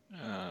pod.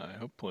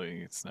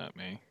 Hopefully it's not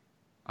me.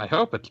 I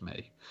hope it's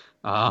me.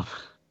 But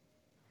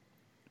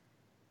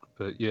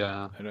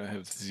yeah. I don't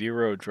have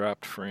 0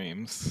 dropped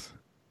frames.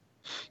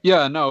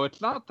 Yeah, no,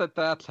 it's not that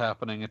that's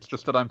happening. It's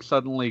just that I'm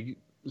suddenly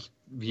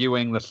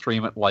viewing the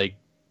stream at like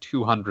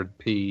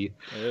 200p.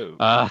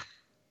 Oh.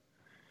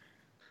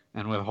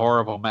 And with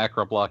horrible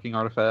macro blocking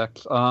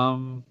artifacts.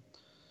 Let's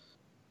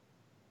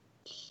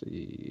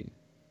see.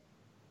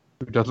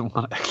 Who doesn't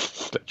want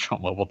existential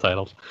mobile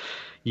titles?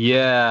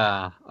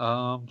 Yeah.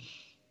 But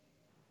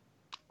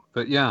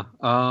yeah.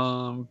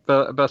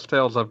 The best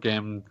Tales of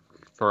game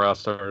for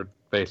us are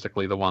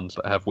basically the ones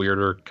that have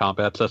weirder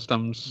combat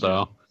systems.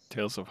 So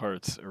Tales of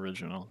Hearts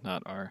original,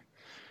 not R.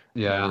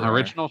 Yeah,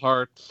 Original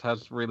Hearts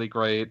has really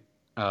great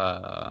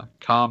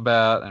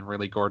combat and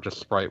really gorgeous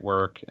sprite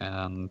work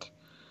and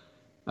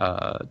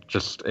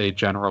just a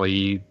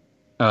generally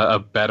a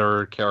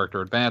better character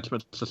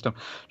advancement system.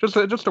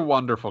 Just a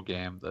wonderful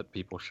game that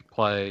people should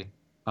play.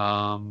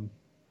 Let's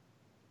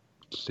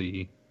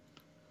see.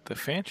 The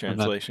fan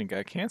translation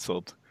got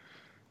canceled.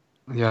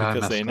 Yeah,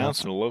 because they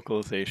announced a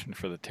localization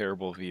for the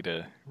terrible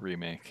Vita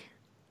remake.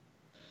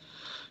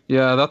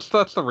 Yeah, that's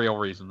the real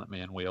reason that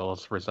me and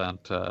Wheels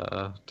resent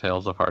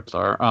Tales of Hearts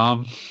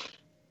R.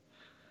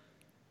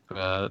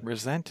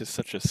 Resent is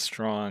such a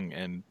strong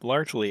and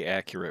largely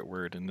accurate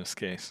word in this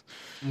case.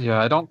 Yeah,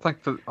 I don't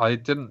think that I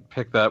didn't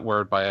pick that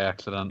word by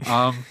accident.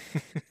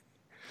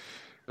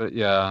 But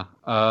yeah,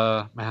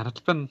 man,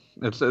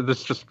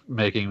 it's just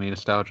making me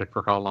nostalgic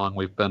for how long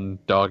we've been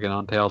dogging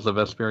on Tales of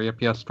Vesperia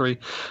PS3.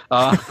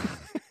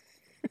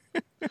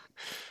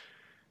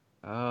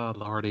 Oh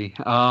lordy.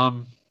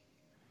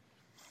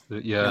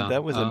 Yeah,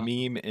 that was a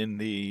meme in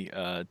the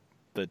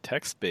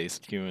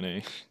text-based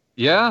Q&A.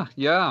 Yeah.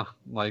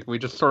 Like we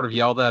just sort of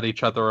yelled at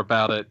each other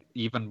about it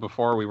even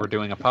before we were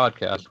doing a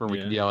podcast where we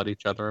could yell at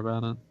each other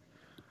about it.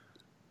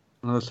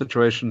 One of the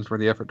situations where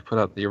the effort to put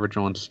out the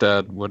original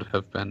instead would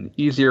have been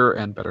easier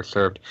and better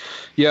served.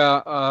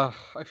 Yeah,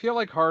 I feel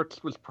like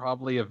Hearts was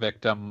probably a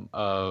victim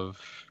of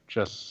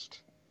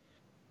just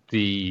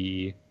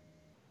the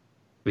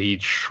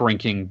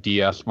shrinking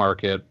DS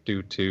market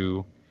due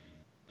to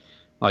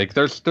like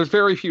there's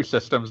very few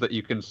systems that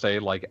you can say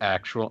like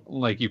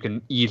you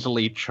can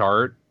easily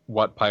chart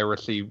what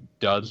piracy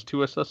does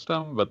to a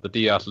system, but the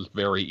DS is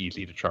very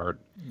easy to chart.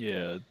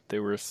 Yeah,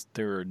 there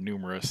were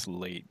numerous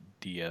late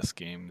DS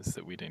games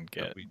that we didn't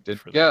get.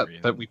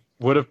 That we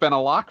would have been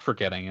a lock for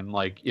getting, and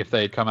like if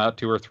they had come out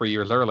 2 or 3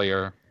 years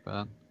earlier,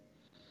 but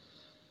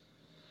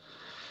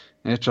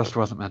it just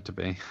wasn't meant to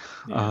be.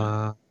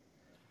 Yeah.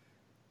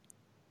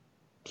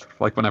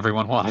 Like when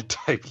everyone wanted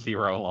Type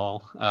 0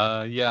 lol.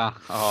 Yeah.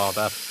 Oh,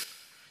 that's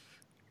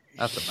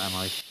a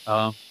memory.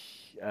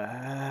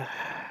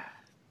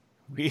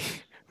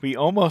 We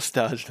almost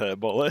dodged that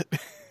bullet.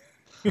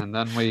 And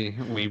then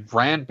we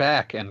ran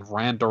back and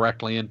ran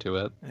directly into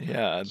it.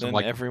 Yeah, Some, then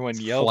like, everyone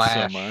yelled so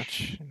flash.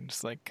 much. And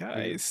it's like,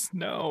 guys,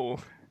 no.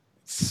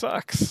 It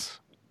sucks.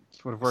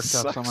 This would have worked out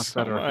so Sucks much so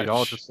better if you'd all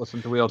much. just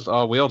listened to Wheels.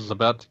 Oh, Wheels is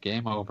about to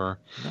game over.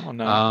 No,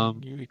 no.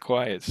 Um, You be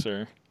quiet,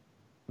 sir.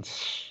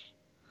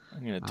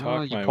 I'm gonna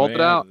talk you my pulled way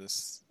it out out. of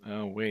this.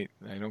 Oh wait,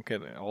 I don't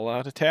get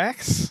all-out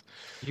attacks.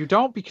 You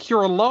don't because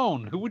you're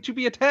alone. Who would you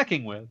be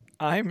attacking with?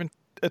 I'm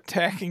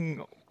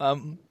attacking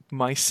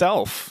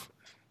myself.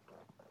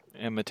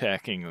 Am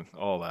attacking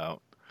all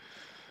out.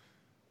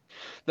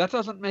 That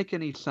doesn't make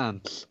any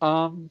sense.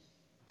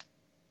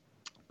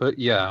 But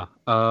yeah.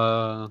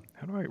 How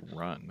do I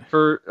run?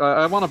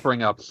 I want to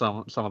bring up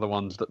some of the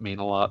ones that mean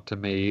a lot to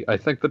me. I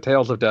think the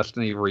Tales of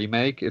Destiny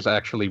remake is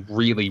actually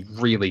really,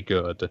 really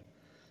good.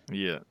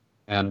 Yeah.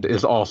 And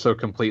is also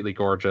completely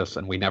gorgeous,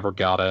 and we never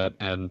got it.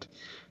 And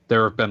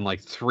there have been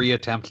like 3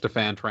 attempts to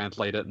fan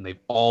translate it, and they've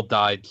all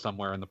died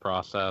somewhere in the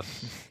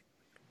process.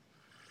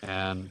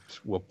 And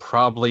we'll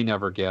probably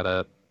never get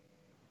it.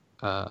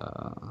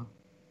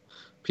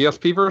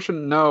 PSP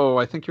version? No,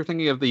 I think you're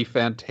thinking of the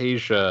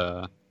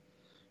Fantasia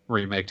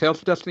remake. Tales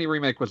of Destiny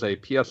remake was a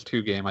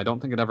PS2 game. I don't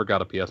think it ever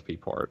got a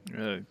PSP port.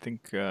 I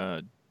think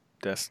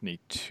Destiny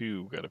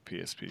 2 got a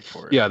PSP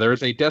port. Yeah, there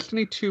is a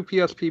Destiny 2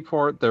 PSP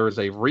port, there is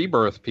a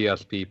Rebirth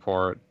PSP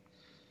port,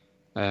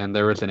 and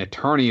there is an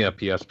Eternia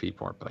PSP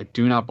port, but I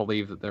do not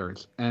believe that there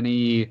is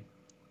any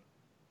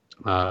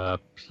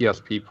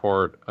PSP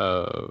port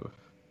of...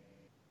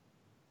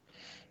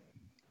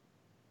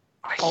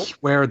 I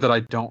swear that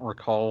I don't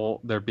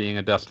recall there being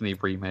a Destiny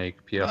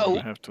remake PSP.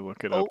 I have to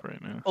look it up right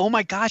now. Oh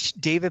my gosh,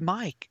 David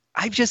Mike,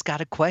 I've just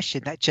got a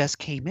question that just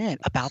came in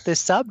about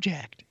this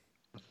subject.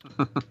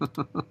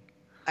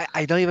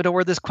 I don't even know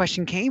where this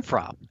question came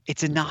from.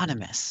 It's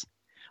anonymous.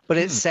 But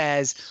it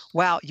says,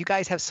 wow, you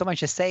guys have so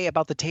much to say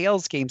about the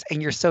Tales games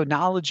and you're so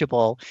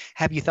knowledgeable.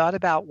 Have you thought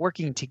about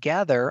working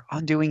together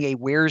on doing a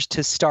Where's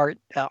to Start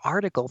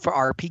article for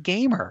RP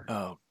Gamer?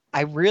 Oh,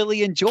 I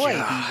really enjoy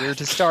the Where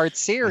to Start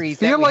series. I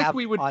feel that we like have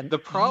we would. on The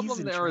problem Ys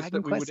and there is that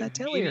Dragon we would Quest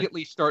Atelier.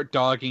 immediately start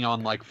dogging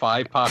on like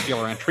 5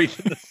 popular entries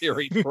in the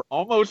series for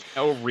almost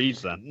no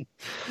reason.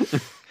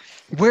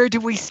 Where do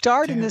we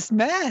start in this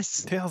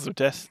mess?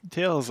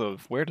 Tales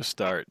of Where to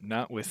Start,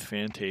 not with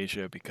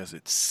Fantasia because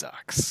it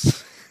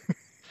sucks.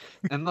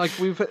 And like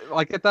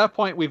at that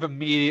point we've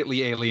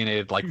immediately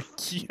alienated like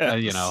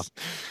Yes.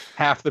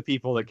 half the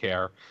people that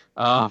care.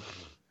 But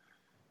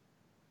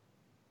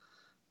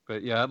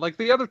yeah, like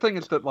the other thing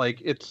is that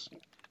like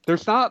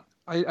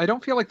I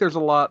don't feel like there's a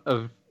lot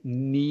of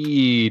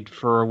need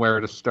for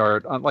Where to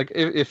Start. Like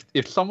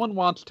if someone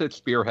wants to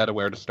spearhead a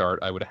Where to Start,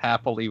 I would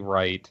happily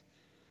write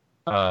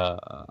I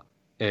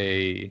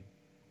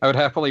would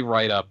happily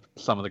write up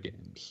some of the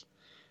games.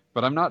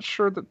 But I'm not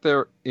sure that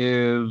there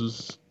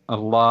is a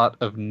lot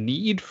of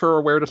need for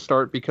a Where to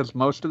Start because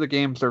most of the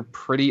games are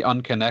pretty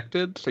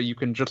unconnected, so you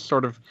can just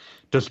sort of,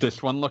 does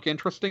this one look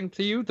interesting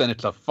to you? Then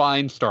it's a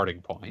fine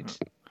starting point.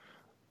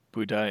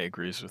 Budai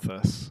agrees with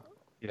us.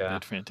 Yeah.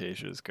 That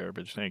Fantasia is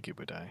garbage. Thank you,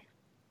 Budai.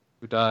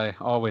 Budai,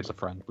 always a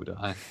friend,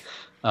 Budai.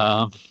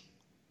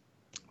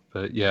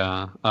 But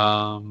yeah.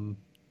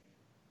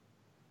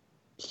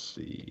 Let's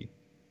see.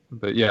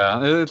 But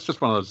yeah, it's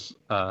just one of those.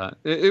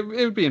 It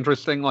would be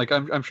interesting. Like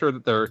I'm sure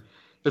that there's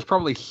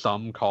probably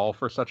some call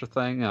for such a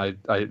thing.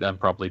 I'm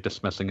probably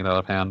dismissing it out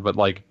of hand, but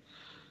like,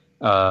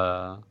 it's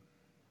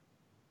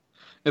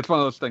one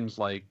of those things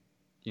like,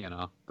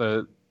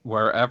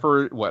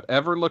 whatever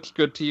looks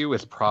good to you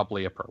is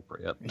probably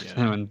appropriate.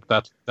 Yeah. And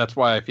that's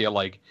why I feel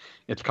like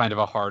it's kind of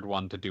a hard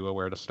one to do a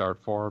Where to Start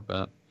for,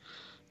 but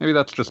maybe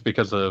that's just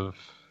because of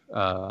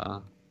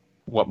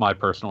what my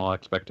personal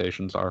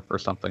expectations are for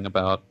something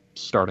about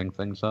starting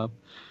things up.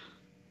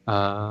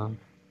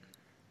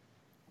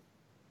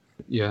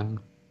 Yeah.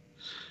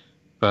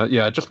 But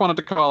yeah, I just wanted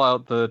to call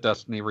out the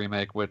Destiny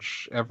remake,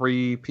 which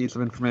every piece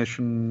of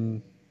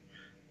information,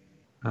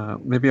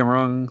 maybe I'm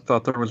wrong,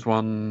 thought there was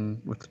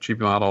one with the chibi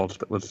models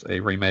that was a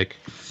remake.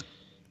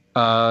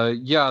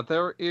 Yeah,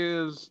 there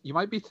is, you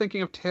might be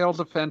thinking of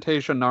Tales of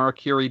Fantasia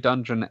Narakiri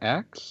Dungeon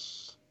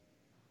X,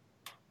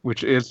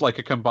 which is like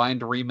a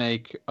combined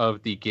remake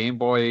of the Game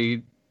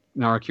Boy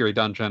Narakiri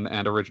Dungeon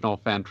and original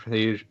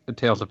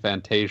Tales of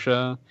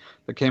Fantasia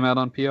that came out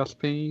on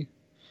PSP,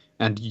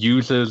 and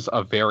uses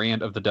a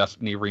variant of the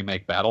Destiny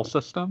remake battle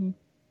system.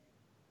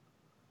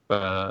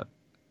 But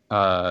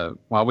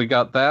while we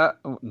got that,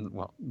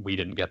 well, we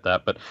didn't get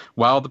that, but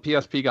while the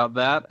PSP got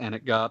that and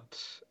it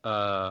got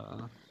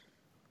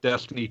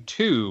Destiny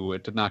 2,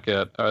 it did not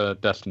get a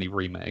Destiny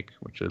remake,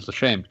 which is a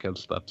shame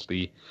because that's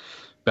the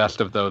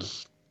best of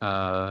those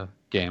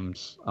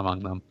games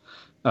among them,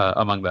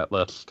 among that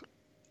list.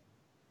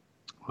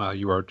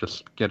 You are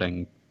just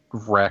getting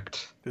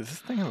wrecked. Does this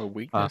thing have a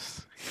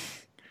weakness?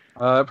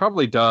 It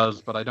probably does,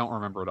 but I don't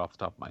remember it off the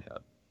top of my head.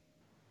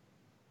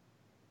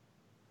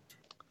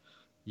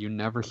 You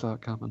never saw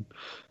it coming.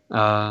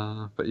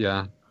 But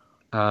yeah.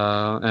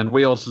 And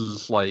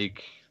Wheels'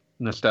 like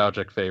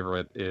nostalgic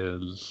favorite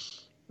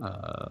is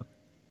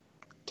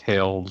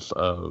Tales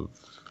of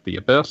the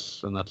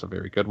Abyss, and that's a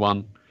very good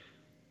one.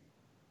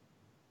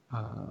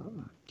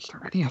 Is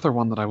there any other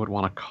one that I would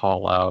want to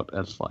call out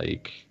as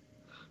like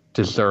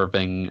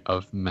deserving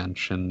of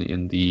mention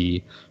in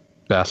the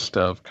best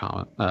of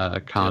Tales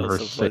of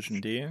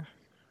conversation? Legendia.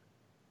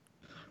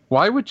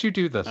 Why would you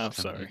do this? I'm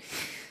to sorry. me?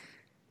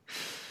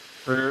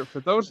 For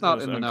those not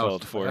was in the know,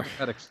 uncalled I for. haven't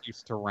had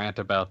excuse to rant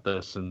about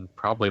this in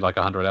probably like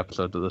 100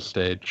 episodes at this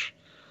stage.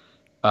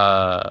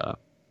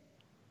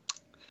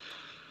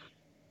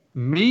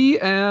 Me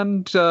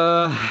and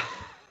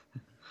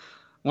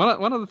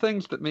one of the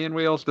things that me and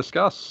Wheels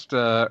discussed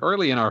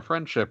early in our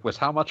friendship was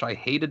how much I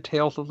hated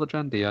Tales of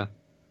Legendia.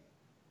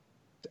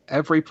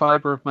 Every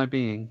fiber of my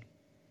being.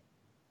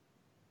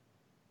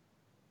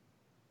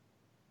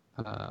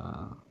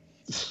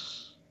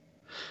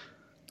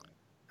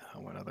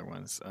 What other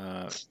ones?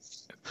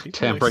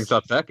 Tam brings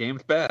up that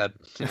game's bad.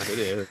 Yeah,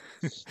 it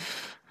is.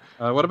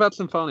 What about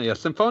Symphonia?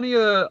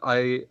 Symphonia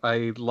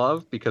I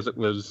love because it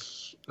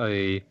was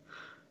a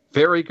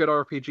very good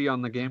RPG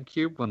on the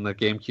GameCube when the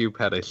GameCube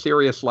had a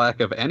serious lack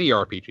of any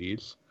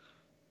RPGs.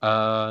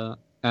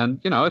 And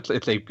you know,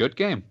 it's a good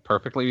game,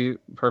 perfectly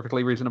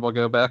reasonable to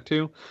go back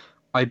to.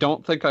 I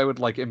don't think I would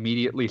like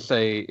immediately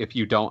say if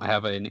you don't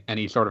have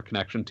any sort of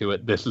connection to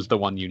it, this is the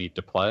one you need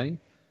to play.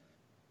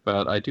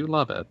 But I do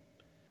love it.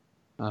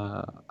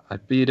 I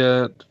beat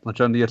it.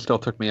 Legendia still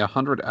took me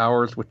 100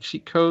 hours with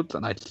cheat codes,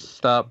 and I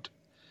stopped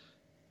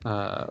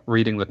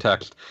reading the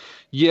text.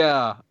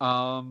 Yeah,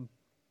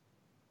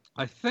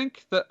 I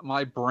think that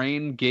my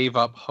brain gave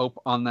up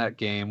hope on that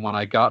game when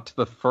I got to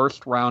the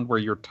first round where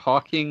you're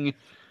talking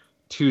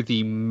to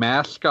the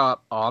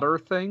mascot otter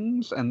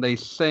things, and they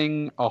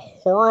sing a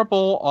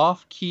horrible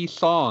off-key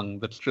song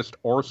that's just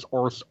 "Orse,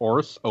 Orse,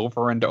 Orse"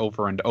 over and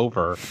over and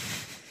over.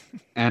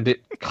 And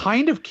it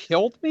kind of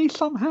killed me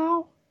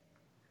somehow.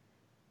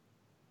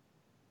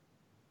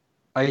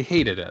 I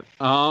hated it.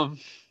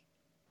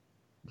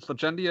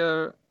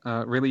 Legendia,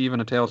 really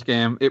even a Tales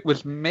game. It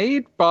was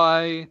made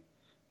by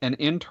an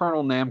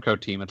internal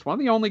Namco team. It's one of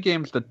the only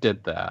games that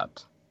did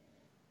that.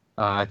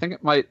 I think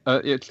it might.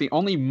 It's the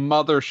only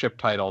mothership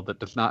title that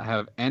does not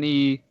have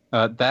any.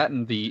 That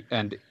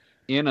and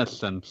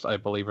Innocence, I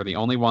believe, are the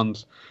only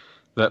ones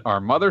that are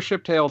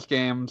mothership Tales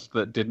games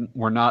that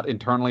were not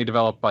internally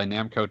developed by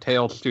Namco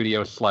Tales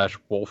Studios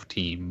 / Wolf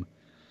Team.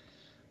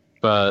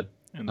 But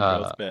and they're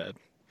both bad.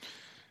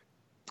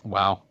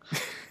 Wow,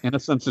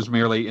 Innocence is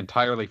merely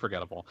entirely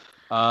forgettable.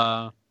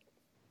 Yeah,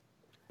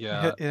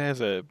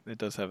 it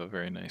does have a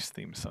very nice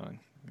theme song,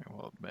 I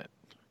will admit.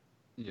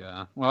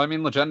 Yeah, well, I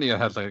mean, Legendia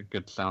has a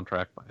good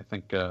soundtrack, I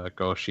think Go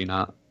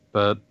Shina,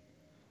 but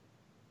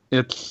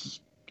it's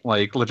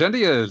like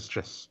Legendia is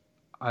just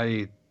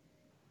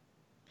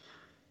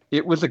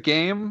it was a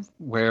game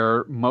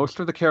where most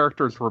of the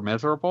characters were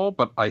miserable,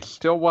 but I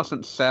still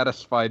wasn't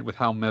satisfied with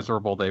how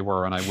miserable they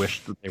were, and I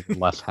wished that they were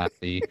less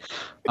happy.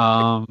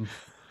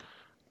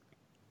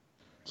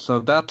 So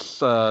that's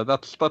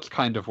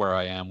kind of where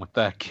I am with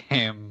that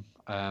game,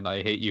 and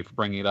I hate you for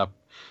bringing it up.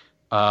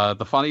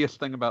 The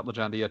funniest thing about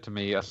Legendia to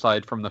me,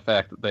 aside from the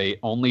fact that they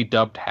only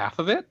dubbed half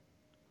of it,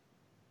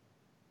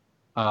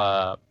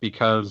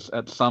 because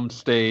at some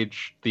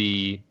stage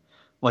it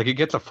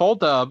gets a full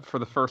dub for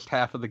the first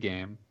half of the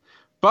game,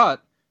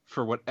 but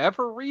for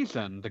whatever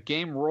reason, the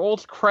game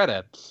rolls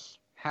credits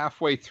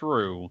halfway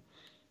through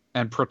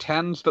and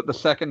pretends that the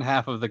second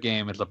half of the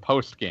game is a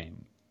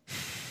post-game.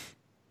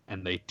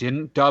 And they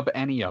didn't dub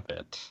any of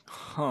it.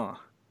 Huh.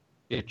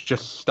 It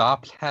just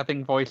stopped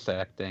having voice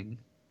acting.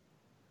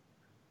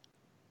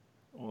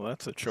 Well,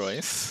 that's a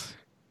choice.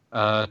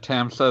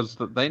 Tam says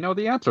that they know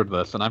the answer to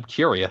this, and I'm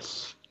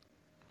curious.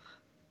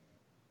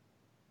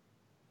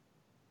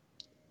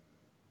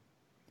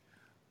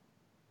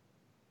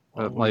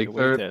 Well, But, like,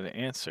 wait that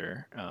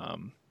answer.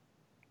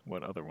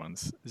 What other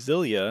ones?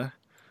 Xillia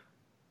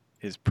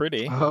is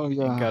pretty. Oh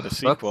yeah, it got a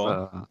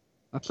sequel.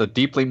 That's a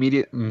deeply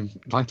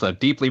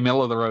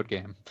middle of the road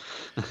game.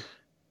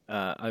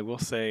 I will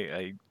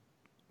say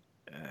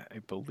I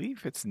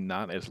believe it's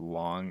not as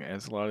long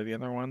as a lot of the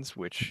other ones,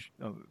 which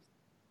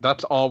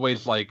that's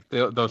always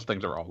those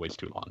things are always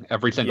too long.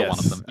 Every single one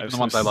of them, even the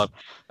ones I love.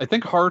 I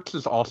think Hearts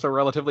is also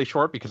relatively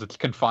short because it's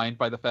confined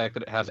by the fact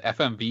that it has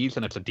FMVs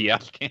and it's a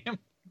DS game.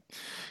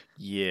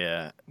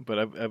 Yeah, but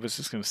I was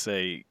just gonna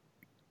say,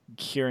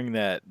 hearing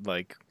that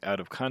out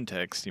of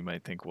context, you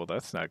might think, well,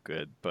 that's not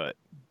good. But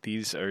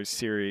these are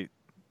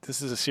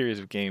This is a series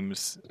of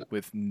games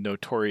with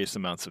notorious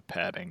amounts of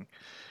padding.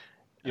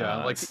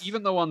 Yeah,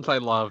 even the ones I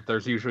love,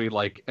 there's usually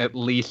at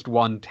least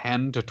one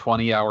 10 to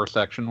 20 hour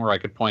section where I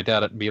could point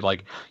at it and be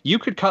like, you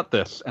could cut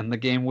this, and the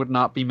game would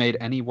not be made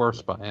any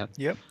worse by it.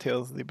 Yep,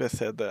 Tales of the Abyss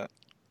had that.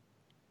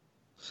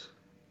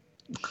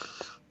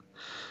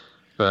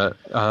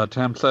 But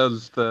Tam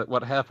says that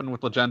what happened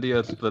with Legendia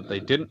is that they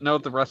didn't know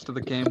the rest of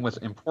the game was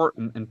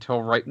important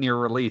until right near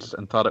release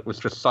and thought it was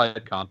just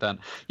side content.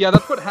 Yeah,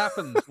 that's what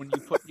happens when you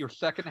put your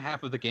second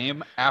half of the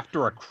game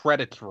after a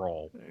credits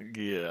roll.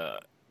 Yeah.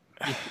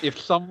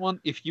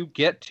 if you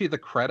get to the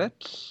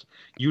credits,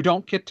 you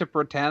don't get to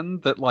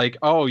pretend that like,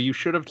 oh, you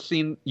should have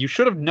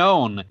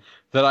known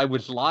that I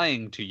was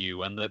lying to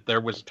you and that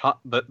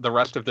that the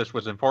rest of this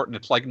was important.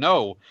 It's like,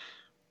 no,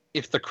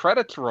 if the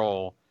credits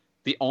roll,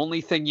 the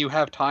only thing you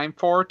have time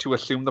for to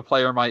assume the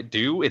player might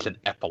do is an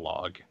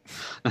epilogue.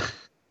 Let's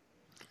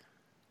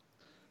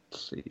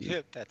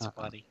see. That's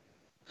funny.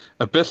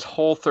 Abyss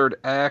whole third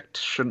act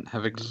shouldn't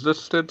have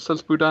existed,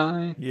 says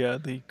Budai. Yeah,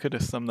 they could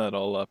have summed that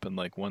all up in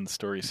like one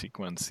story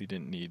sequence. You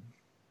didn't need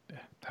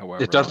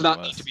however. It does long not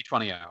was. need to be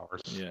 20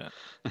 hours. Yeah.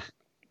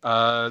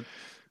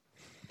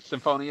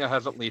 Symphonia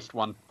has at least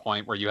one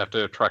point where you have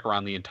to trek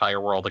around the entire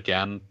world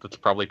again. That's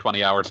probably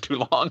 20 hours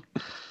too long.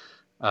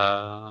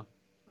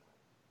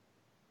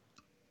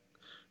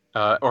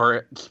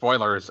 Or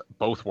spoilers,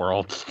 both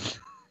worlds.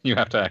 You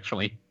have to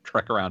actually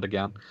trek around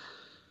again.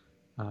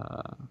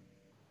 Let's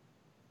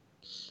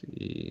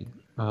see.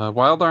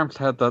 Wild Arms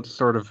had that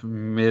sort of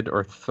mid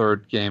or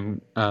third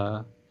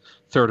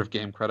of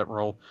game credit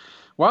roll.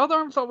 Wild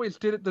Arms always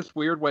did it this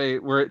weird way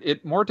where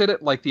it more did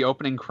it like the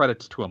opening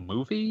credits to a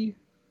movie,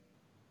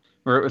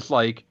 where it was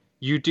like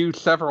you do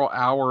several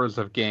hours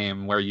of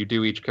game where you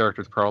do each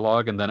character's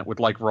prologue, and then it would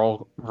like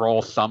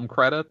roll some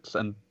credits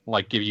and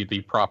like give you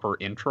the proper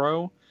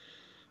intro.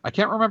 I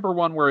can't remember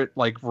one where it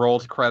like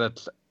rolls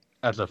credits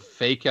as a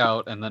fake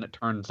out, and then it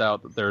turns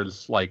out that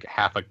there's like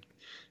half a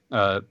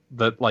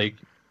that like,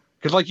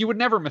 because like you would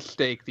never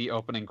mistake the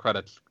opening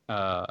credits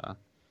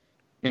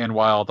in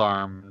Wild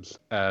Arms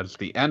as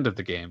the end of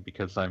the game,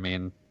 because I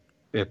mean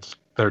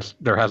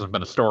there hasn't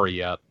been a story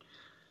yet,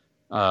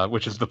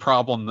 which is the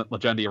problem that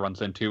Legendia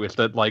runs into, is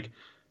that like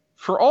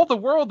for all the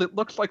world it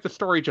looks like the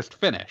story just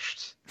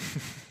finished.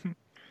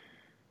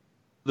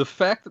 The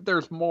fact that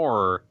there's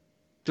more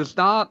does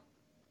not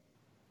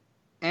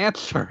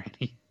answer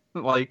any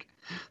like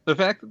the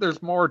fact that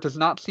there's more does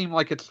not seem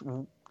like it's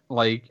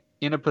like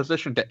in a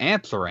position to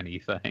answer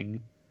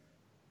anything.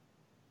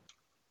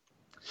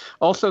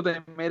 Also, they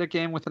made a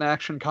game with an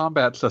action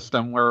combat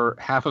system where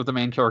half of the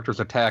main character's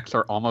attacks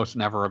are almost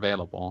never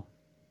available.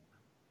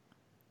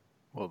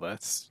 Well,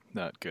 that's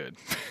not good.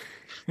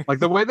 Like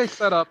the way they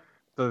set up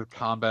the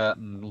combat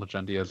in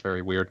Legendia is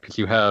very weird, because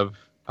you have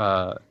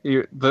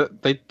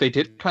they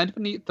did kind of a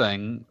neat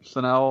thing.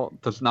 Sinel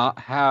does not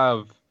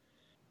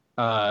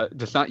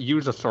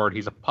use a sword.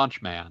 He's a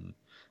punch man,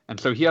 and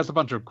so he has a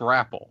bunch of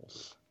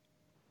grapples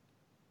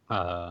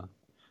that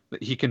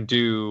he can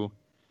do.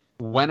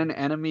 When an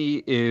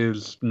enemy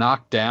is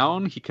knocked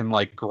down, he can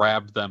like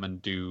grab them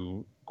and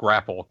do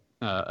grapple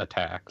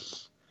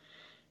attacks,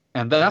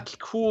 and that's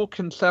cool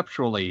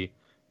conceptually.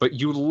 But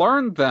you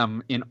learn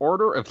them in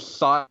order of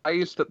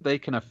size that they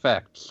can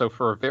affect. So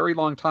for a very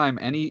long time,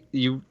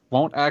 you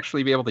won't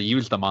actually be able to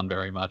use them on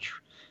very much.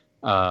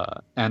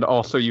 And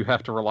also you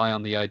have to rely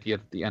on the idea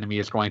that the enemy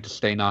is going to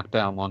stay knocked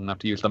down long enough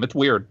to use them. It's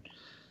weird.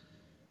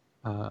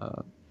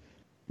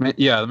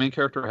 Yeah, the main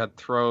character had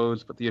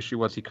throws, but the issue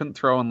was he couldn't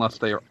throw unless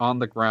they are on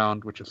the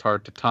ground, which is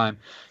hard to time.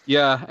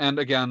 Yeah, and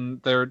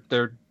again,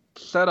 they're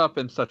set up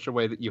in such a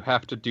way that you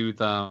have to do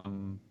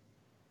them.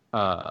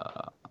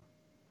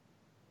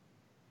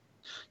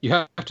 You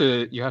have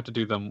to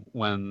do them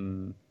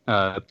when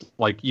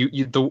like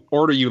you the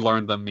order you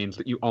learn them means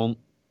that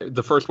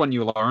the first one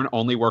you learn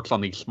only works on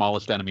the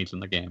smallest enemies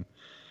in the game,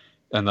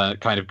 and then it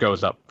kind of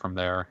goes up from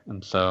there.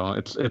 And so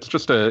it's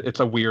just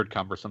a weird,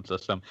 cumbersome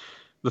system.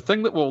 The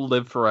thing that will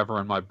live forever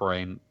in my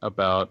brain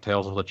about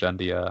Tales of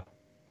Legendia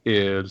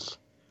is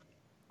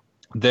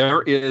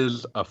there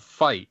is a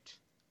fight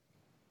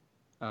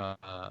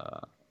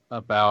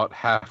about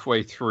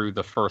halfway through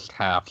the first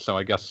half, so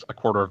I guess a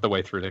quarter of the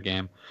way through the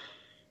game,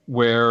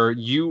 where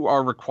you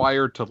are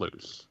required to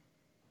lose.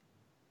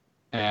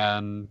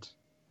 And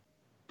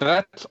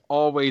that's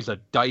always a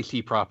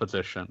dicey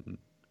proposition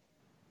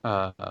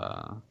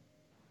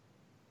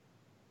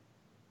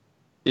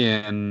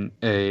in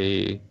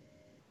a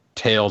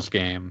Tales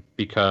game,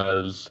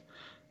 because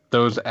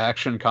those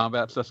action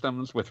combat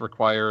systems with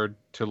required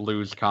to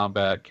lose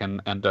combat can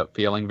end up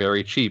feeling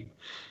very cheap.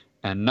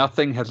 And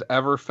nothing has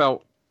ever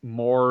felt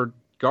more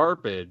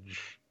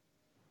garbage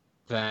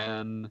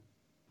than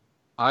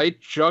I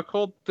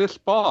juggled this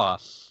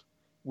boss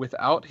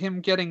without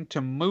him getting to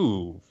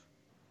move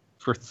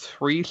for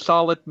 3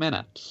 solid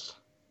minutes.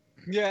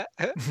 Yeah.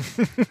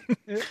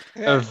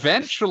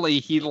 Eventually,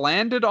 he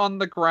landed on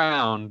the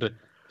ground,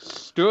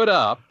 stood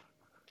up,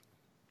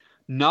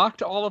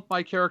 knocked all of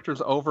my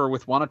characters over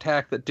with one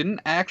attack that didn't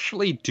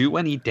actually do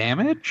any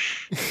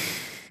damage,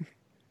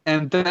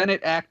 and then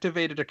it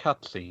activated a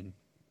cutscene.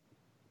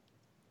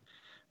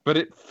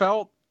 But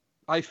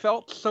I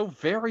felt so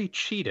very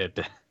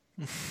cheated.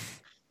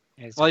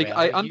 Like, Well,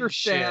 I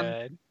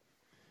understand.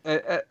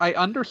 I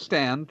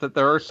understand that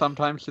there are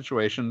sometimes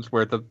situations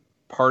where the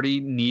party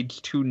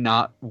needs to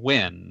not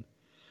win,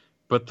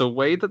 but the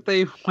way that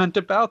they went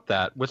about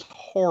that was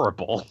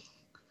horrible.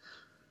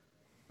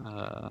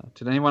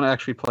 Did anyone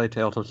actually play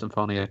Tales of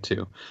Symphonia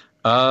 2?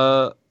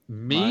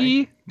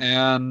 Me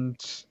and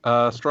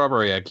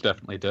Strawberry Eggs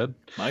definitely did.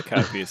 My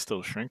copy is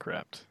still shrink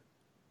wrapped.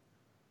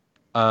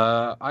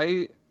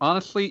 I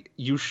honestly,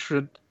 you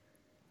should.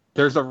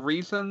 There's a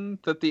reason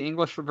that the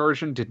English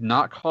version did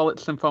not call it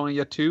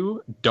Symphonia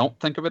 2. Don't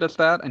think of it as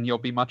that, and you'll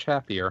be much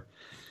happier.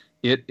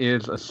 It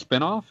is a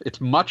spin-off. It's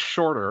much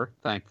shorter,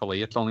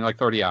 thankfully. It's only like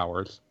 30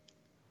 hours.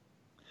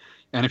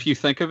 And if you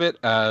think of it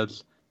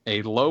as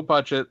a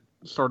low-budget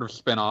sort of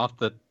spin-off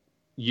that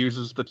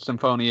uses the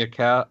Symphonia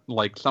cast,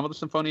 like some of the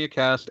Symphonia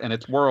cast and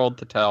its world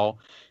to tell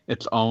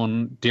its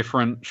own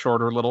different,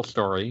 shorter little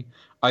story,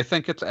 I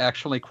think it's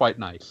actually quite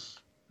nice.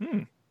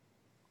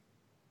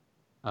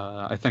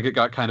 I think it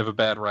got kind of a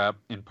bad rap,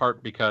 in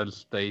part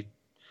because the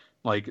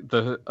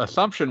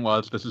assumption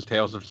was this is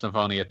Tales of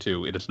Symphonia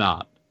 2. It is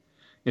not.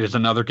 It is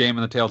another game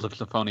in the Tales of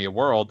Symphonia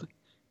world.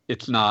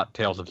 It's not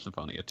Tales of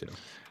Symphonia 2.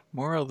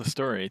 Moral of the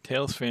story,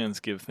 Tales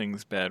fans give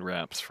things bad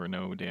raps for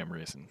no damn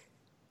reason.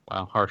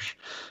 Wow, harsh.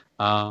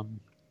 But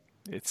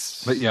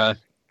yeah.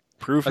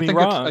 Prove me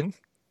wrong,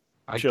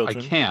 children.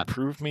 I can't.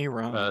 Prove me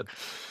wrong.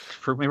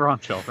 Prove me wrong,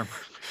 children.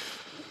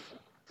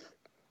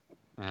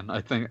 And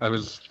I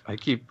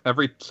keep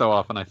every so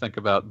often I think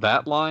about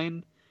that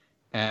line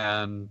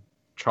and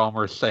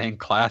Chalmers saying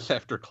class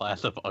after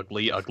class of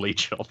ugly, ugly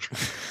children.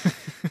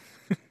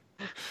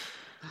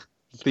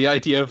 It's the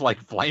idea of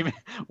like blaming,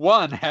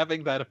 one,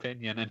 having that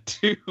opinion, and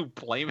two,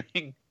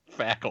 blaming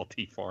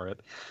faculty for it.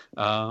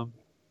 Some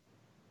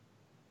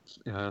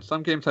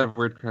games have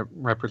weird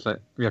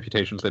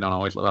reputations they don't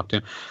always live up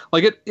to.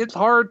 Like it's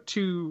hard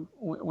to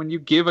when you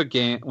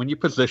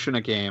position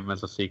a game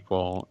as a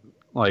sequel,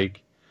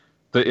 like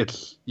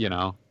it's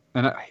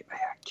and I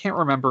can't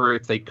remember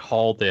if they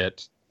called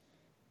it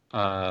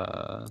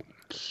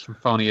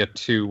Symphonia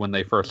 2 when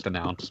they first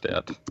announced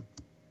it.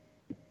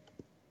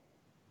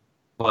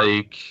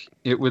 Like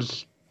it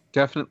was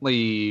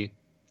definitely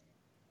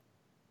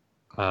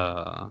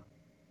one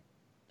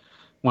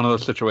of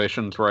those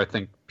situations where I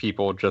think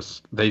people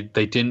just they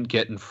didn't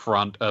get in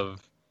front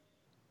of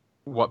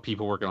what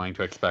people were going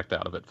to expect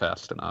out of it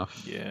fast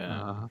enough.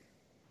 Yeah.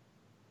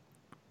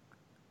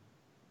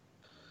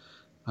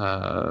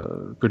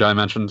 Budai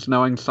mentions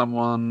knowing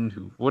someone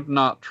who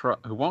won't try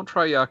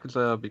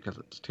Yakuza because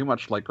it's too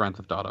much like Grand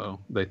Theft Auto.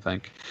 They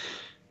think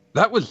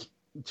that was,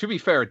 to be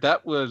fair,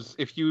 that was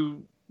if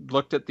you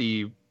looked at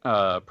the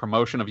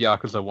promotion of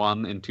Yakuza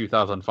 1 in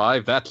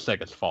 2005, that's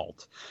Sega's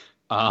fault.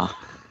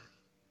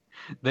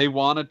 They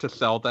wanted to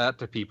sell that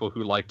to people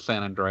who liked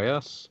San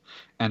Andreas,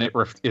 and it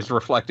is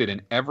reflected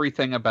in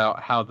everything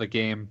about how the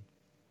game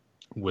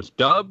was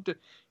dubbed,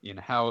 in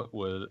how it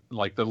was,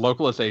 like the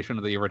localization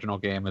of the original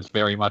game is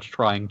very much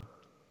trying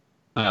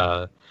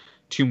to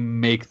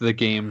make the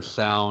game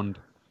sound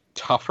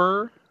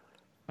tougher,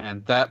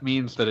 and that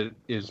means that it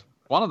is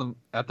one of them.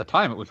 At the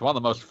time, it was one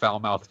of the most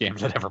foul-mouthed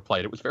games I'd ever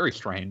played. It was very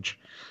strange,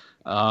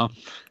 but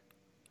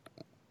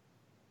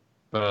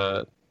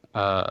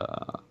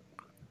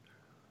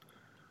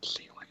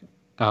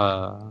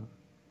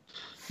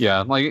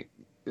yeah, like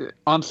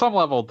on some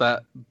level,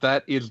 that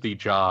is the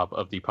job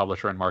of the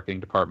publisher and marketing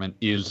department,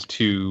 is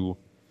to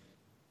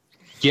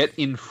get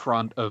in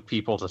front of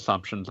people's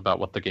assumptions about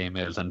what the game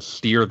is and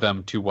steer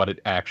them to what it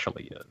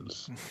actually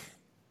is.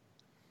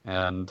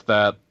 And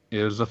that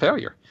is a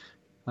failure.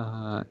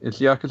 Is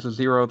Yakuza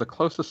 0 the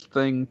closest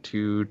thing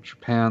to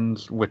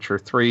Japan's Witcher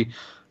 3?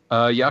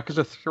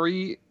 Yakuza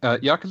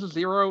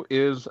 0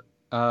 is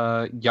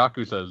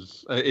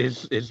Yakuza's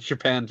is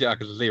Japan's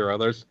Yakuza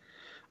 0.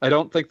 I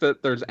don't think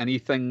that there's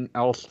anything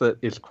else that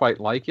is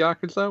quite like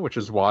Yakuza, which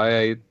is why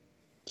I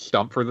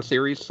stump for the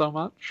series so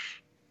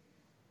much.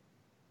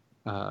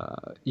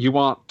 You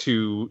want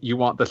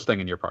this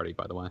thing in your party,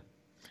 by the way.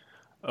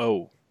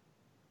 Oh.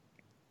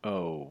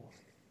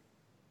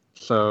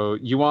 So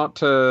you want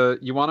to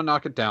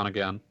knock it down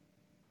again,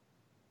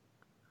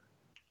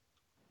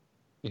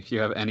 if you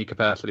have any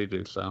capacity to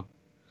do so.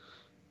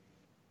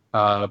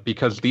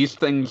 Because these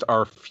things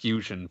are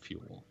fusion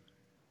fuel.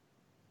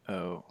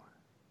 Oh.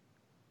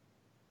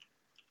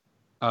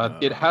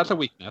 It has a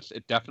weakness.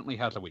 It definitely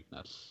has a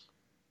weakness.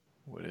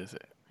 What is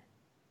it?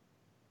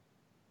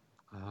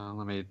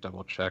 Let me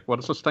double check. What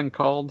is this thing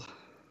called?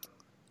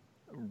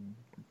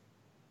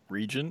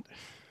 Regent?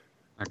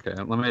 Okay,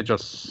 let me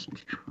just...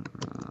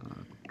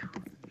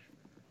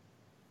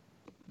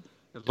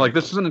 like,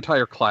 this is an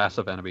entire class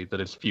of enemy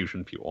that is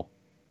fusion fuel.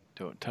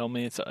 Don't tell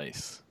me it's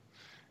ice.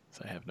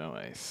 Because I have no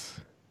ice.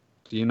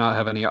 Do you not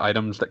have any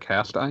items that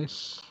cast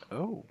ice?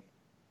 Oh.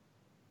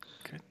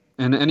 Okay.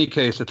 In any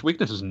case, its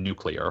weakness is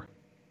nuclear.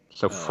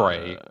 So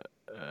fray.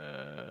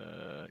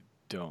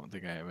 Don't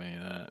think I have any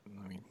of that.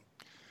 I mean,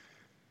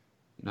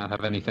 not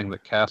have anything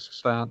that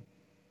casts that?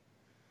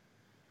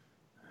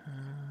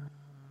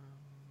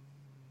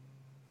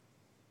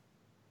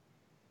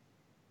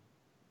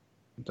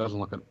 It doesn't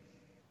look it.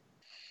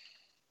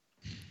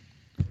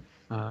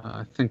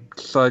 I think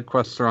side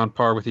quests are on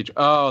par with each.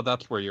 Oh,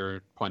 that's where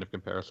your point of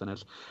comparison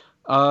is.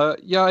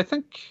 Yeah, I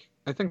think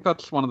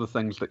that's one of the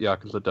things that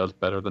Yakuza does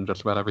better than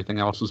just about everything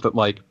else, is that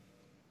like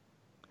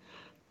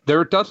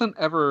there doesn't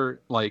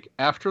ever, like,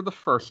 after the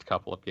first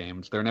couple of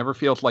games, there never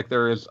feels like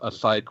there is a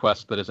side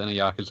quest that is in a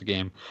Yakuza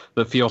game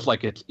that feels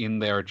like it's in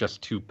there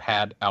just to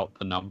pad out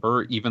the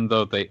number, even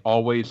though they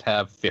always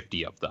have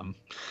 50 of them.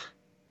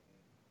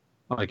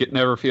 Like, it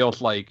never feels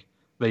like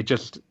they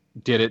just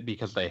did it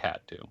because they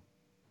had to.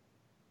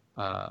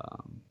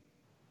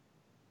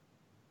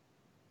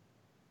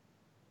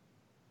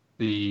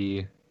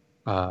 The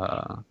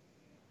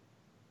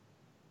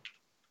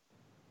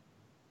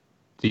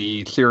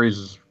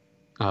series,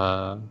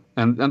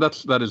 and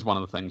that is one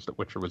of the things that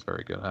Witcher was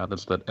very good at,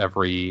 is that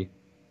every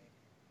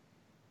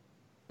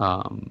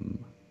don't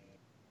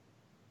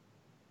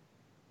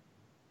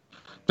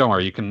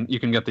worry, you can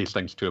get these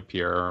things to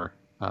appear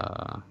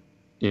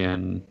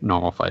in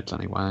normal fights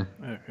anyway.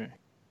 Okay.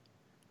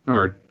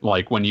 Or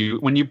like when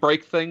you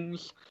break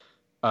things,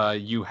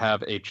 you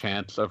have a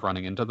chance of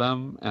running into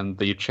them, and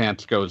the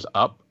chance goes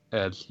up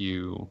as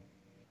you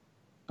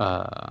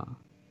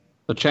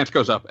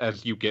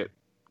get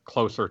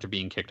closer to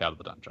being kicked out of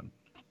the dungeon.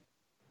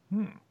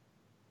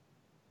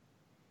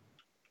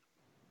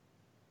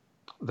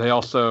 They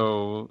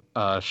also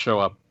show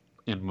up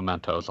in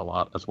mementos a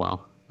lot as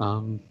well.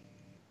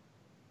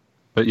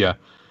 But yeah,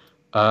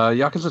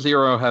 Yakuza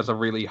 0 has a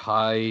really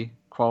high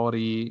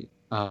quality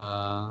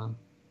bar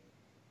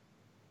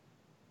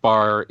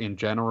in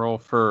general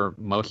for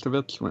most of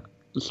its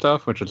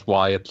stuff, which is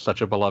why it's such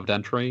a beloved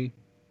entry.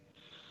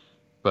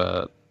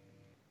 But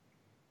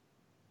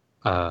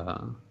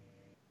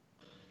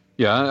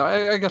yeah,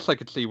 I guess I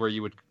could see where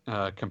you would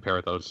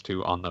compare those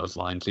two on those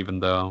lines, even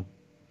though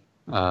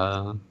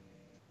I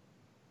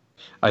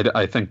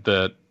think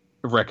that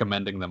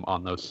recommending them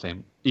on those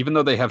same, even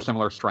though they have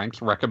similar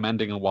strengths,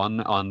 recommending one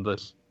on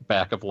this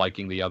back of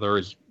liking the other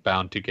is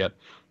bound to get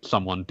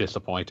someone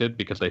disappointed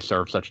because they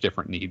serve such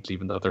different needs,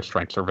 even though their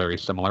strengths are very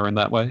similar in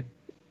that way.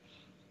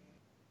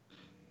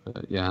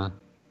 But yeah,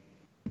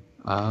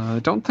 I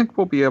don't think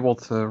we'll be able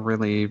to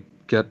really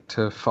get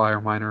to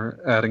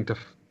Fireminer,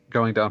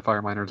 going down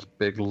Fireminer's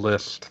big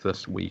list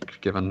this week,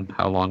 given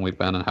how long we've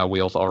been and how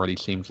Wheels already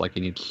seems like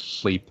he needs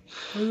sleep.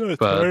 I'm not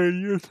tired,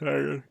 you're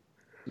tired.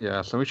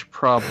 Yeah, so we should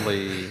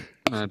probably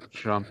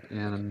jump in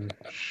and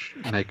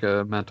make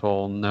a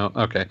mental note.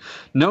 Okay,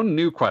 no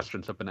new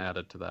questions have been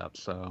added to that,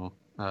 so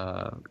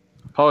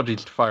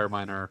apologies to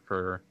Fireminer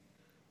for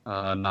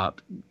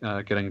not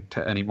getting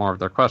to any more of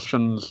their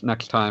questions.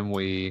 Next time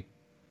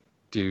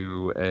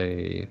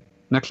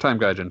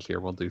Gaijin's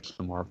here, we'll do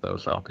some more of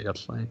those,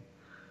 obviously.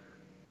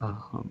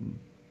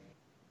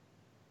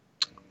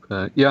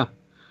 But yeah.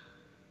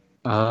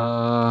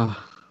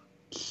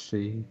 Let's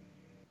see.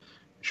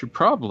 Should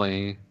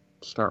probably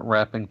start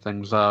wrapping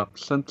things up.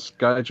 Since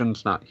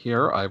Gaijin's not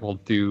here, I will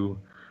do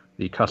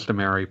the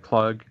customary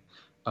plug.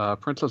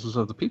 Princesses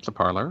of the Pizza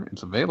Parlor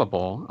is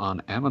available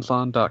on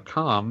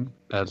Amazon.com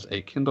as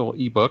a Kindle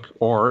ebook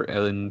or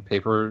in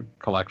paper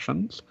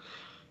collections.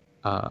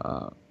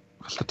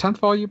 Was the 10th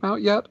volume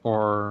out yet?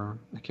 Or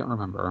I can't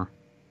remember.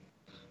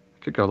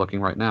 I could go looking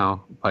right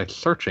now by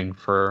searching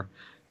for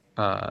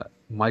Maiko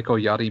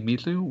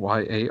Yarimizu,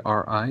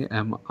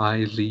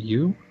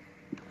 Yarimizu.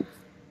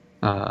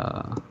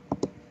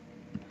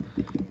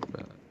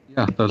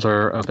 Yeah, those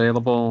are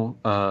available.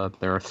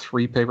 There are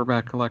 3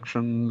 paperback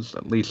collections,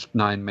 at least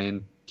 9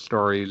 main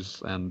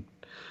stories, and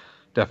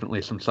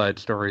definitely some side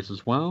stories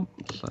as well.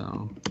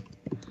 So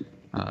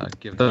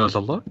give those a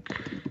look.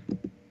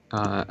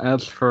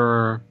 As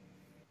for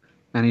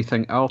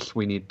anything else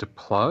we need to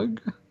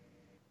plug,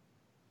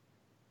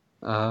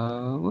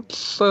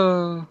 let's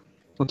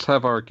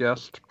have our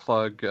guest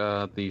plug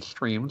the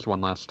streams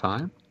one last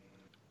time.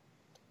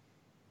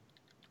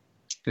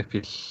 If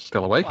he's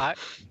still awake.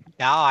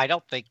 Well, I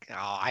don't think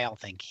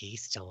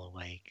he's still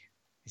awake.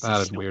 That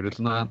is weird,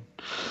 isn't that?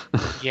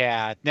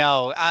 Yeah,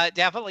 no,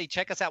 definitely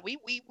check us out. We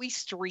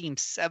stream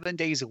 7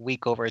 days a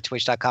week over at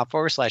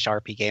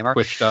twitch.com/rpgamer.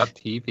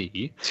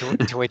 Twitch.tv.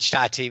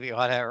 Twitch.tv.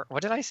 Whatever.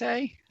 What did I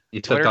say?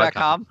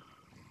 Twitter.com.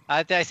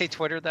 Did I say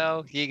Twitter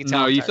though? You can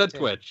tell. No, you said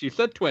Twitch. You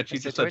said Twitch. You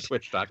just said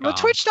Twitch.com. Well,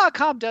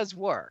 Twitch.com does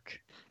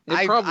work.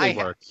 It probably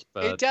works.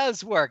 But... It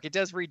does work. It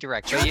does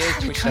redirect. So it is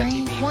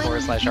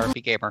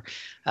twitch.tv/rpgamer.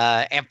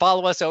 And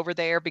follow us over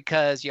there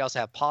because you also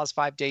have Pause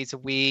 5 days a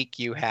week.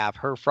 You have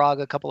Herfrog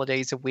a couple of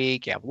days a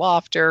week. You have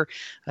Lofter.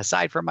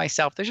 Aside from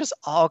myself, there's just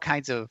all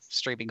kinds of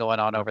streaming going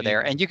on over there.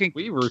 And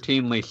we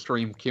routinely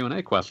stream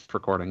Q&A quest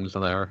recordings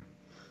there.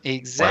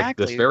 Exactly. Like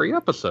this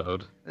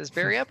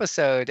very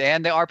episode.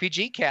 And the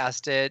RPG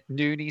cast at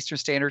noon Eastern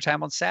Standard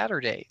Time on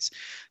Saturdays.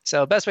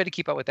 So best way to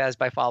keep up with that is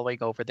by following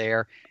over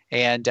there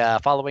and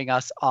following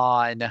us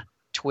on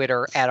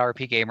Twitter at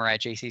RPGamer,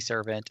 at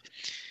JCServant,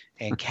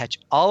 and catch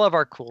all of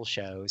our cool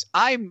shows.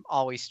 I'm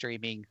always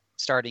streaming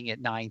starting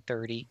at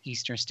 9:30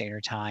 Eastern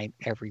Standard Time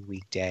every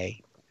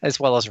weekday, as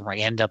well as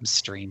random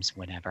streams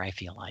whenever I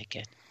feel like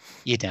it.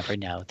 You never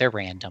know. They're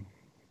random.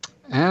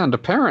 And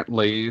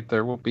apparently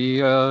there will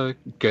be a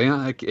Game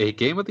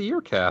of the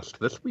Year cast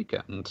this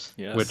weekend,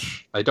 yes.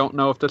 Which I don't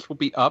know if this will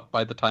be up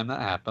by the time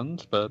that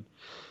happens, but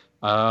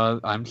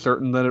I'm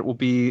certain that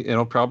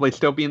it'll probably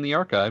still be in the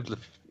archives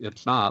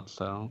it's not.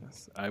 So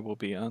Yes, I will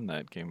be on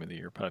that Game of the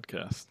Year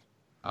podcast.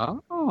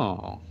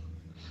 oh,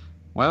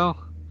 well,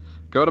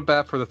 go to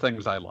bat for the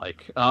things I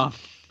like. Well,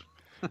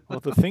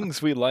 the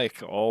things we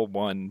like all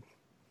won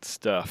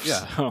stuff,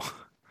 Yeah. so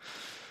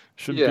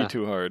shouldn't Yeah. be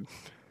too hard.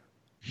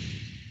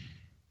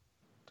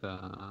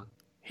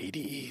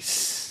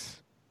 Hades.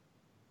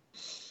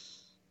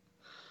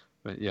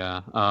 But yeah,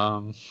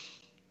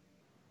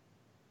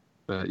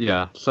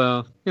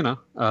 so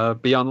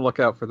be on the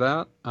lookout for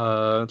that.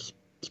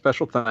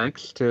 Special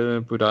thanks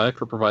to Budai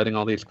for providing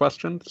all these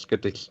questions. It's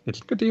good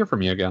to hear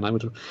from you again. I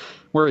was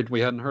worried we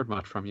hadn't heard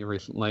much from you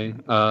recently.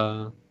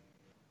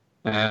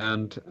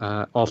 And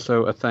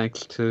also a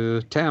thanks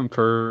to Tam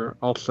for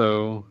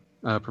also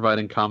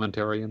providing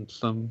commentary and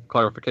some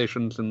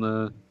clarifications in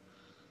the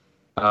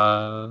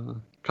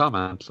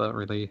comments. That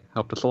really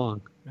helped us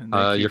along. And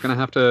thank you You're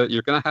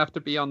gonna have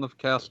to be on the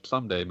cast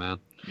someday, man.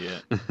 Yeah.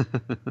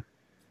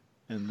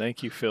 And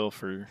thank you, Phil,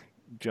 for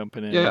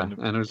jumping in. Yeah, in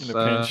a, and it in a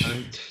was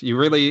pinch. you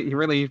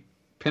really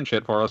pinch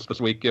hit for us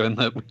this week, given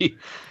that we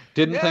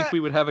didn't Yeah. think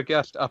we would have a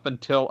guest up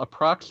until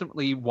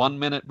approximately 1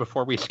 minute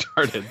before we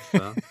started.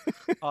 So.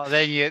 Oh,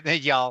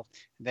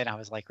 then I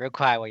was like real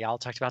quiet while y'all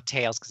talked about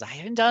Tales, because I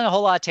haven't done a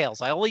whole lot of Tales.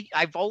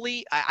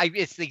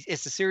 It's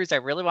the series I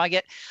really want to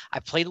get. I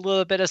played a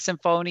little bit of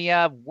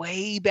Symphonia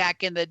way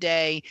back in the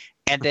day,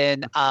 and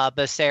then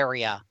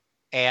Berseria.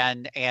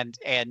 And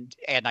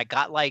I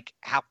got like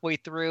halfway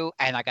through,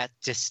 and I got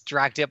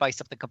distracted by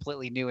something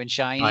completely new and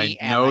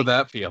shiny. I know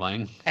that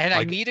feeling. And I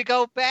Like, need to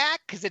go back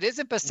because it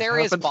isn't it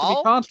Berseria's happens to me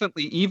fault.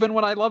 constantly, even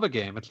when I love a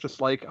game. It's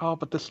just like, oh,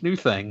 but this new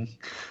thing.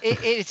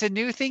 It's a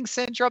new thing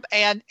syndrome,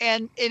 and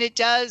it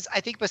does. I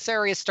think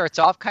Berseria starts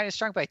off kind of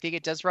strong, but I think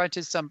it does run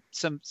into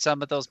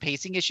some of those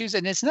pacing issues,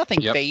 and it's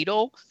nothing Yep.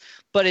 fatal,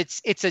 but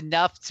it's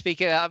enough.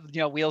 Speaking of,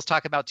 Wheels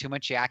talk about too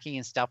much yakking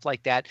and stuff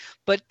like that,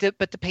 but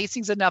the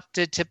pacing's enough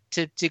to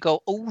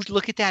go, oh,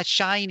 look at that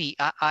shiny.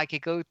 I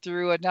could go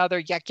through another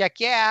yak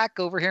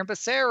over here in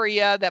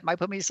Berseria that might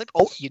put me to sleep.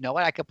 Oh, you know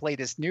what? I could play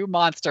this new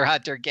Monster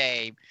Hunter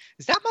game.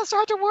 Is that Monster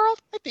Hunter World?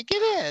 I think it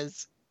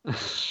is.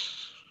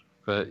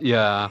 But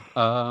yeah,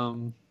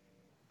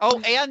 Oh,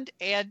 and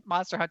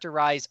Monster Hunter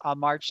Rise on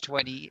March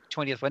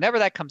 20th. Whenever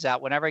that comes out,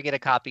 whenever I get a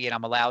copy and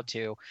I'm allowed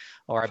to,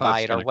 or I buy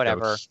it or gonna go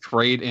whatever.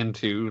 straight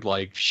into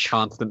like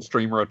constant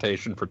stream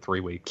rotation for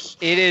 3 weeks.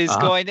 It is it's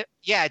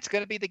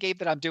going to be the game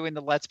that I'm doing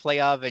the Let's Play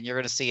of, and you're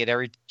going to see it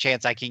every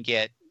chance I can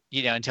get,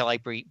 until I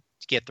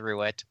get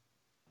through it.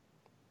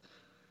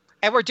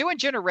 And we're doing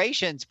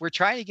Generations. We're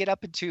trying to get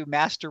up into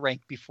Master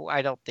Rank before.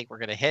 I don't think we're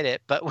going to hit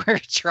it, but we're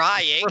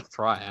trying. We're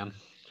trying.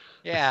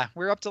 Yeah,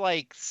 we're up to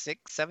like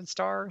 7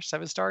 star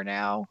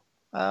now,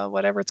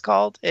 whatever it's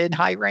called, in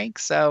high rank.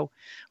 So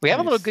we have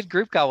a little Nice. good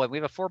group going. We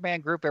have a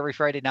 4-man group every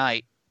Friday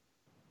night.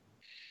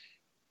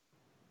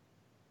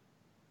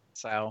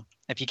 So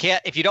if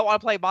you don't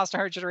want to play Monster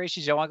Hunter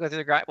Generations, you don't want to go through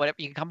the grind, whatever,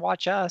 you can come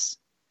watch us.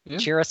 Yeah.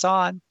 Cheer us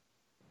on.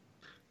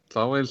 It's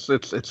always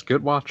it's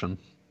good watching.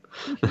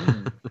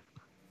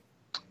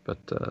 But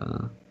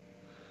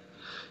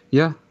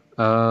yeah.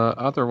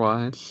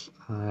 Otherwise,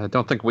 I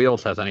don't think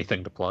Wheels has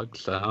anything to plug.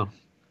 So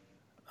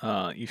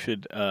You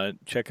should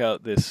check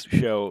out this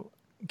show,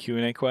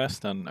 Q&A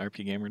Quest, on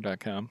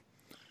rpgamer.com.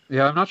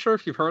 yeah, I'm not sure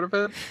if you've heard of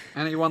it.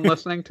 Anyone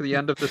listening to the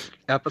end of this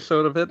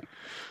episode of it,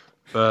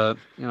 but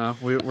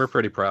we're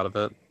pretty proud of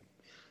it.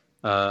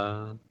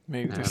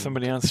 Maybe Yeah. there's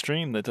somebody on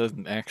stream that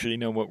doesn't actually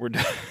know what we're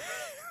doing.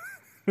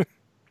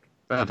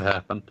 That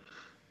happened.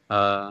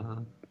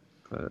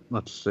 But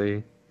let's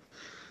see.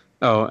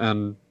 Oh,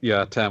 and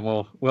yeah, Tam,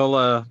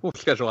 we'll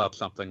schedule out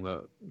something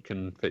that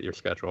can fit your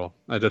schedule.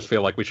 I just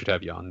feel like we should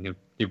have you on.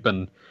 You've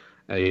been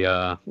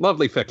a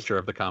lovely fixture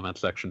of the comment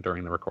section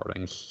during the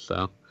recordings.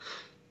 So,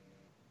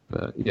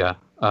 but yeah.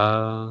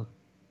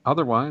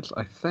 Otherwise,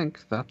 I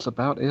think that's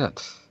about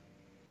it.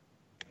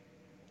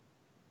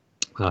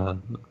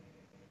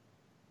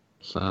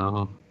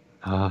 So,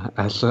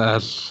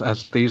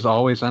 as these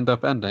always end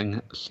up ending,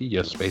 see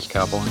ya, Space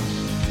Cowboys.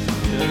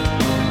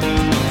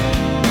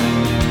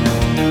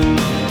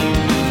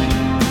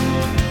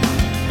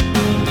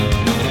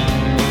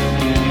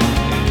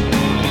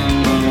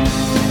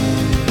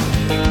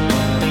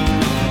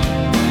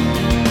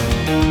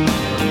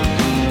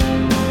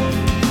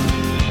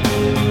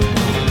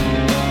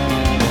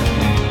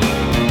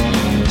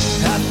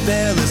 I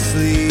fell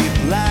asleep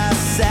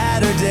last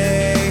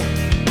Saturday.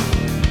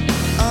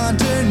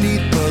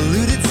 Underneath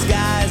polluted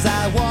skies,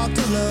 I walked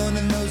alone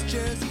in those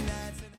Jersey